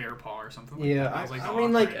like Bear Paw or something. Like Yeah, that. That was, like, I the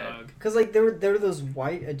mean, like, off-brand Ugg. Cause like there were those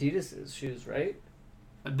white Adidas's shoes, right?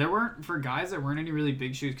 There weren't for guys. There weren't any really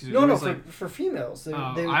big shoes because No, for like for females. They,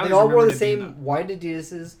 Oh, they I always all wore remember the it being same white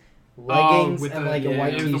Adidas's, leggings, with and the, like yeah, a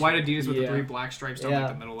white it was the white t-shirt. Adidas with the Yeah. 3 black stripes down Yeah.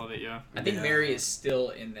 like the middle of it. Yeah. I think Yeah. Mary is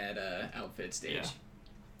still in that outfit stage. Yeah.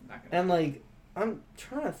 Not gonna And like I'm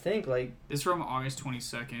trying to think, like, This is from August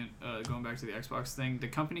 22nd, going back to the Xbox thing. The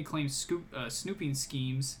company claims snooping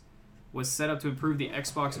schemes was set up to improve the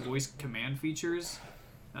Xbox voice command features.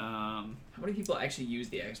 How many people actually use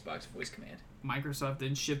the Xbox voice command? Microsoft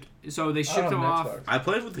then shipped... So they I shipped don't them have off... Xbox. I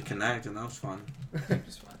played with the Kinect and that was fun.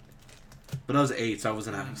 Just fun. But I was 8, so I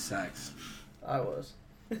wasn't having sex. I was.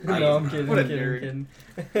 I No, was I'm kidding. What a I'm kidding.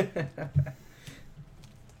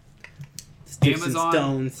 Sticks and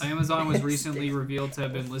stones. Amazon was recently revealed to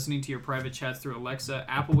have been listening to your private chats through Alexa.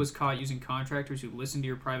 Apple was caught using contractors who listen to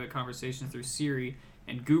your private conversations through Siri.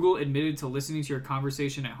 And Google admitted to listening to your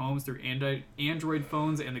conversation at homes through Android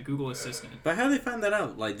phones and the Google Assistant. But how do they find that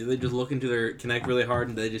out? Like, do they just look into their Kinect really hard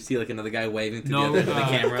and they just see like another guy waving to No, the other the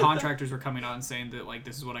camera? contractors were coming out and saying that like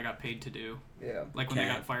this is what I got paid to do. Yeah. Like when they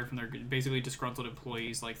Okay. got fired from their basically disgruntled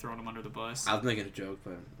employees, like throwing them under the bus. I was making a joke,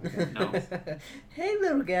 but okay. No. Hey,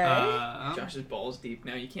 little guy. Josh is balls deep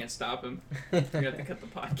now. You can't stop him. You're gonna have to cut the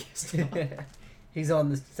podcast off. He's on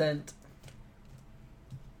the scent.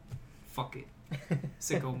 Fuck it.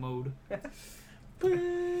 Sicko mode.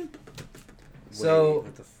 So, Wait,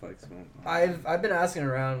 what the fuck's going on? I've been asking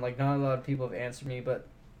around, like not a lot of people have answered me, but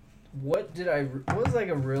what was like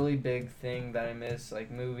a really big thing that I missed, like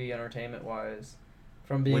movie entertainment wise,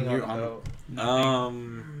 from being When on you're the on-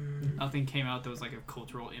 boat? Nothing came out that was like a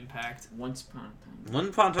cultural impact. Once upon a time. One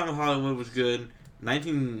Upon a Time in Hollywood was good.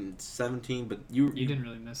 1917, but you didn't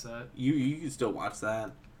really miss that. you can still watch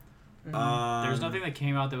that. Mhm. There's nothing that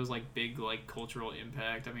came out that was like big like cultural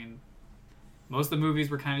impact. I mean, most of the movies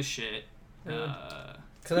were kind of shit. Because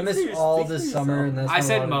I Speak missed for your- all speak for this summer, and that's I when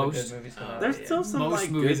said a lot of the most. good movies come out. There's yeah. still some Most like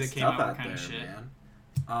movies good that came stuff out were out kinda there, shit.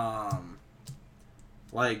 man.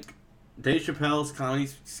 Like Dave Chappelle's comedy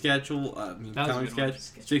schedule. That was a comedy good one.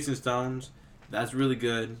 sketch, Sticks and Stones. That's really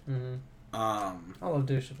good. Mhm. I Um, love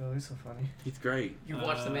Dave Chappelle. He's so funny. he's great. You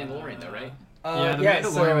watched The Mandalorian though, right? Yeah, The Mandalorian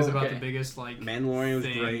so, was about okay. the biggest like. Mandalorian was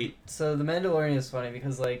thing. great. So the Mandalorian is funny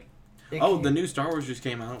because like. Oh, the new Star Wars just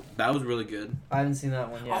came out. That was really good. I haven't seen that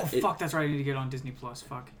one Oh yet. It- fuck! That's right. I need to get on Disney Plus.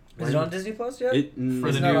 Fuck. Is it on Disney Plus yet? It For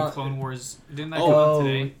It's the not new on- Clone Wars. Didn't that Oh. come out Oh.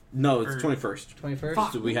 today? No, it's Or- 21st. 21st.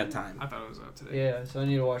 Fuck. So we have time. I thought it was out today. Yeah, so I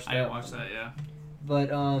need to watch that. I didn't watch one. that. Yeah. But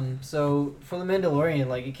so for the Mandalorian,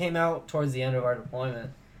 like it came out towards the end of our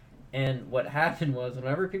deployment, and what happened was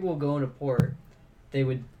whenever people would go into port, they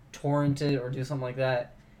would torrent it or do something like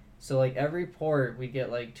that. So like every port, we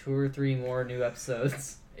get like 2 or 3 more new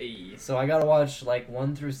episodes. Hey. So I gotta watch like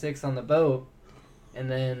 1 through 6 on the boat, and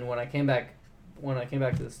then when I came back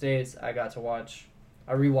to the States, I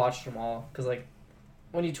rewatched them all because like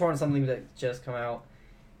when you torrent something that just come out,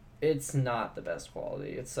 it's not the best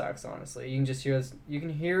quality. It sucks, honestly. You can just hear this, you can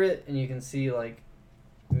hear it and you can see like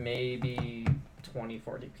maybe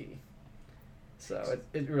 2040p. So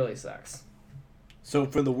it really sucks. So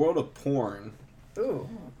for the world of porn, Ooh.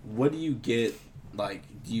 what do you get? Like,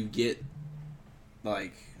 do you get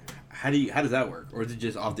like how does that work, or is it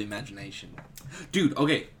just off the imagination? Dude,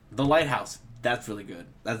 okay, The Lighthouse. That's really good.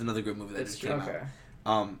 That's another good movie that That's just came Okay.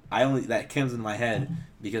 out. That comes into my head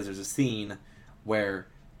because there's a scene where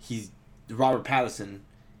Robert Pattinson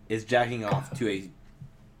is jacking off to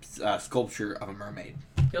a sculpture of a mermaid.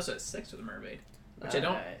 He also has sex with a mermaid, which I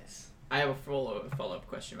don't. Nice. I have a follow-up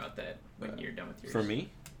question about that when you're done with yours. For me,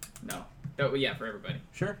 No. Oh, yeah, for everybody.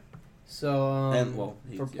 sure. So And well,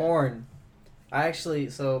 for yeah. porn, I actually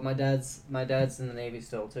my dad's in the Navy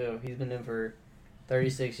still too. He's been in for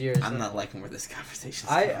 36 years. I'm and not liking where this conversation.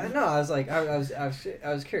 I know. I was like, I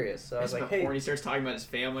was curious. So I was like, hey. When he starts talking about his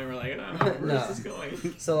family, we're like, oh, where's No. this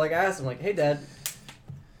going? So like, I asked him like, hey, Dad,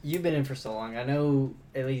 you've been in for so long. I know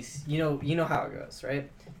at least you know how it goes, right?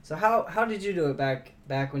 So how did you do it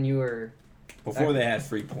back when you were Before they had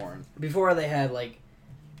free porn. before they had like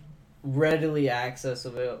readily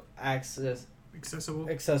accessible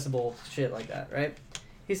shit like that, right?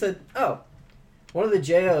 He said, oh, one of the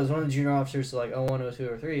JOs, one of the junior officers, so like 01, 02,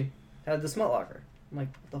 or 3, had the smut locker. I'm like,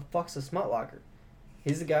 what the fuck's a smut locker?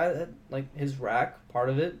 He's the guy that, like, his rack, part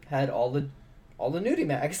of it, had all the nudie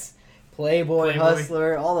mags. Playboy,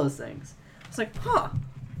 Hustler, all those things. I was like, huh.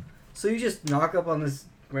 So you just knock up on this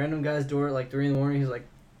random guy's door at like 3 in the morning, he's like,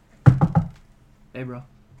 hey bro,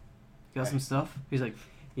 got some stuff? He's like,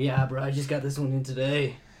 yeah bro, I just got this one in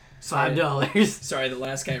today. $5. Sorry, the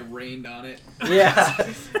last guy rained on it. Yeah.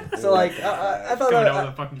 So like, I thought Going that, over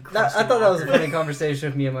the fucking I crusty thought that was a locker. funny conversation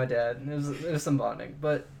with me and my dad. It was some bonding.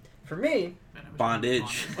 But for me, Man, I wish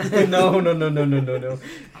Bondage. I was bonded. no.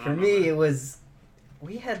 I For don't me, know. it was,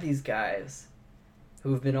 we had these guys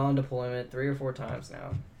who've been on deployment 3 or 4 times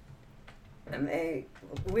now. And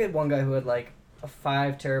we had one guy who had like a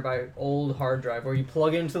 5 terabyte old hard drive where you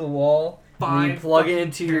plug it into the wall and you 5 plug it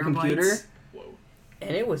into your fucking computer. terabytes? Whoa.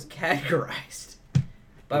 and it was categorized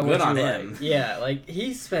by Well, what good on you him. like. Yeah, like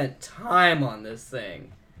he spent time on this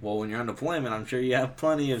thing. Well, when you're on deployment, I'm sure you have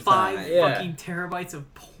plenty of 5 time. Yeah. fucking terabytes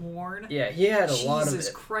of porn. Yeah, he had a lot of Jesus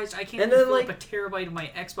it. Christ! I can't And even then, fill like- up a terabyte of my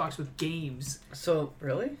Xbox with games. So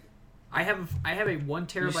really? I have a 1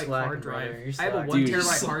 terabyte slacking, hard drive. brother. You're I have a slacking. 1 Dude, you're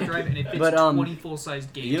terabyte hard drive, and it fits But, 20 full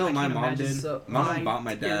sized games. You know what I my can't mom imagine did? So- My mom 5 bought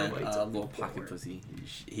my dad terabytes a of little pocket porn. pussy.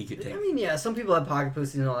 He could take. I mean, yeah, some people have pocket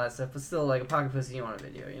pussy and all that stuff, but still, like a pocket pussy, you want a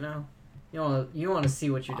video, you know? You want to see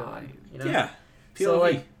what you're doing, you know? Yeah. POV. So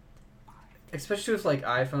like, especially with like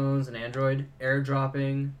iPhones and Android,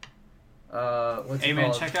 airdropping. What's Hey it man,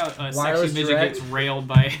 called? check out Sexy Wireless Midget Direct. gets railed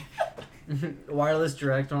by Wireless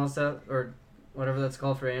direct and all that stuff, or whatever that's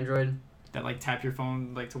called for Android. that. Like tap your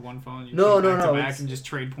phone like to one phone. You No, put it no, back no, to back it's- and just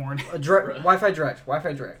trade porn. Wi-Fi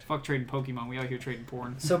direct. Fuck trading Pokemon. We out here trading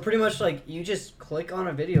porn. So pretty much like you just click on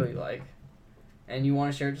a video you like, and you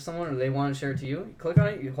want to share it to someone, or they want to share it to you. You click on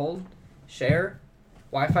it, you hold, share,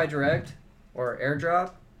 Wi-Fi direct, or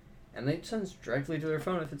AirDrop, and they send directly to their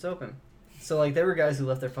phone if it's open. So like there were guys who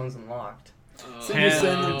left their phones unlocked. So you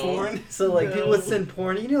send them Hell. porn? So like people would send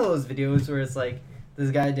porn. You know those videos where it's like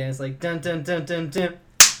this guy dance like dun dun dun dun dun.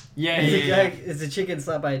 Yeah, And yeah, the yeah. guy is a chicken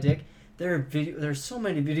slapped by a dick. There's so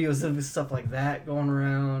many videos of stuff like that going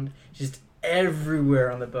around, just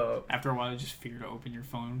everywhere on the boat. After a while, you just fear to open your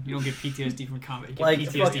phone. You don't get PTSD from combat. You get Like,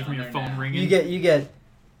 PTSD fucking from your on phone there now. ringing. You get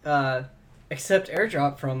accept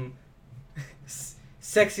airdrop from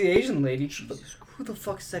sexy Asian lady. Who the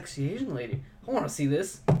fuck's sexy Asian lady? I want to see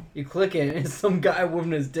this. You click it, and it's some guy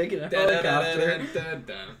whipping his dick in a helicopter.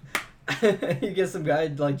 You get some guy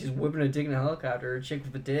like just whipping a dick in a helicopter, or a chick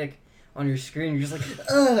with a dick on your screen. You're just like,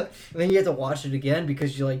 ugh. And then you have to watch it again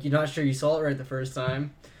because you're not sure you saw it right the first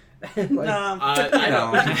time. And like, I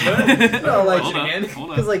don't. No, like- hold again. up, hold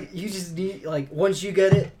because up. like you just need once you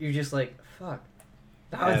get it, you're just like, fuck.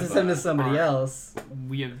 Now I have to send to somebody Alright. else.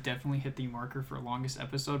 We have definitely hit the marker for longest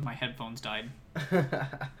episode. My headphones died.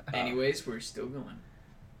 Anyways, we're still going.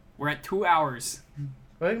 We're at 2 hours.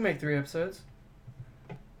 Well, we can make 3 episodes.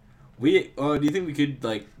 Do you think we could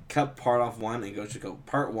like cut part off one and go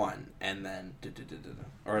part 1 and then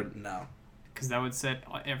or no? Because that would set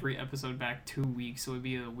every episode back 2 weeks, so it would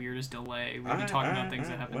be the weirdest delay. We'd be Alright, talking about alright, things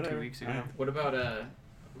that alright, happened whatever. 2 weeks ago. Alright. What about what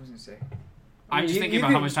was I gonna say? I'm just You- thinking you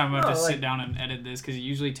about how can- much time I have to no, sit like- down and edit this, because it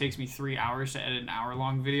usually takes me 3 hours to edit an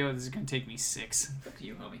hour-long video. This is going to take me 6. Fuck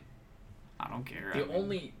you, homie. I don't care. The I mean,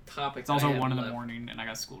 only topic. it's also that I had 1 in the left- morning, and I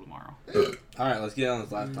got school tomorrow. All right, let's get on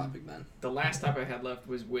this last topic then. The last topic I had left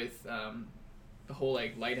was with the whole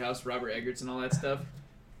like Lighthouse, Robert Eggers, and all that stuff.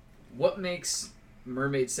 What makes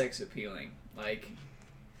mermaid sex appealing? Like,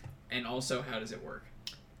 and also how does it work?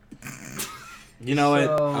 You know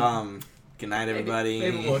So- what? Good night, everybody.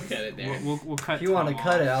 Maybe we'll look at it there. We'll cut If you want to Tom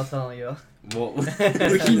cut off. it, I'll tell you. Well,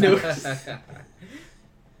 He knows.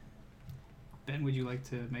 Ben, would you like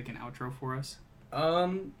to make an outro for us?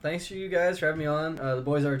 Thanks for you guys for having me on. The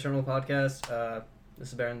Boys Are Eternal podcast. This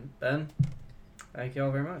is Ben. Thank you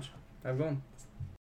all very much. Have a good one.